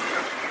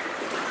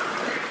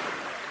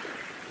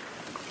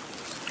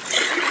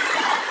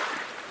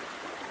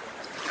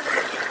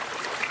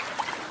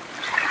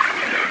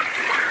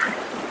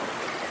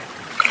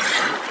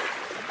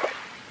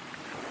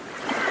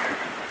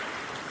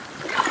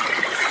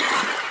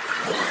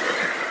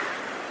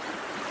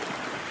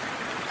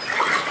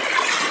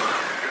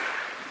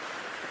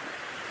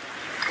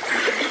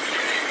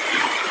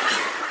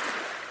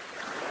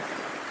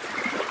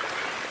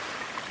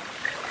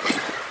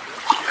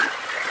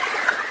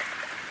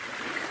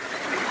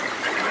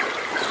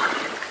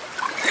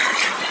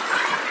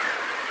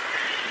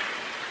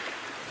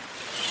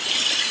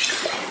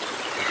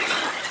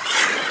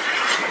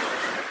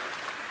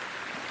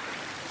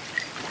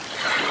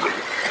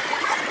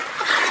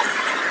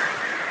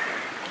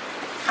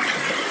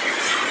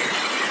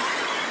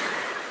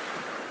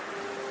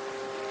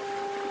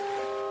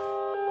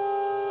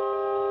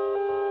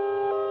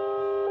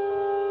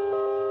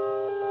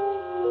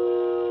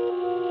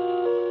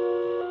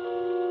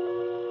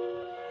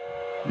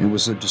 It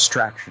was a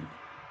distraction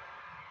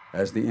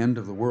as the end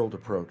of the world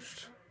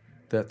approached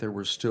that there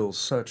were still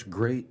such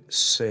great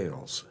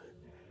sales.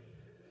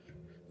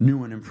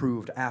 New and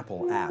improved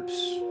Apple apps,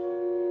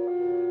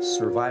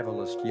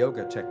 survivalist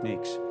yoga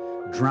techniques,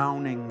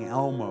 drowning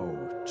Elmo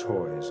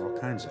toys, all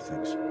kinds of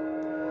things.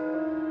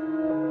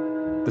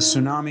 The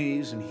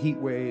tsunamis and heat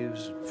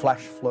waves,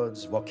 flash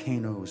floods,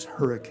 volcanoes,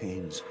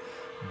 hurricanes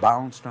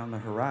bounced on the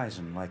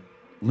horizon like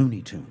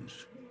Looney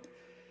Tunes.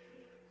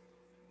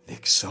 The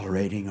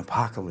accelerating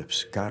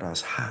apocalypse got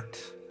us hot.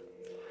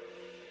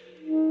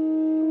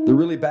 The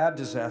really bad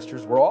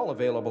disasters were all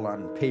available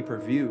on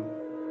pay-per-view.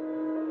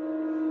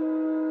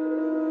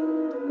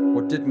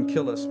 What didn't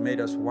kill us made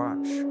us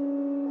watch.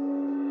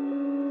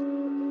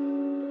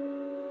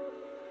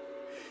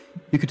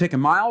 You could take a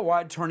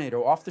mile-wide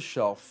tornado off the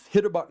shelf,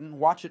 hit a button,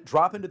 watch it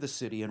drop into the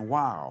city, and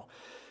wow,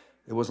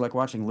 it was like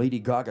watching Lady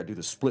Gaga do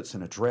the splits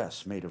in a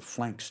dress made of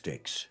flank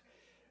steaks.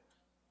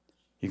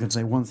 You can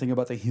say one thing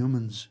about the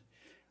humans.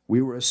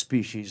 We were a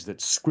species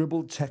that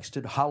scribbled,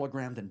 texted,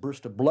 hologrammed, and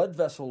burst a blood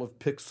vessel of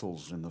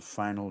pixels in the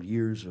final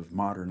years of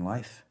modern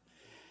life.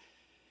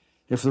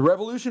 If the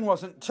revolution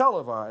wasn't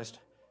televised,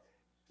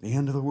 the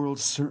end of the world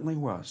certainly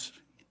was.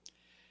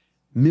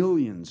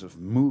 Millions of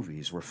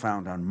movies were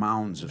found on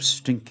mounds of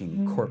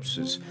stinking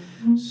corpses,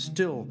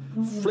 still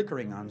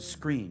flickering on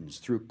screens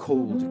through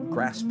cold,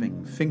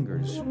 grasping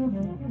fingers.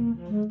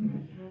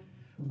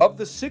 Of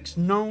the 6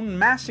 known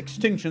mass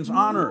extinctions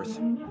on Earth,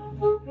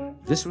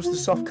 this was the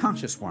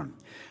self-conscious one,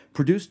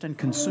 produced and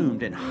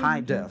consumed in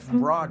high-def,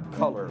 broad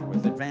color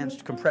with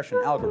advanced compression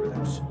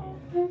algorithms.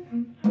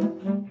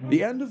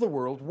 The end of the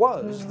world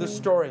was the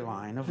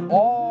storyline of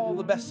all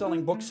the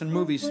best-selling books and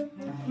movies.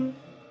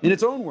 In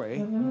its own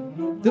way,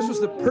 this was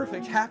the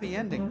perfect happy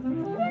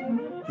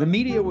ending. The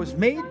media was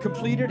made,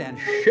 completed, and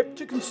shipped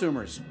to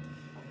consumers.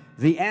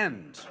 The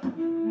end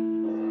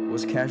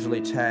was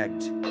casually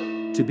tagged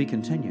to be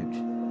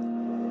continued.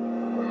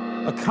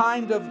 A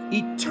kind of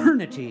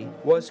eternity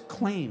was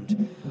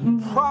claimed.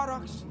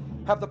 Products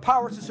have the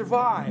power to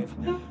survive,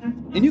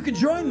 and you can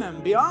join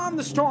them beyond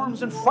the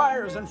storms and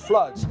fires and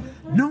floods.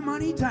 No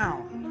money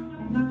down.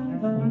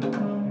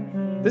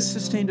 This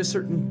sustained a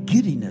certain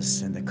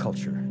giddiness in the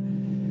culture.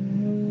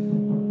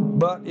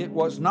 But it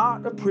was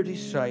not a pretty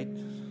sight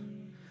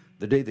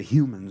the day the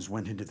humans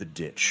went into the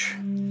ditch.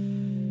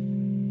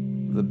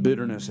 The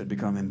bitterness had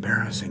become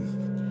embarrassing.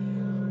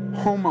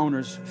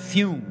 Homeowners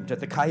fumed at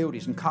the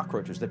coyotes and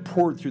cockroaches that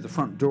poured through the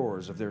front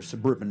doors of their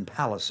suburban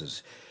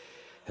palaces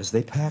as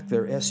they packed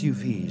their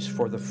SUVs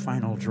for the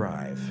final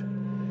drive.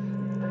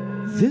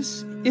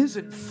 This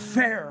isn't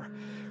fair.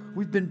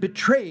 We've been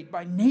betrayed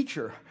by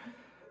nature.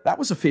 That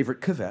was a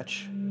favorite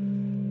kvetch,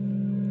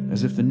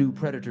 as if the new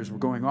predators were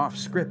going off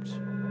script.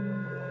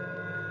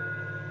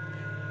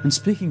 And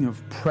speaking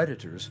of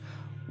predators,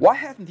 why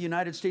hadn't the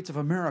United States of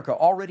America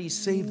already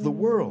saved the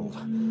world?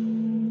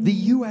 The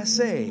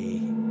USA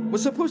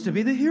was supposed to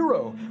be the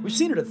hero. We've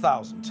seen it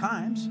 1,000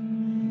 times.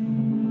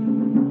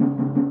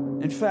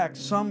 In fact,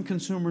 some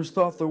consumers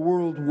thought the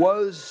world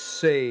was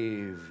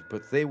saved,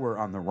 but they were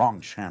on the wrong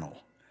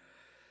channel.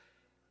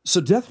 So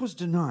death was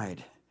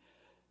denied,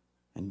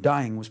 and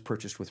dying was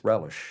purchased with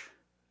relish.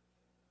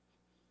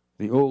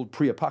 The old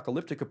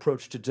pre-apocalyptic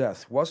approach to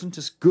death wasn't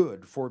as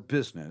good for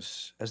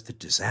business as the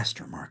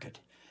disaster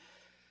market,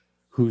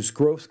 whose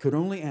growth could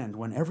only end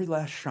when every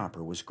last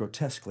shopper was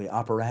grotesquely,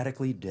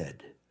 operatically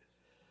dead.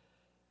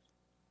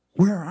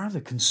 Where are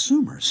the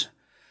consumers?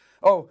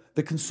 Oh,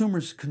 the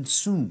consumers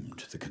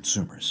consumed the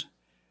consumers.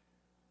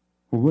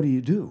 Well, what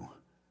do?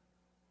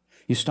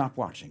 You stop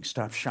watching,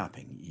 stop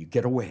shopping, you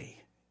get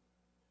away.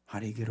 How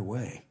do you get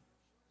away?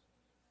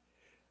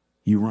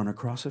 You run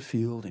across a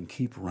field and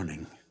keep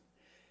running.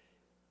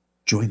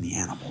 Join the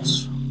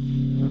animals.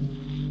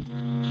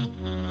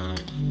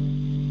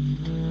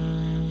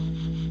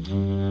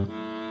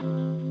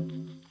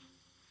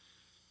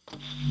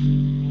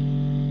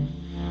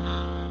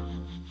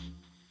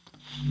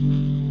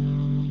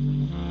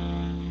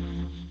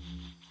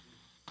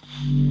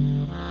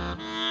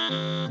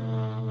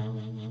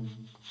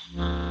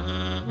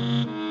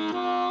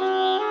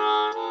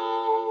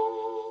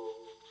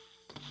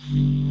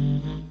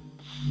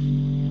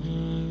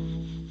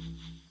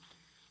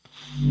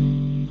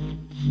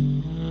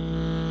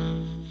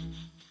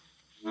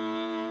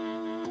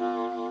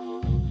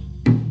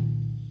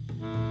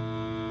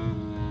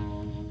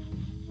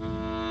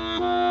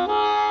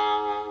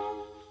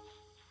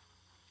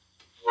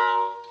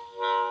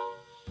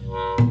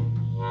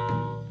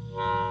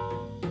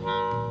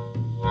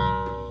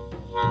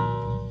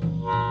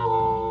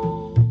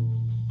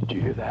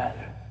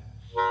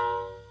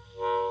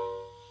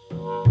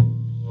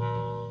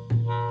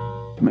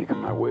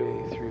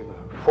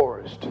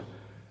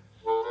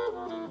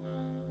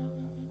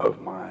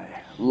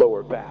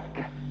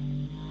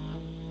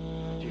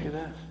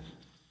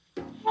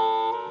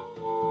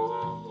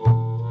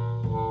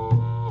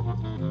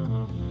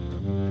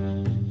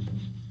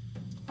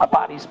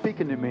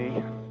 Speaking to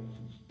me.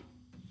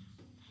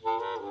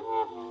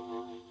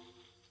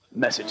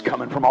 Message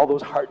coming from all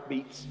those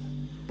heartbeats.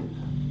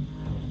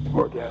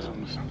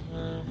 Orgasms,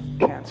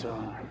 cancer,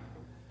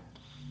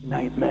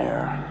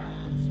 nightmare,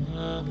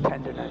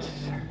 tenderness.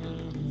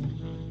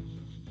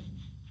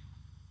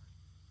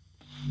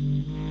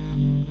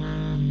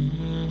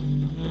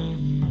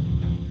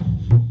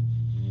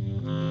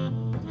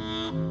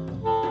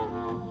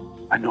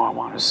 I know I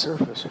want to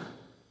surface.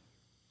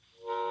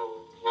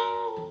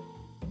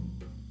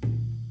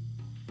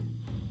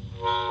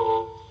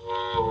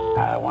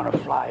 I want to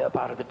fly up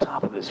out of the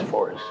top of this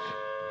forest.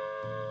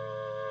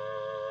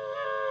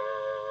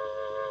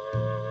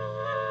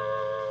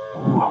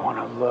 Ooh, I want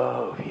to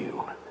love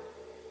you.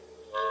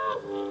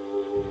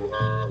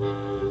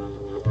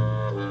 I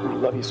want to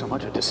love you so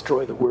much I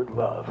destroy the word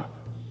love.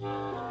 I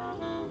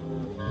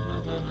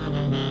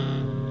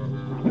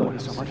love you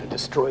so much I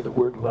destroy the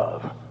word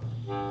love.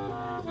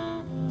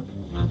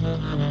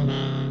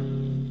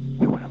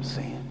 You know what I'm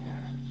saying?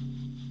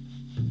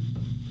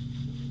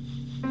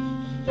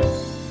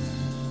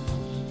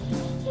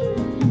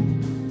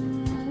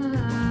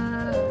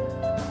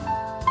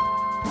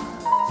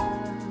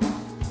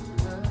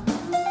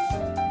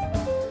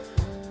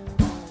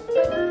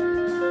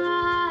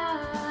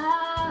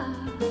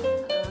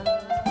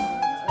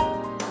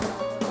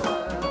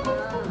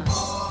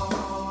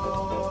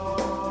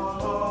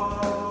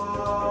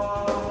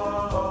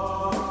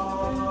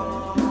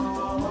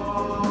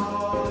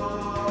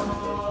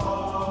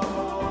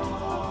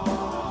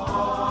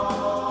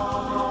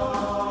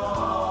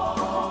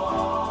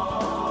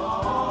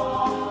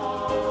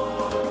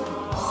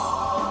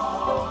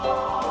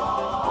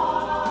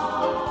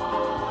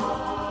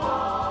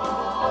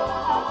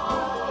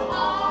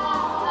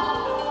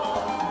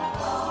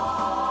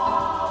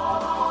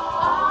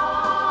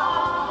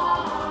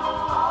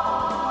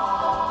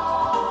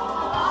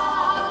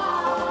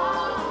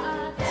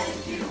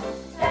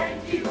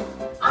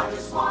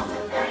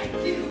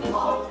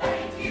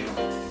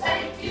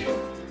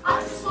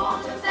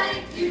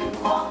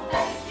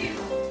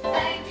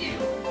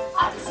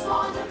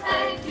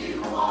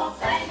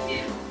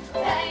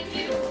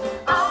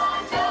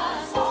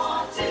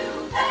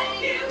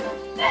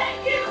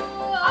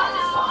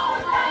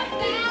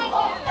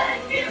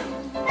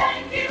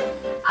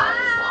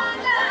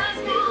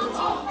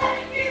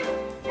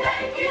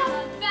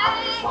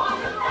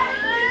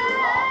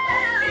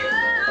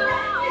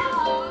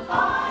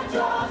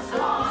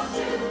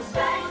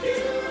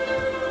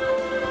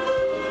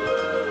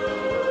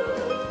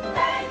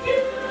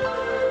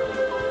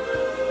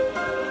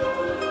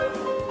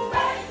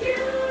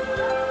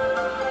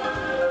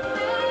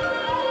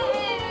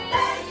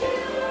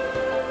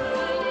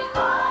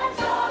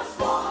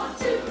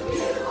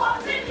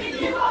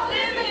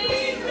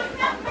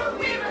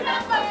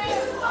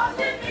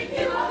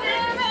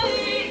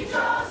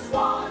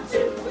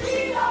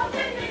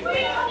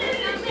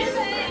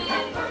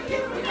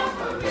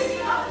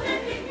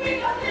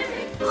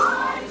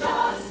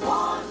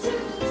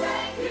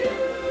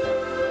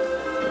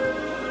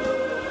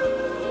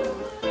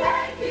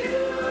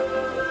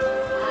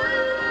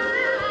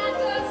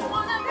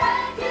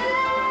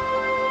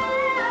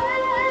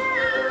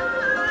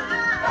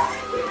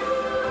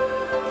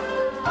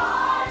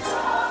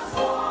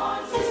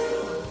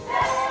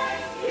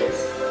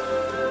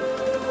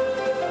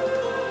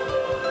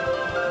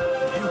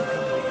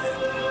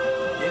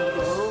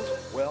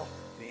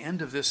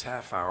 of this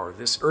half hour,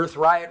 this Earth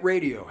Riot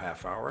Radio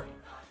half hour,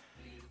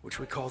 which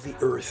we call the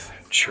Earth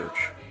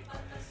Church.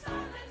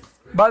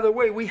 By the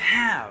way, we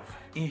have,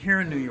 here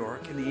in New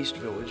York, in the East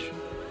Village,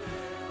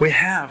 we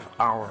have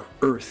our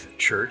Earth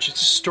Church.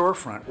 It's a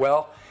storefront.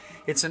 Well,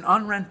 it's an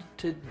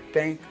unrented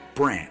bank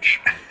branch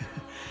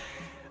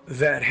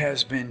that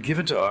has been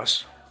given to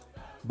us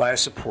by a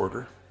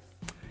supporter.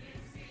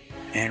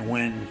 And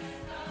when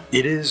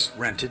it is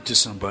rented to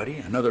somebody,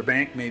 another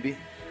bank maybe,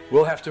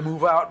 we'll have to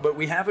move out, but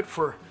we have it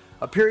for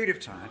a period of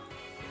time.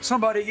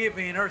 Somebody give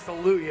me an Earth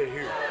Hallelujah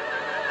here.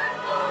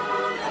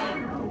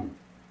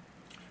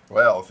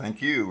 Well,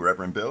 thank you,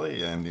 Reverend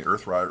Billy and the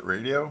Earth Riot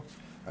Radio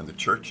and the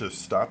Church of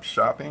Stop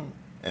Shopping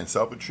and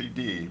Salvatore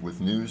D with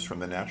news from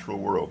the natural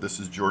world. This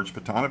is George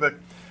Potanovic.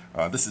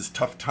 This is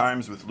Tough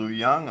Times with Lou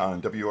Young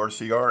on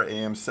WRCR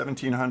AM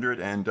 1700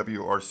 and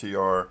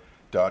WRCR.com.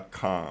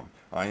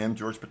 I am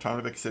George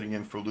Potanovic, sitting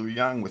in for Lou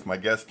Young with my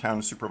guest,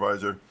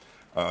 Supervisor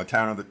of the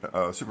town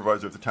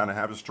of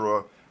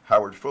Haverstraw,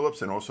 Howard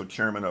Phillips, and also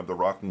Chairman of the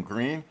Rockland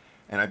Green.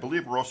 And I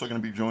believe we're also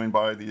going to be joined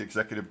by the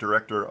Executive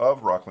Director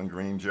of Rockland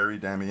Green, Gerry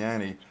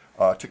Damiani,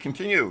 to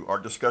continue our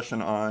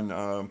discussion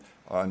on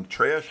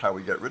trash, how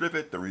we get rid of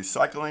it, the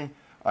recycling,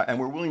 and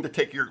we're willing to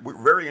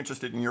we're very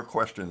interested in your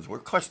questions.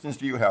 What questions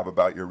do you have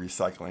about your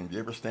recycling? Do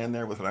you ever stand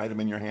there with an item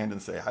in your hand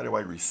and say, how do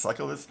I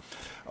recycle this?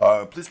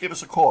 Please give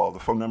us a call. The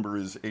phone number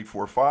is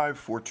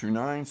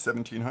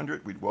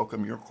 845-429-1700. We'd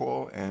welcome your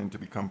call and to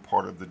become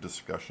part of the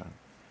discussion.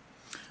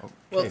 Okay,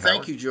 well,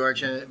 thank you,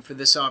 George, for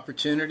this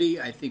opportunity.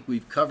 I think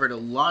we've covered a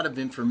lot of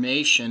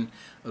information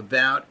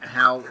about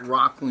how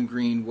Rockland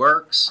Green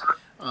works,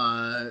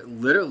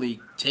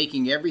 literally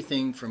taking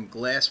everything from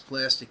glass,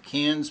 plastic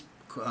cans,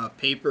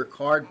 paper,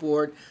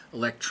 cardboard,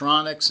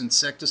 electronics,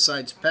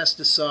 insecticides,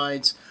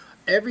 pesticides,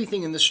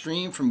 everything in the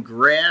stream from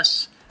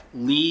grass,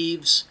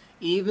 leaves,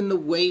 even the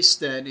waste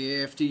that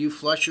after you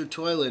flush your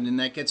toilet and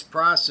that gets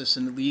processed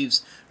and it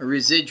leaves a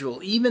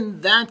residual,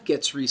 even that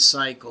gets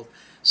recycled.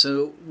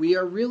 So we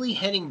are really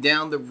heading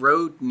down the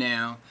road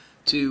now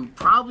to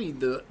probably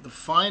the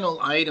final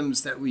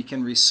items that we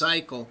can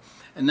recycle.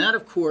 And that,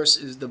 of course,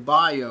 is the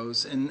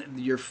bios and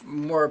your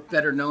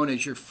better known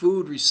as your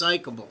food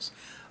recyclables.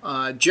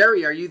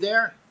 Gerry, are you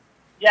there?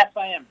 Yes,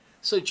 I am.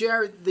 So,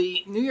 Gerry,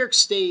 the New York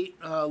State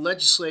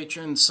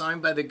legislature and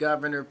signed by the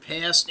governor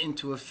passed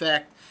into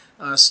effect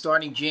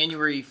starting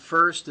January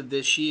 1st of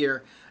this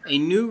year a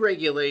new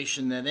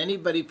regulation that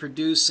anybody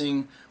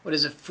producing,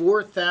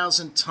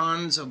 4,000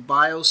 tons of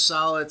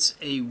biosolids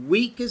a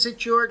week, is it,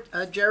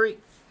 Gerry?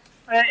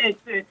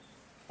 It's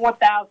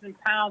 4,000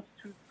 pounds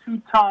to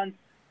 2 tons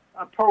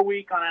per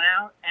week on an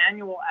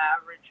annual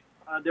average.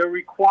 They're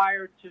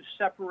required to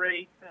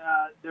separate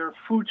their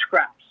food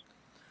scraps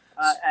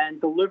and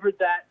deliver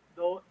that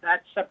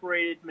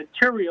separated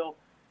material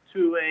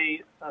to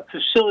a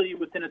facility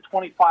within a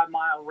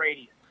 25-mile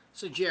radius.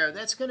 So, Gerry,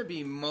 that's going to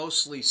be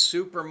mostly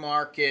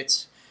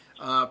supermarkets,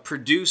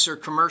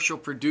 commercial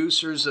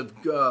producers of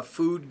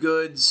food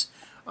goods.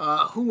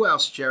 Who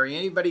else, Gerry?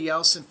 Anybody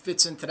else that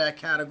fits into that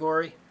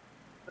category?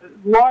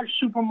 Large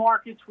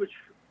supermarkets, which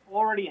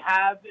already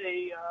have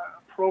a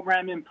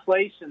program in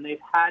place, and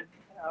they've had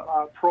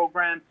a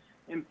program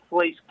in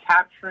place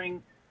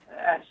capturing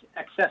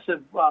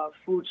excessive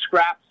food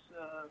scraps,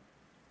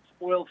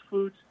 spoiled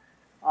foods,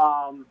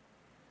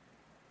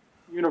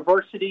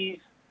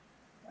 universities,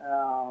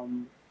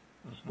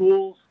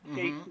 schools,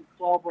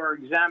 K-12 are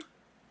exempt.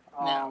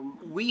 Now,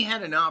 we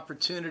had an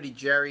opportunity,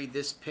 Gerry,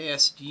 this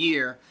past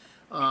year.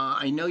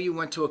 I know you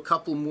went to a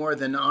couple more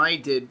than I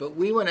did, but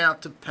we went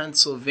out to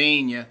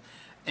Pennsylvania,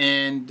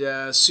 and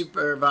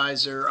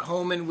Supervisor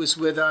Homan was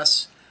with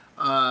us,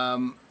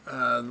 the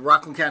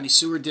Rockland County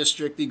Sewer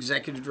District, the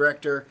Executive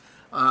Director,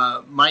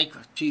 Mike,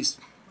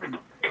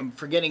 I'm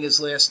forgetting his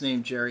last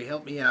name, Gerry,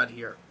 help me out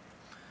here.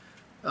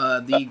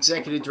 The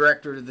Executive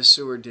Director of the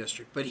Sewer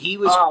District, but he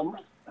was...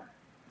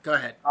 go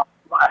ahead.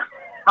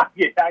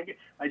 Yeah,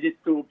 I just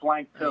threw a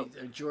blank too.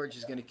 George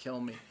is going to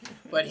kill me.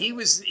 But he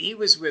was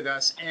with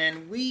us,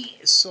 and we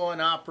saw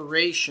an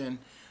operation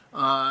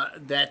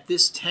that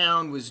this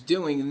town was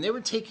doing, and they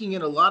were taking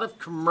in a lot of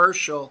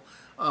commercial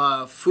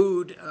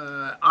food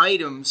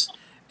items,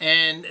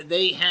 and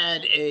they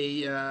had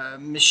a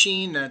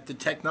machine that the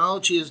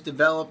technology has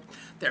developed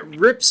that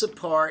rips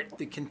apart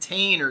the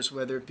containers,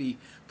 whether it be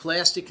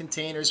plastic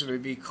containers, whether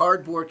it be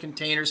cardboard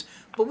containers.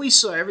 But we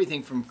saw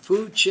everything from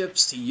food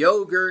chips to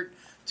yogurt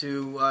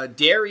to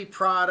dairy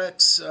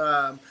products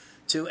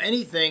to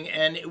anything,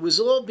 and it was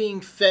all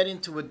being fed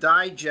into a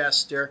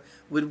digester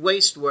with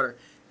wastewater.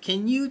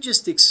 Can you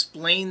just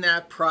explain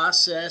that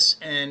process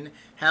and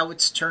how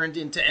it's turned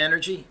into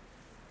energy?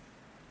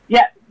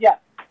 Yeah.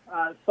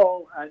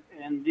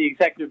 And the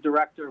Executive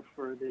Director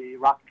for the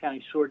Rockland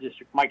County Sewer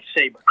District, Mike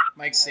Saber.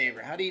 Mike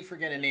Saber. How do you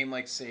forget a name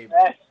like Saber?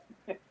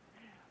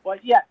 Well,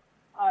 yeah.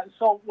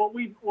 So what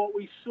we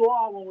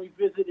saw when we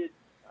visited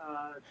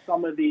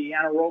some of the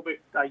anaerobic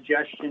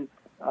digestion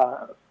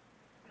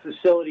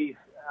facilities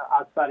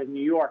outside of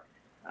New York,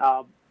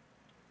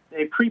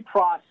 they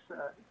pre-process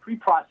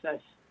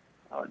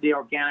the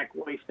organic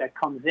waste that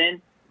comes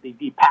in. They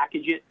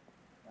depackage it,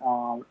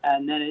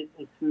 and then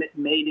it's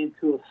made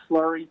into a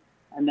slurry,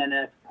 and then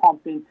it's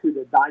pumped into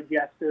the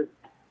digester.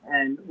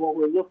 And what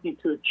we're looking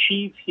to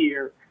achieve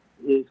here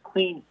is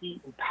clean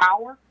heat and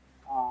power.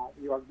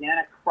 The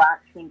organic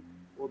fraction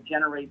will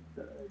generate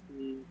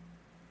the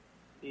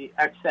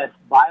excess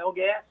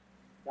biogas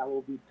that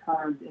will be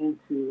turned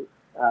into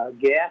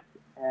gas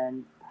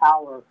and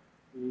power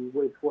the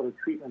wastewater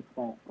treatment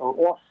plant, or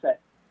offset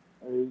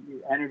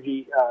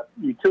energy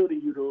utility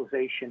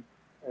utilization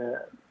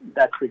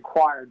that's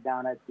required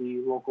down at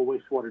the local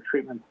wastewater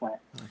treatment plant.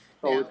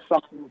 So it's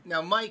something.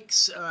 Now,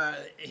 Mike's,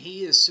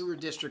 he is Sewer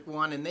District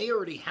 1, and they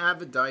already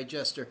have a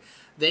digester.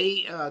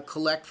 They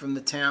collect from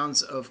the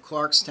towns of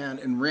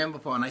Clarkstown and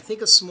Ramapo, I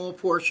think a small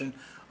portion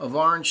of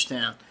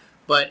Orangetown.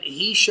 But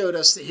he showed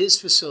us his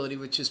facility,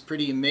 which is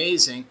pretty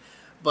amazing.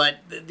 But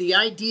the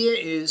idea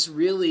is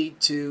really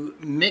to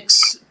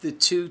mix the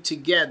two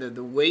together,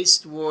 the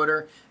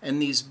wastewater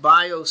and these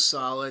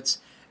biosolids,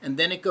 and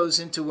then it goes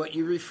into what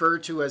you refer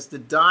to as the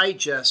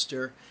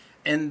digester.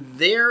 And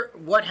there,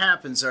 what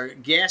happens? Are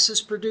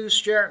gases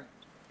produced, Gerry?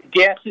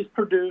 Gas is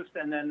produced,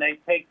 and then they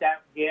take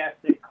that gas,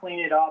 they clean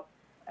it up,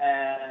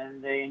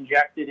 and they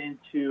inject it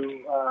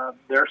into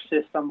their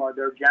system or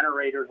their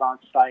generators on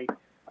site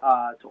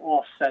to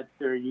offset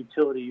their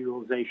utility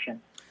utilization.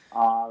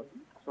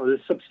 So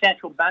there's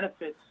substantial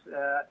benefits,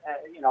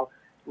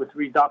 with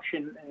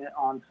reduction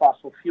on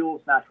fossil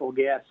fuels, natural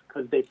gas,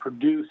 because they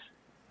produce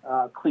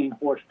clean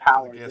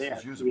horsepower gas there.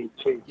 Is usable.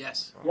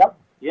 Yes. Yep.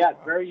 Yeah,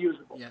 very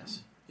usable.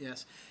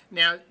 Yes.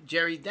 Now,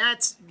 Gerry,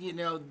 that's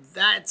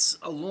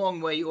a long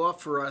way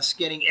off for us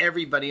getting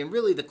everybody, and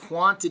really the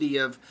quantity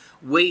of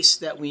waste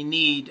that we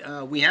need.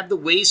 We have the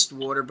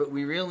wastewater, but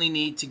we really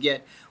need to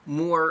get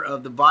more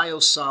of the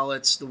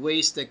biosolids, the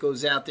waste that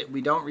goes out that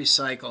we don't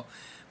recycle.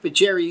 But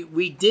Gerry,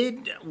 we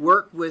did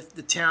work with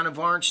the town of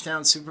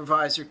Orangetown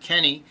Supervisor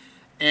Kenny,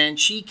 and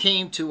she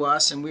came to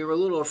us, and we were a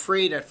little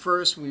afraid at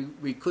first.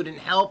 We couldn't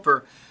help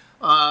her.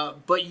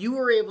 But you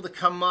were able to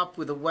come up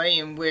with a way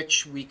in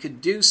which we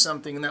could do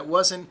something that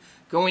wasn't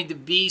going to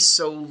be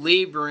so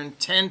labor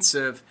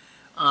intensive.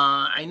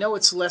 I know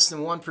it's less than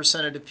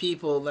 1% of the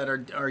people that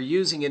are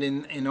using it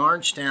in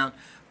Orangetown,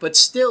 but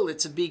still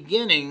it's a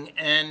beginning.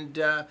 And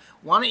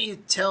why don't you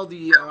tell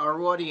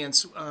our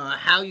audience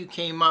how you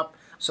came up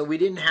so we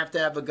didn't have to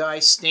have a guy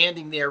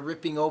standing there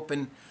ripping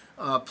open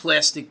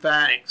plastic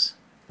bags?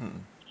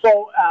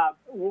 So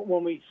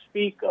when we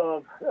speak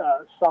of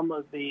some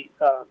of the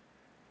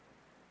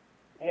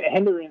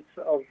hindrance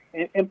of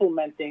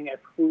implementing a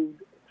food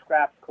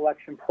scrap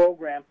collection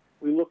program,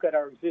 we look at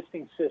our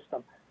existing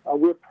system.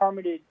 We're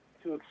permitted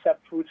to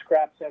accept food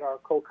scraps at our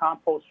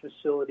co-compost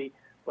facility,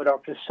 but our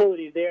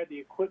facility there, the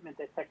equipment,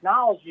 the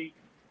technology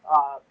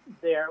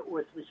there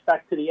with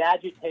respect to the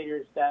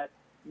agitators that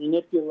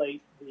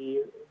manipulate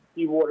the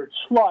dewatered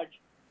sludge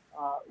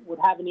would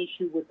have an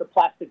issue with the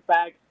plastic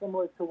bags,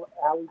 similar to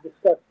how we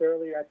discussed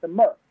earlier at the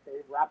MRF. They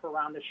wrap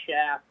around the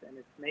shaft, and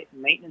it's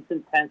maintenance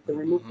intense to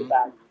remove the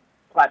bags.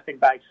 Plastic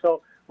bags.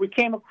 So we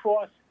came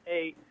across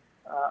a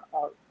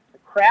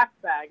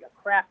craft bag,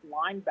 a craft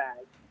line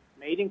bag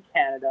made in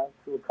Canada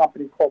through a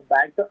company called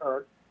Bag to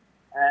Earth,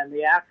 and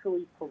they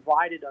actually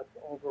provided us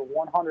over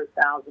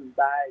 100,000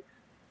 bags,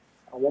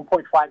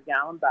 1.5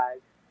 gallon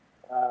bags,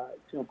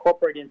 to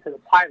incorporate into the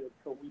pilot.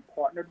 So we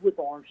partnered with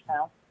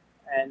Orangetown,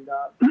 and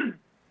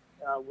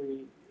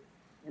we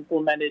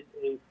implemented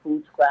a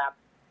food scrap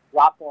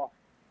drop-off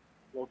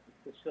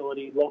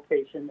facility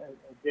location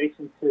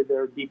adjacent to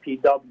their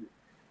DPW.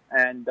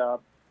 And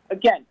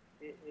again,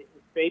 it's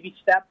baby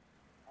steps,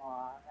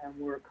 and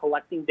we're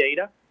collecting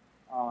data.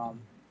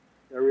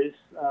 There is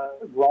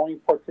growing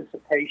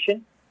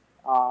participation,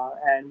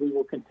 and we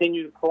will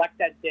continue to collect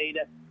that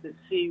data to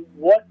see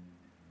what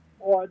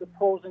are the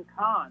pros and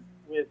cons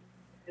with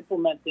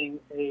implementing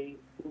a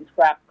food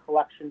scrap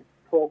collection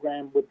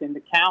program within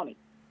the county.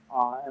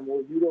 And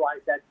we'll utilize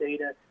that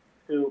data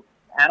to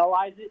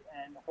analyze it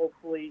and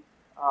hopefully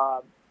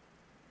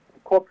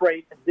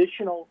incorporate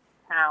additional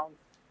towns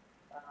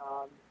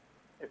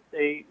if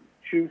they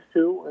choose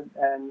to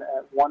and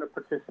want to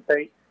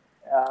participate,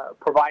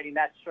 providing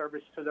that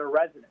service to their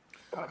residents.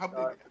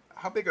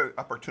 How big an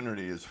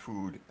opportunity is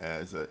food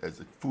as a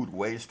food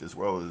waste, as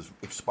well as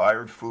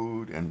expired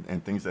food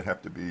and things that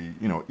have to be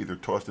either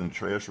tossed in the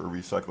trash or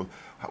recycled?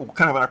 What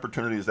kind of an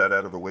opportunity is that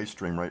out of the waste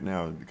stream right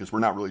now? Because we're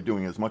not really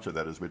doing as much of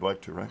that as we'd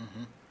like to, right?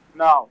 Mm-hmm.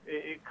 No,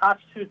 it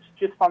constitutes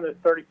just under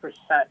 30%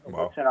 of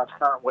what's in our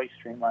current waste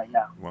stream right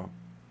now. Wow.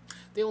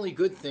 The only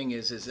good thing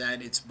is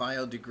that it's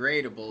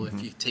biodegradable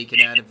if you take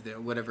it out of the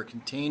whatever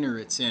container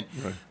it's in.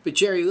 Right. But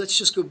Gerry, let's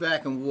just go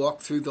back and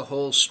walk through the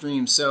whole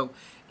stream. So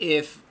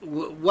if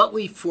what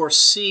we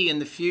foresee in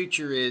the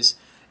future is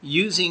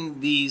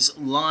using these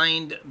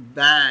lined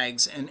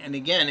bags, and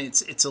again,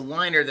 it's a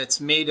liner that's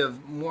made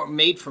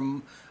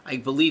from, I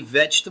believe,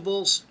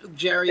 vegetables,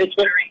 Gerry? It's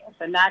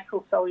a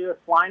natural cellulose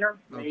liner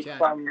made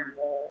from...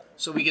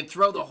 So we can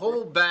throw the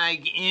whole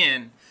bag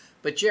in,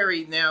 But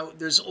Gerry, now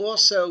there's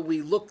also,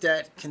 we looked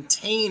at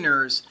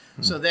containers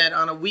so that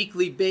on a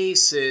weekly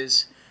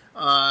basis,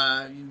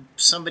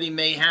 somebody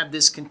may have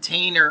this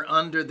container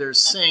under their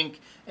sink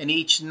and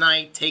each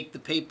night take the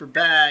paper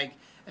bag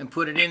and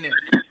put it in there.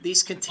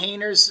 These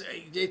containers,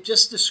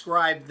 just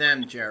describe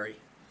them, Gerry.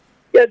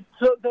 Yeah,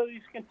 so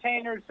these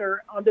containers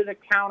are under the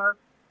counter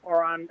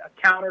or on a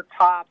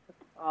countertop.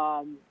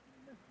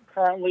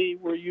 Currently,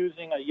 we're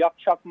using a Yuck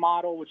Chuck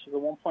model, which is a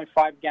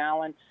 1.5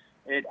 gallon.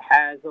 It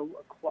has a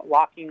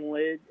locking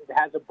lid. It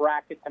has a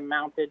bracket to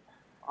mount it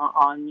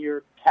on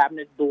your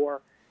cabinet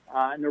door.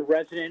 And the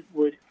resident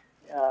would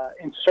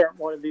insert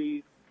one of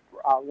the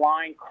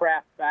lined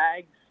craft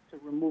bags to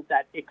remove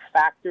that ick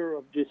factor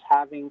of just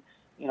having,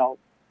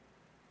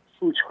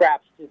 food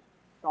scraps just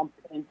dumped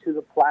into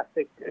the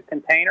plastic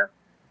container.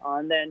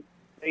 And then,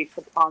 based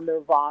upon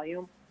their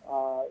volume,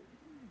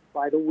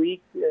 by the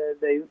week,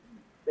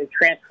 they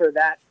transfer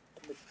that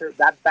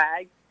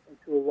bag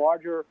into a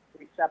larger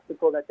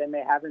receptacle that they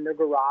may have in their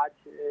garage.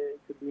 It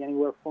could be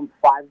anywhere from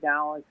 5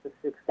 gallons to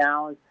 6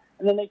 gallons.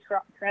 And then they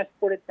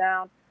transport it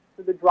down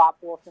to the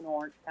drop-off in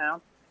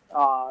Orangetown.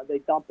 They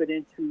dump it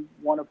into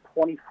one of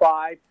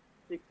 25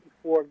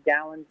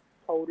 64-gallon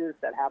toters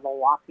that have a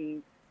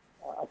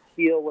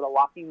seal with a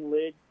locking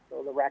lid,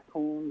 so the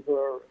raccoons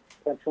or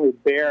potentially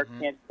bear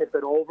can't tip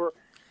it over.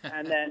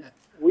 And then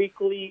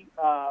weekly,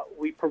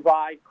 we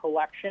provide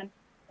collection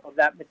of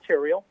that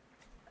material,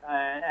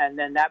 and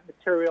then that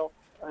material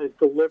is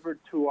delivered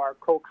to our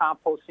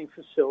co-composting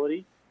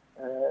facility.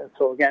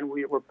 So again,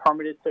 we're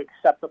permitted to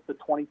accept up to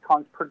 20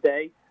 tons per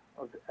day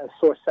of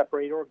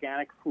source-separated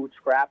organic food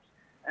scraps.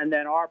 And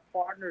then our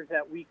partners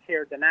at We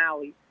Care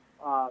Denali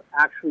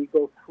actually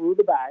go through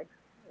the bags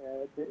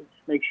to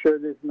make sure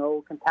there's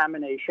no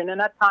contamination.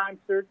 And at times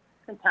there's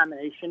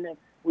contamination, and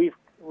we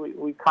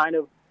kind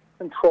of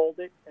controlled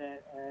it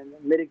and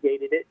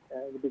mitigated it.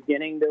 In the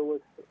beginning, there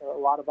was a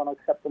lot of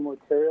unacceptable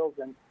materials,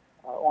 and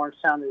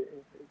Orangetown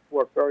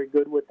worked very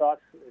good with us.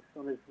 As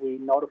soon as we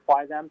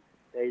notify them,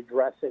 they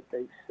address it.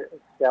 They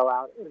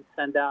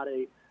send out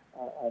a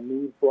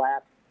news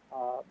blast,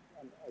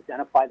 and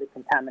identify the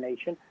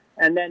contamination.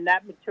 And then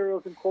that material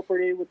is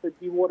incorporated with the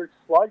dewatered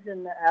sludge,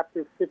 and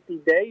after 50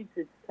 days,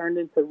 it's turned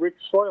into rich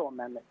soil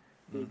amendment.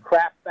 The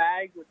craft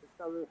bag with the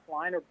cellulose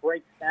liner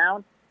breaks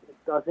down. It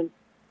doesn't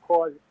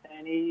cause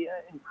any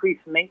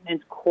increased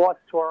maintenance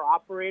costs to our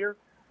operator.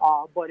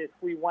 But if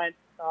we went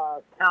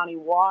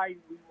countywide,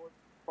 we would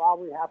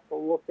probably have to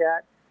look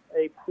at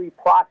a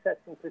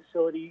pre-processing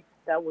facility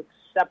that would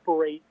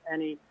separate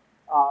any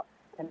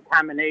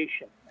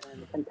contamination.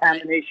 And the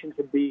contamination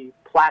could be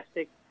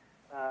plastic.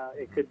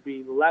 It could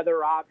be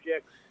leather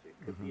objects. It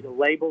could be the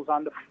labels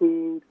on the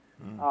food.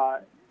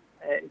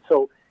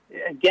 So,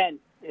 again,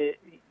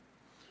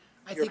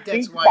 I think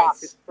that's why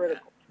it's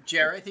critical.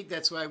 Gerry, I think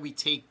that's why we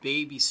take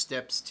baby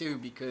steps too,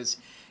 because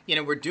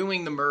we're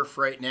doing the MRF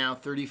right now,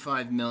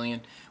 $35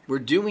 million. We're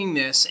doing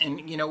this,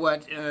 and you know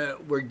what?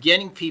 We're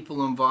getting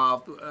people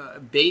involved,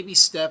 baby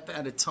step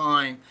at a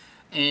time.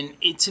 And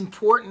it's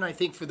important, I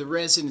think, for the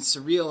residents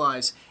to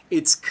realize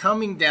it's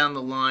coming down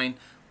the line,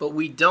 but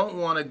we don't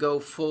want to go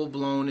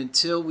full-blown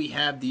until we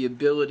have the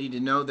ability to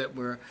know that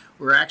we're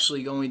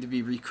actually going to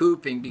be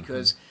recouping,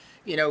 because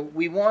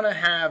we want to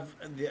have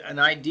an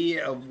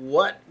idea of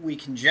what we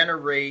can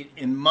generate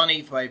in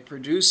money by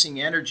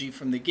producing energy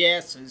from the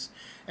gases,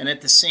 and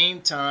at the same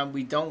time,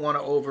 we don't want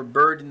to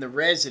overburden the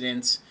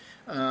residents,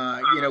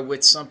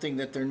 with something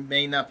that they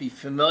may not be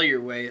familiar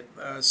with.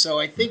 So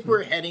I think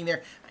we're heading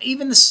there.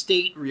 Even the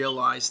state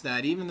realized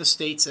that. Even the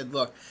state said,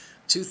 look,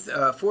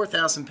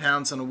 4,000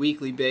 pounds on a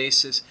weekly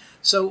basis.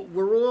 So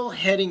we're all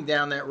heading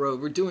down that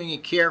road. We're doing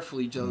it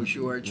carefully, George,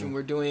 and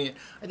we're doing it,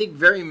 I think,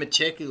 very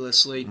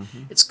meticulously.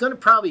 It's going to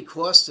probably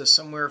cost us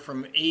somewhere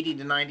from $80,000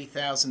 to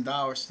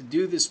 $90,000 to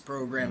do this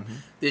program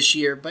this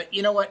year. But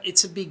you know what?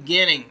 It's a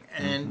beginning,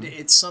 and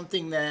it's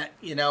something that,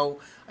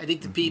 I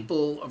think the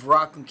people of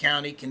Rockland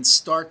County can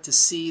start to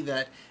see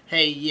that,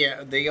 hey,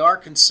 yeah, they are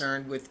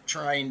concerned with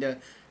trying to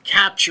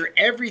capture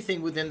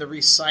everything within the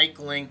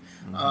recycling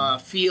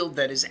field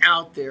that is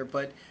out there.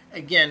 But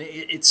again,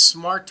 it's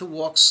smart to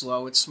walk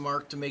slow. It's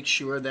smart to make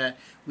sure that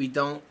we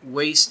don't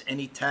waste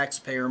any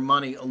taxpayer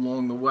money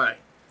along the way.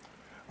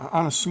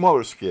 On a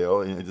smaller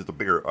scale, just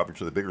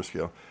obviously the bigger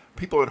scale,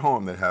 people at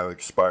home that have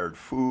expired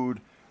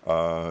food,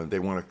 they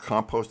want to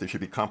compost. They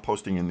should be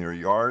composting in their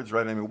yards,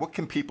 right? I mean, what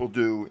can people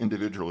do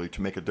individually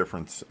to make a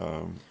difference?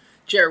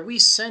 Gerry, we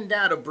send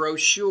out a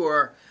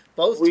brochure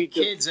both to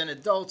kids and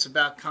adults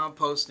about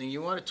composting.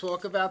 You want to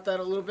talk about that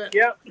a little bit?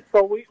 Yeah,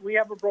 so we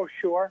have a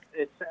brochure.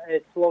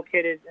 It's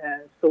located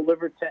and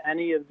delivered to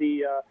any of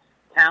the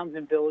towns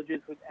and villages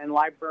and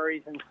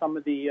libraries and some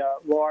of the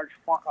large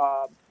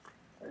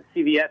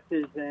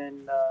CVS's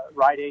and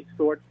Rite Aid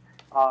stores,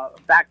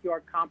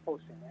 backyard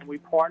composting. And we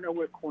partner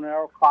with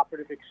Cornell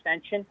Cooperative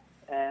Extension,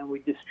 and we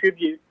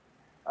distribute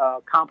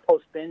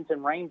compost bins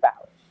and rain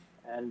barrels.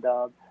 And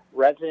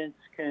residents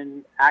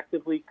can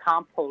actively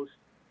compost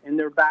in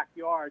their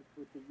backyards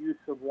with the use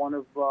of one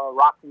of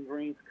Rockland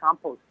Green's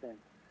compost bins.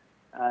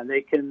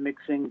 They can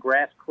mix in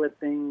grass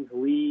clippings,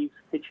 leaves,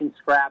 kitchen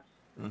scraps,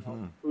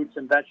 fruits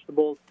and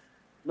vegetables.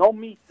 No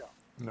meat, though.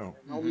 No.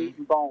 No meat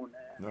and bone.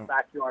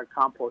 Backyard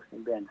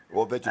composting bins.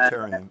 Well,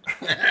 vegetarian.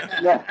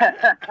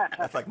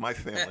 That's like my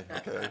family.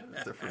 Okay,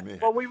 that's it for me.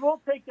 Well, we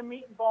will take the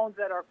meat and bones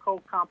at our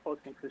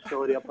co-composting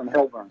facility up in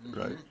Hilburn.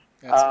 Right.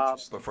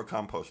 That's but for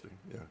composting,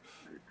 yeah.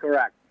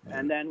 Correct. Yeah.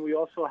 And then we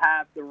also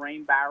have the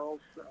rain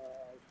barrels,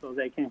 so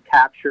they can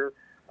capture,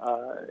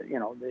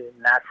 the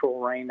natural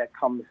rain that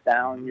comes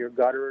down your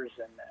gutters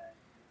and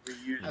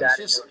reuse that.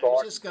 I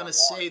was just going to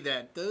say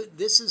that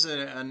this is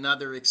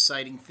another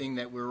exciting thing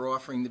that we're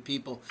offering the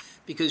people,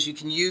 because you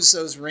can use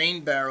those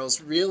rain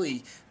barrels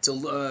really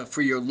to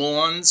for your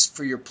lawns,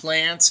 for your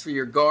plants, for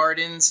your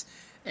gardens,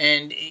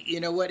 and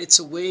you know what? It's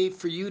a way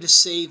for you to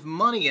save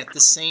money at the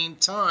same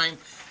time.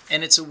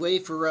 And it's a way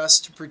for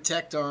us to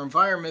protect our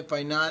environment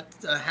by not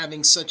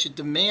having such a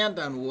demand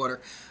on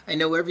water. I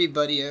know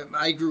everybody,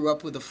 I grew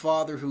up with a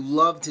father who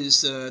loved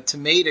his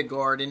tomato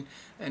garden,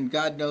 and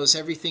God knows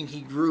everything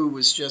he grew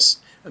was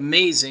just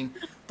amazing.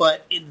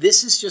 But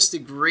this is just a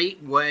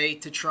great way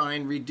to try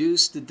and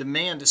reduce the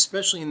demand,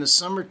 especially in the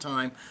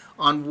summertime,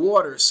 on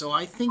water. So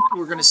I think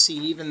we're going to see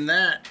even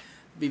that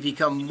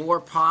become more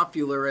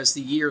popular as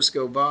the years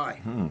go by.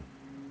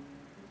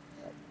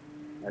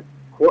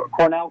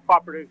 Cornell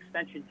Cooperative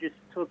Extension just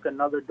took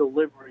another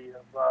delivery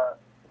of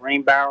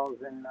rain barrels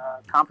and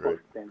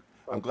compost bins.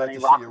 So I'm glad to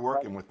see you're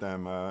working with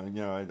them.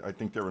 I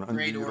think they're an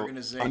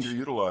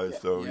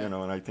underutilized, though. Yeah.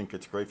 And I think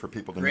it's great for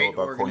people to Great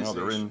know about Cornell.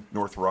 They're in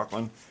North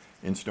Rockland,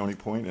 in Stony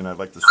Point, and I'd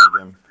like to see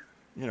them,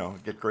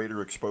 get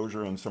greater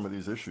exposure on some of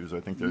these issues. I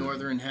think they're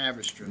Northern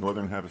Haverstraw.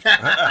 Northern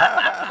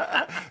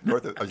Haverstraw.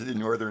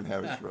 Northern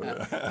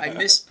Haverstraw. I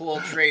miss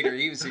Paul Trader.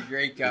 He was a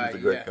great guy. He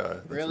was a great guy.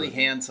 That's really right.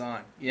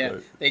 hands-on. Yeah,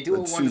 Right. they do a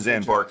wonderful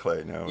Suzanne job.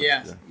 Barclay now.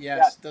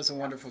 Yes, does a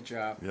wonderful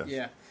job. Yes.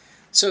 Yeah.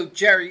 So,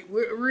 Gerry,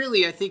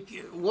 really, I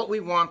think what we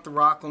want the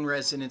Rockland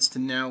residents to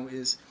know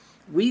is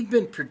we've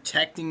been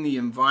protecting the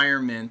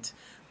environment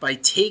by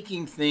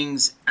taking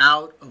things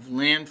out of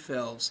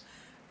landfills.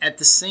 At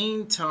the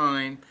same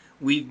time,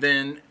 we've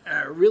been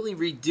really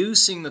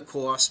reducing the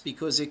cost,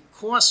 because it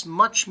costs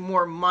much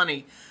more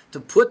money to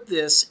put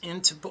this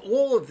into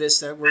all of this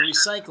that we're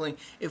recycling.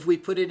 If we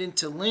put it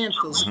into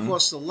landfills, it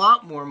costs a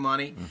lot more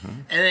money.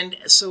 And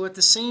so at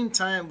the same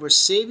time, we're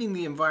saving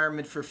the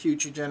environment for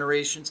future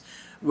generations.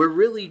 We're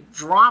really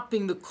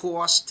dropping the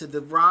cost to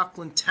the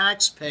Rockland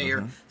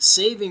taxpayer,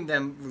 saving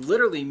them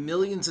literally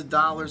millions of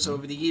dollars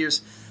over the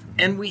years.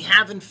 And we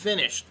haven't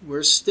finished.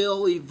 We're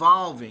still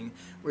evolving.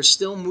 We're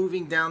still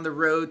moving down the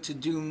road to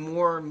do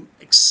more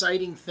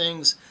exciting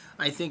things,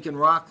 I think, in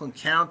Rockland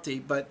County.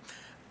 But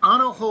on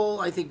a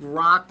whole, I think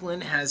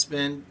Rockland has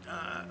been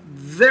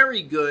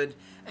very good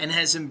and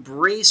has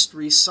embraced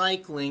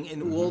recycling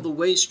in all the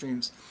waste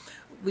streams.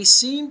 We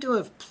seem to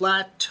have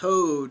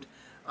plateaued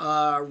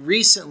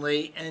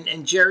recently,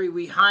 and Gerry,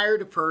 we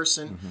hired a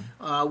person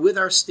with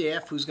our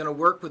staff who's going to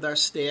work with our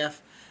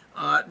staff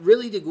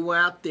really to go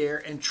out there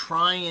and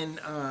try and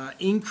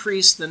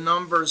increase the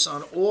numbers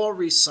on all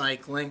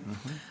recycling.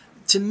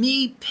 To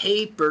me,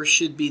 paper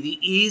should be the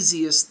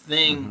easiest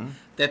thing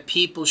that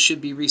people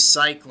should be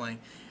recycling.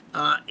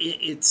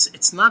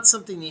 It's not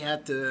something you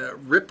have to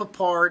rip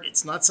apart.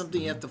 It's not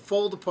something you have to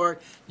fold apart.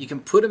 You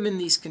can put them in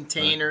these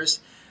containers.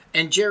 Right.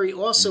 And Gerry,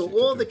 also,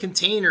 all the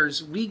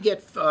containers, we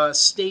get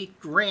state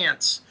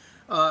grants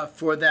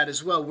for that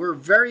as well. We're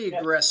very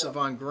aggressive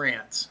on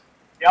grants.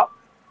 Yep.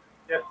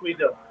 Yes, we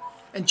do.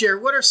 And Gerry,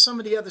 what are some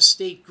of the other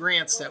state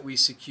grants that we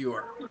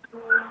secure?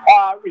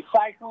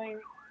 Recycling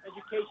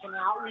Education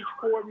Outreach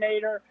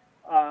Coordinator.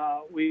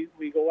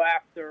 We go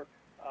after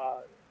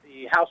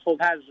the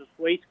Household Hazardous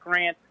Waste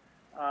Grant,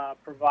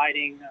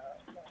 providing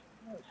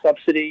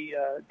subsidy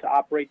to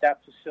operate that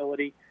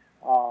facility.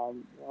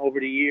 Over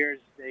the years,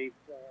 they've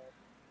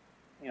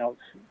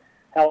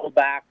held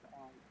back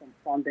on some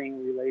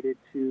funding related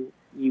to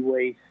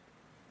e-waste,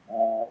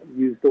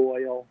 used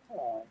oil.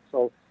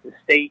 So the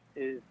state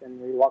has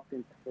been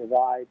reluctant to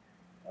provide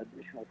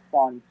additional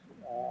funds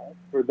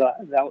for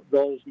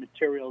those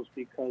materials,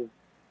 because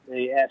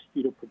they ask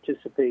you to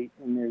participate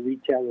in their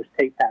retailer's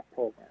take-back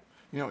program.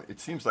 It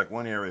seems like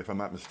one area, if I'm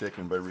not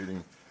mistaken, by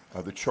reading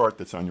the chart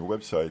that's on your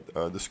website,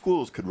 the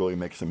schools could really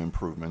make some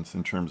improvements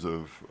in terms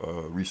of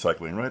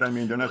recycling, right? I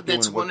mean, they're not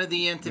That's doing one of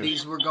the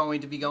entities we're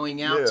going to be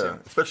going out to.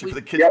 Especially for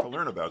the kids to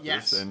learn about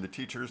this, and the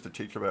teachers to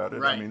teach about it.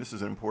 Right. I mean, this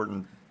is an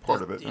important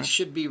part of it. It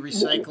should be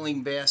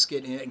recycling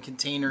basket and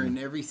container in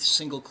every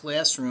single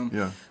classroom.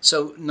 Yeah.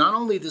 So not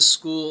only the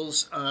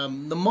schools,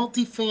 the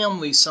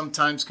multifamily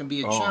sometimes can be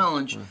a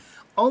challenge.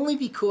 Only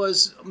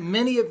because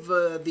many of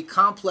the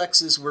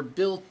complexes were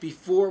built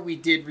before we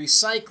did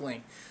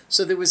recycling.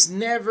 So there was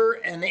never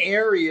an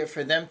area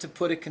for them to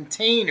put a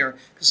container,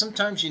 because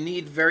sometimes you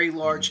need very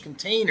large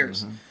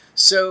containers.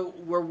 So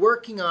we're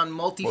working on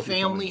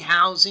multifamily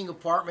housing,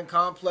 apartment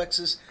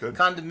complexes,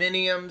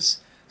 condominiums,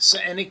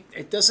 and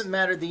it doesn't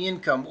matter the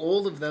income.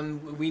 All of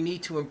them we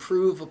need to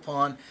improve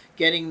upon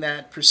getting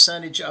that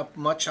percentage up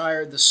much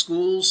higher. The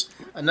schools,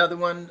 another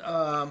one,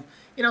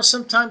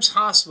 sometimes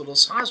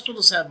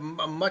hospitals have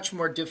a much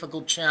more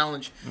difficult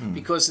challenge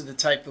because of the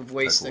type of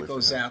waste that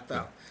goes out,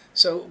 though.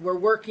 So we're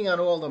working on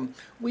all of them.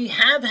 We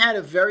have had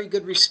a very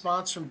good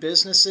response from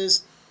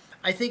businesses.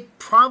 I think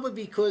probably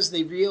because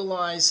they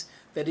realize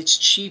that it's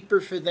cheaper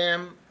for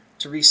them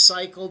to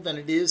recycle than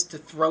it is to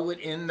throw it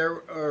in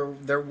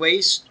their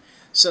waste.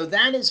 So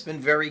that has been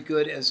very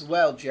good as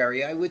well,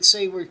 Gerry. I would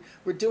say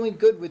we're doing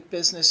good with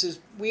businesses.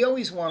 We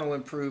always want to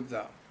improve,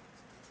 though.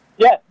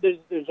 Yeah,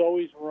 there's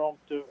always room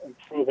to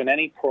improve in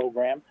any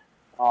program.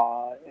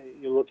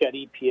 You look at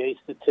EPA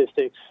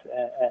statistics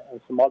and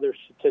some other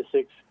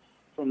statistics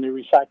from the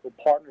Recycle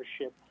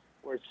Partnership,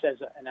 where it says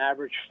an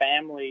average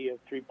family of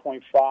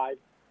 3.5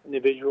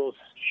 individuals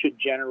should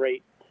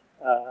generate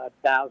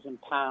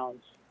 1,000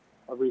 pounds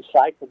of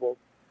recyclable.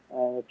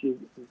 And if you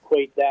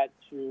equate that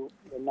to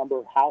the number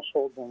of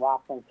households in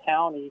Rockland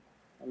County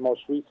and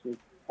most recent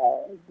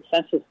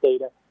census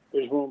data,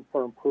 there's room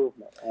for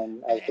improvement.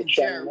 And as the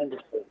chairman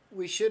indicated,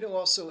 we should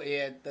also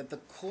add that the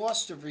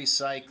cost of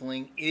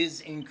recycling is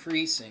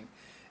increasing.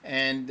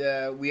 And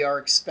we are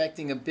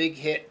expecting a big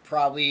hit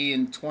probably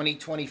in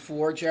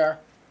 2024, Jar?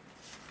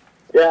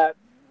 Yeah,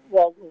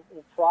 well,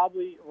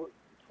 probably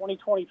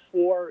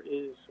 2024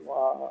 is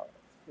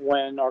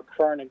when our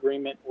current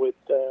agreement with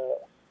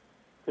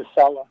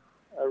Casella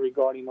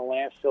regarding the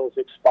landfills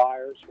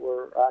expires.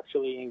 We're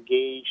actually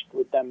engaged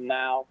with them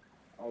now,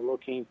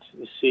 looking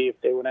to see if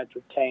they would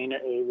entertain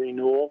a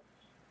renewal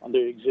under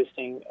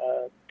existing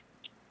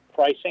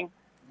pricing.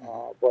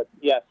 But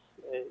yes,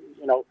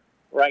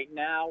 right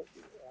now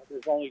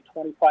there's only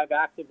 25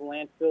 active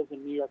landfills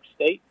in New York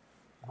State,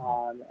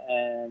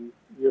 and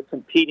you're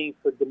competing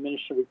for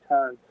diminishing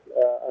returns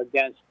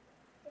against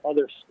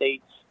other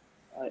states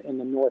in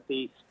the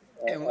Northeast.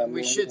 And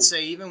we should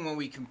say, even when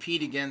we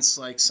compete against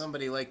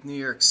somebody like New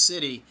York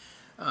City,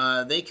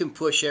 they can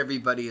push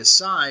everybody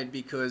aside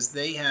because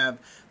they have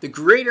the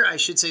greater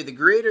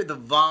the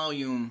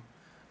volume,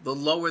 the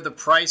lower the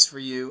price for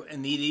you,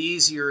 and the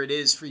easier it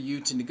is for you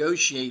to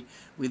negotiate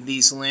with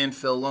these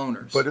landfill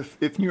owners. But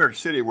if New York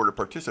City were to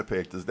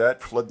participate, does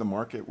that flood the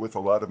market with a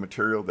lot of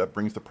material that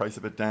brings the price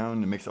of it down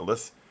and makes it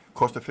less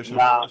cost efficient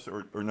for us,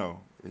 or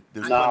no?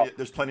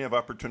 There's plenty of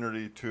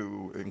opportunity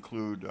to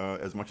include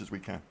as much as we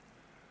can.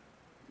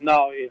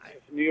 No, if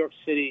New York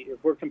City,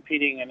 if we're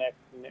competing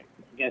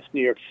against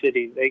New York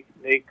City,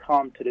 they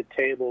come to the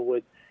table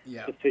with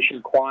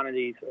sufficient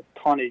quantities of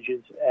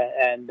tonnages,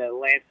 and the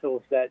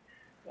landfills that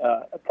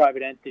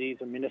private entities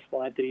or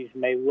municipal entities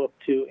may look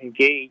to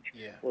engage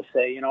will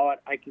say, you know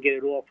what, I can get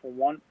it all from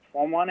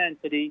one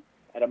entity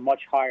at a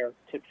much higher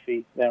tip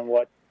fee than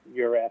what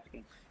you're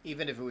asking.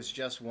 Even if it was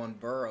just one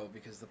borough,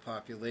 because the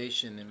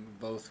population, in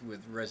both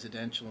with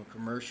residential and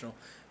commercial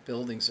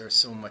buildings, are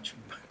so much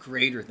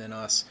greater than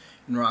us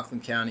in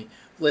Rockland County.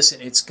 Listen,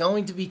 it's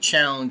going to be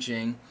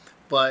challenging,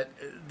 but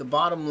the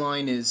bottom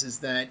line is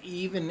that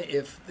even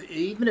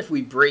if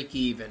we break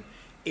even,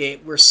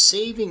 we're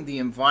saving the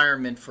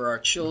environment for our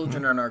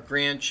children and our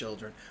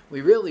grandchildren.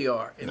 We really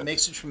are. It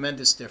makes a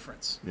tremendous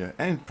difference. Yeah,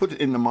 and put it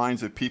in the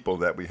minds of people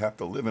that we have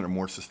to live in a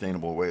more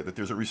sustainable way, that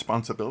there's a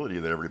responsibility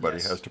that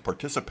everybody has to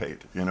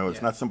participate.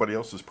 It's not somebody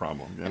else's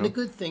problem. And the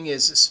good thing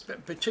is,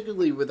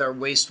 particularly with our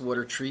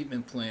wastewater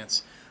treatment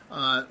plants,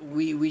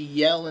 we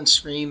yell and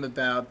scream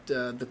about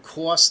the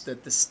cost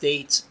that the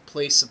states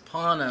place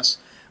upon us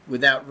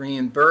without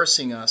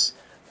reimbursing us.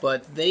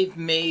 But they've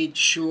made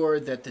sure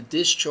that the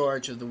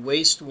discharge of the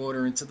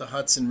wastewater into the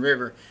Hudson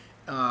River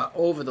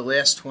over the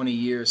last 20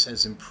 years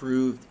has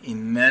improved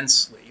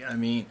immensely. I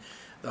mean,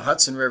 the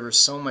Hudson River is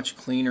so much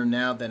cleaner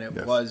now than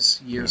it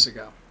was years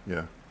ago.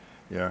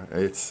 Yeah,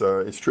 it's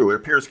true.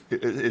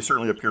 It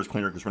certainly appears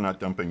cleaner because we're not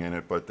dumping in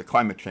it. But the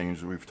climate change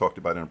that we've talked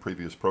about in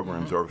previous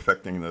programs are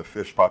affecting the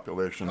fish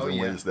populations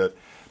in ways that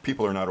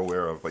people are not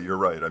aware of. But you're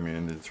right. I mean,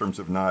 in terms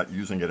of not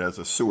using it as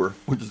a sewer,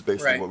 which is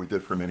basically what we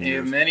did for many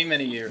years. Many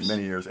years.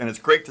 Many years. And it's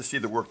great to see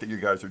the work that you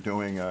guys are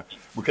doing.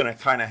 We're going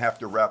to kind of have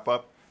to wrap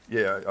up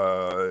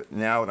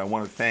now, and I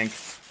want to thank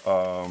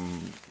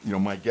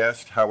my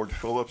guest, Howard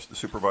Phillips, the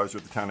supervisor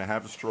of the town of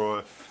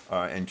Haverstraw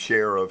and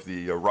chair of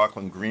the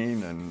Rockland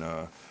Green,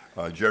 and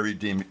Gerry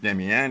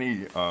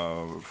Damiani,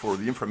 for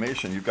the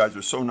information. You guys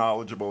are so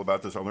knowledgeable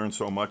about this. I learned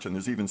so much, and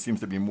there even seems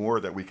to be more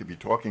that we could be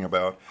talking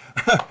about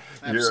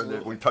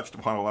here. We touched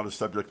upon a lot of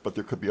subjects, but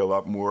there could be a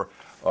lot more.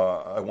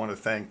 I want to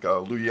thank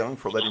Lou Young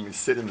for letting me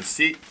sit in the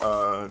seat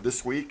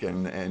this week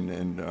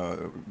and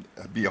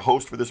be a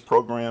host for this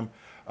program.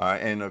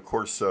 And, of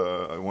course,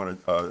 I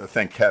want to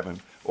thank Kevin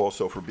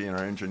also for being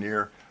our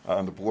engineer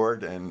on the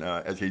board, and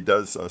as he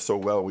does so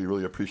well, we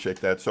really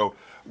appreciate that. So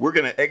we're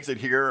going to exit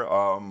here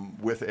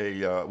with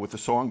a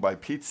song by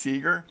Pete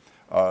Seeger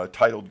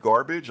titled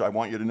 "Garbage." I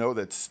want you to know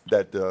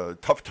that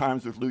Tough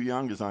Times with Lou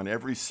Young is on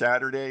every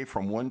Saturday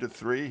from 1 to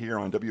 3 here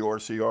on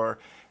WRCR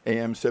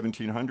AM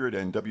 1700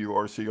 and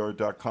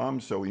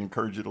WRCR.com. So we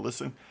encourage you to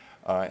listen,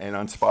 and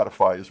on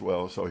Spotify as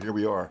well. So here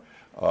we are.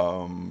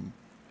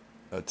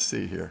 Let's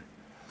see here.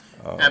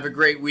 Have a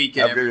great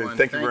weekend, everyone.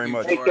 Thank you very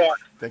much. Take care.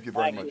 Thank you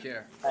very much. Take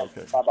care.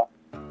 Okay. Bye-bye.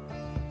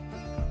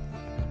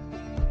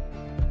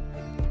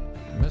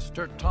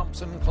 Mr.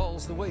 Thompson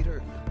calls the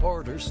waiter,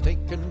 orders steak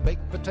and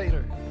baked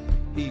potato.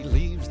 He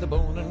leaves the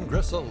bone and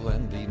gristle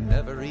and he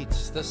never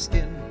eats the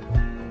skin.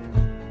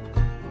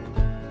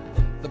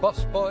 The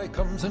busboy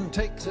comes and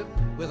takes it,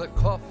 with a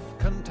cough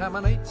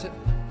contaminates it,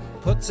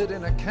 puts it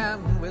in a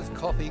can with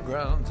coffee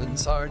grounds and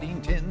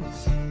sardine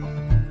tins.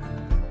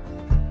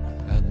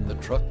 And the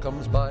truck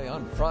comes by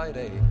on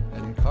Friday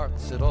and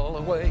carts it all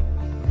away.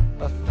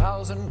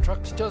 1,000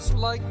 trucks just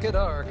like it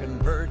are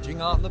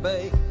converging on the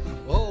bay.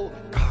 Oh,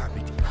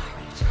 garbage,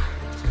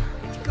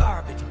 garbage, garbage,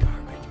 garbage,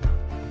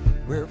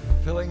 garbage. We're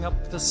filling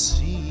up the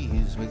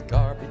seas with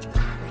garbage,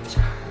 garbage.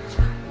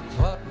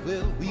 What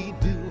will we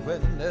do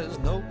when there's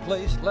no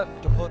place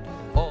left to put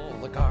all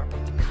the garbage?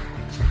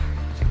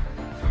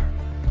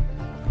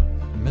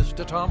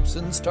 Mr.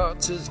 Thompson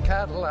starts his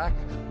Cadillac,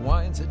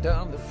 winds it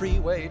down the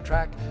freeway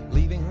track,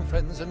 leaving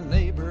friends and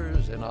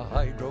neighbors in a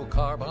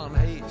hydrocarbon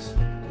haze.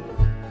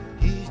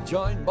 He's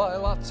joined by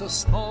lots of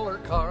smaller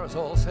cars,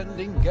 all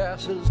sending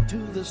gases to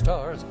the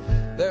stars,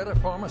 there to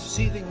form a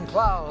seething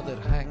cloud that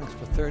hangs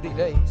for 30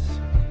 days.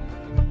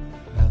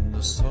 And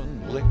the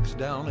sun blinks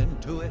down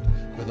into it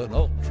with an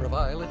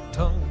ultraviolet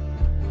tongue,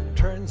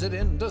 turns it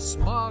into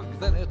smog,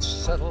 then it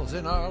settles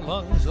in our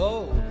lungs.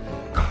 Oh,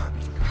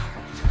 garbage,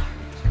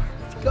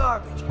 garbage,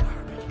 garbage,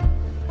 garbage.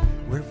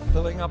 We're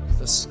filling up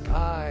the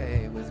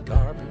sky with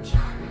garbage.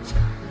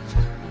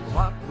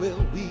 What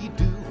will we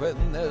do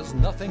when there's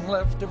nothing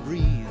left to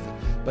breathe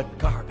but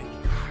garbage,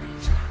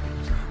 garbage,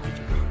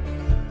 garbage,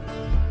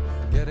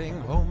 garbage? Getting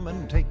home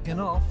and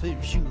taking off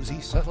his shoes, he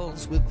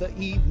settles with the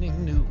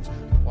evening news,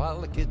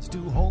 while the kids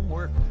do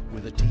homework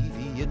with a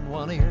TV in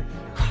one ear.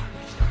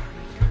 Garbage, garbage,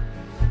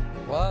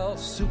 garbage. While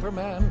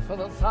Superman for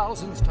the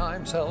 1000th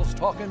time sells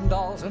talking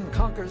dolls and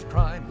conquers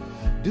crime,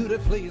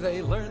 dutifully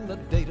they learn the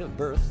date of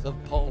birth of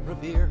Paul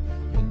Revere.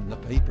 In the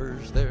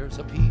papers there's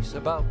a piece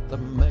about the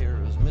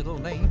mayor's middle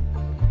name.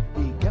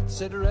 He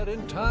gets it read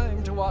in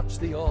time to watch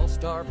the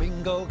All-Star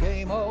Bingo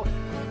game. Oh,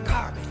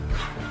 garbage,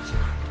 garbage,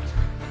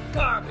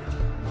 garbage, garbage.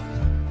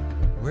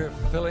 We're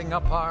filling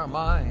up our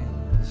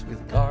minds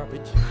with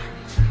garbage.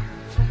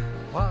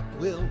 What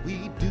will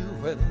we do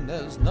when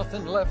there's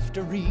nothing left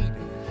to read,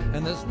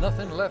 and there's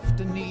nothing left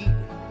to need,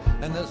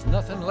 and there's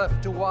nothing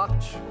left to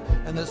watch,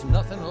 and there's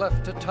nothing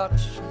left to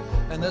touch,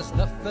 and there's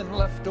nothing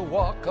left to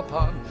walk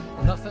upon,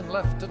 nothing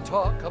left to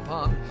talk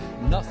upon,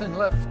 nothing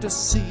left to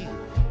see,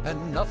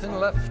 and nothing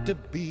left to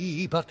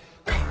be but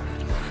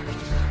garbage, garbage,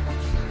 garbage.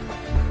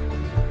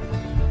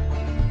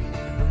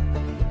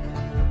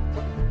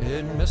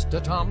 In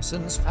Mr.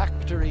 Thompson's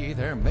factory,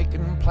 they're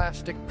making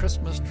plastic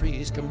Christmas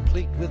trees,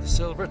 complete with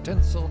silver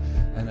tinsel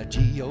and a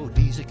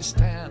geodesic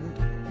stand.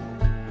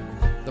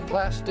 The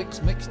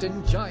plastic's mixed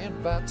in giant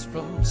vats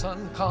from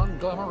sun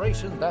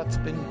conglomeration that's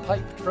been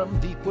piped from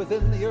deep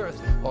within the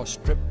earth or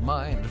strip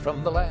mined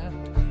from the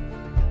land.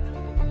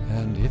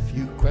 And if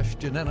you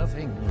question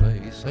anything,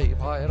 they say,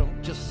 why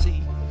don't you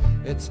see?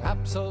 It's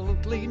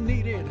absolutely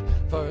needed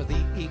for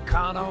the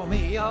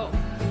economy. Oh,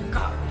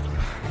 garbage,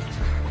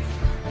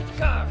 garbage,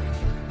 garbage.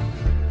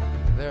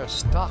 Their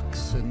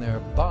stocks and their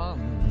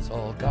bonds,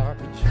 all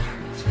garbage.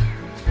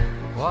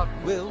 What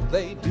will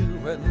they do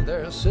when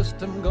their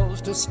system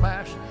goes to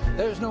smash?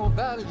 There's no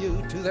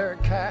value to their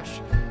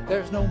cash.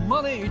 There's no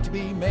money to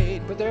be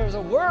made, but there's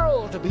a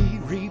world to be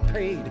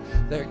repaid.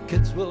 Their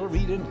kids will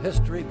read in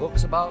history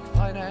books about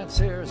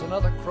financiers and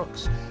other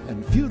crooks,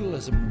 and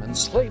feudalism and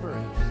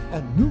slavery,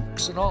 and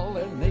nukes and all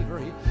their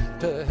knavery.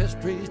 To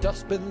history's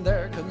dustbin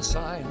they're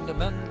consigned,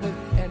 amended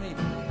any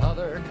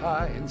other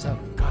kinds of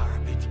garbage.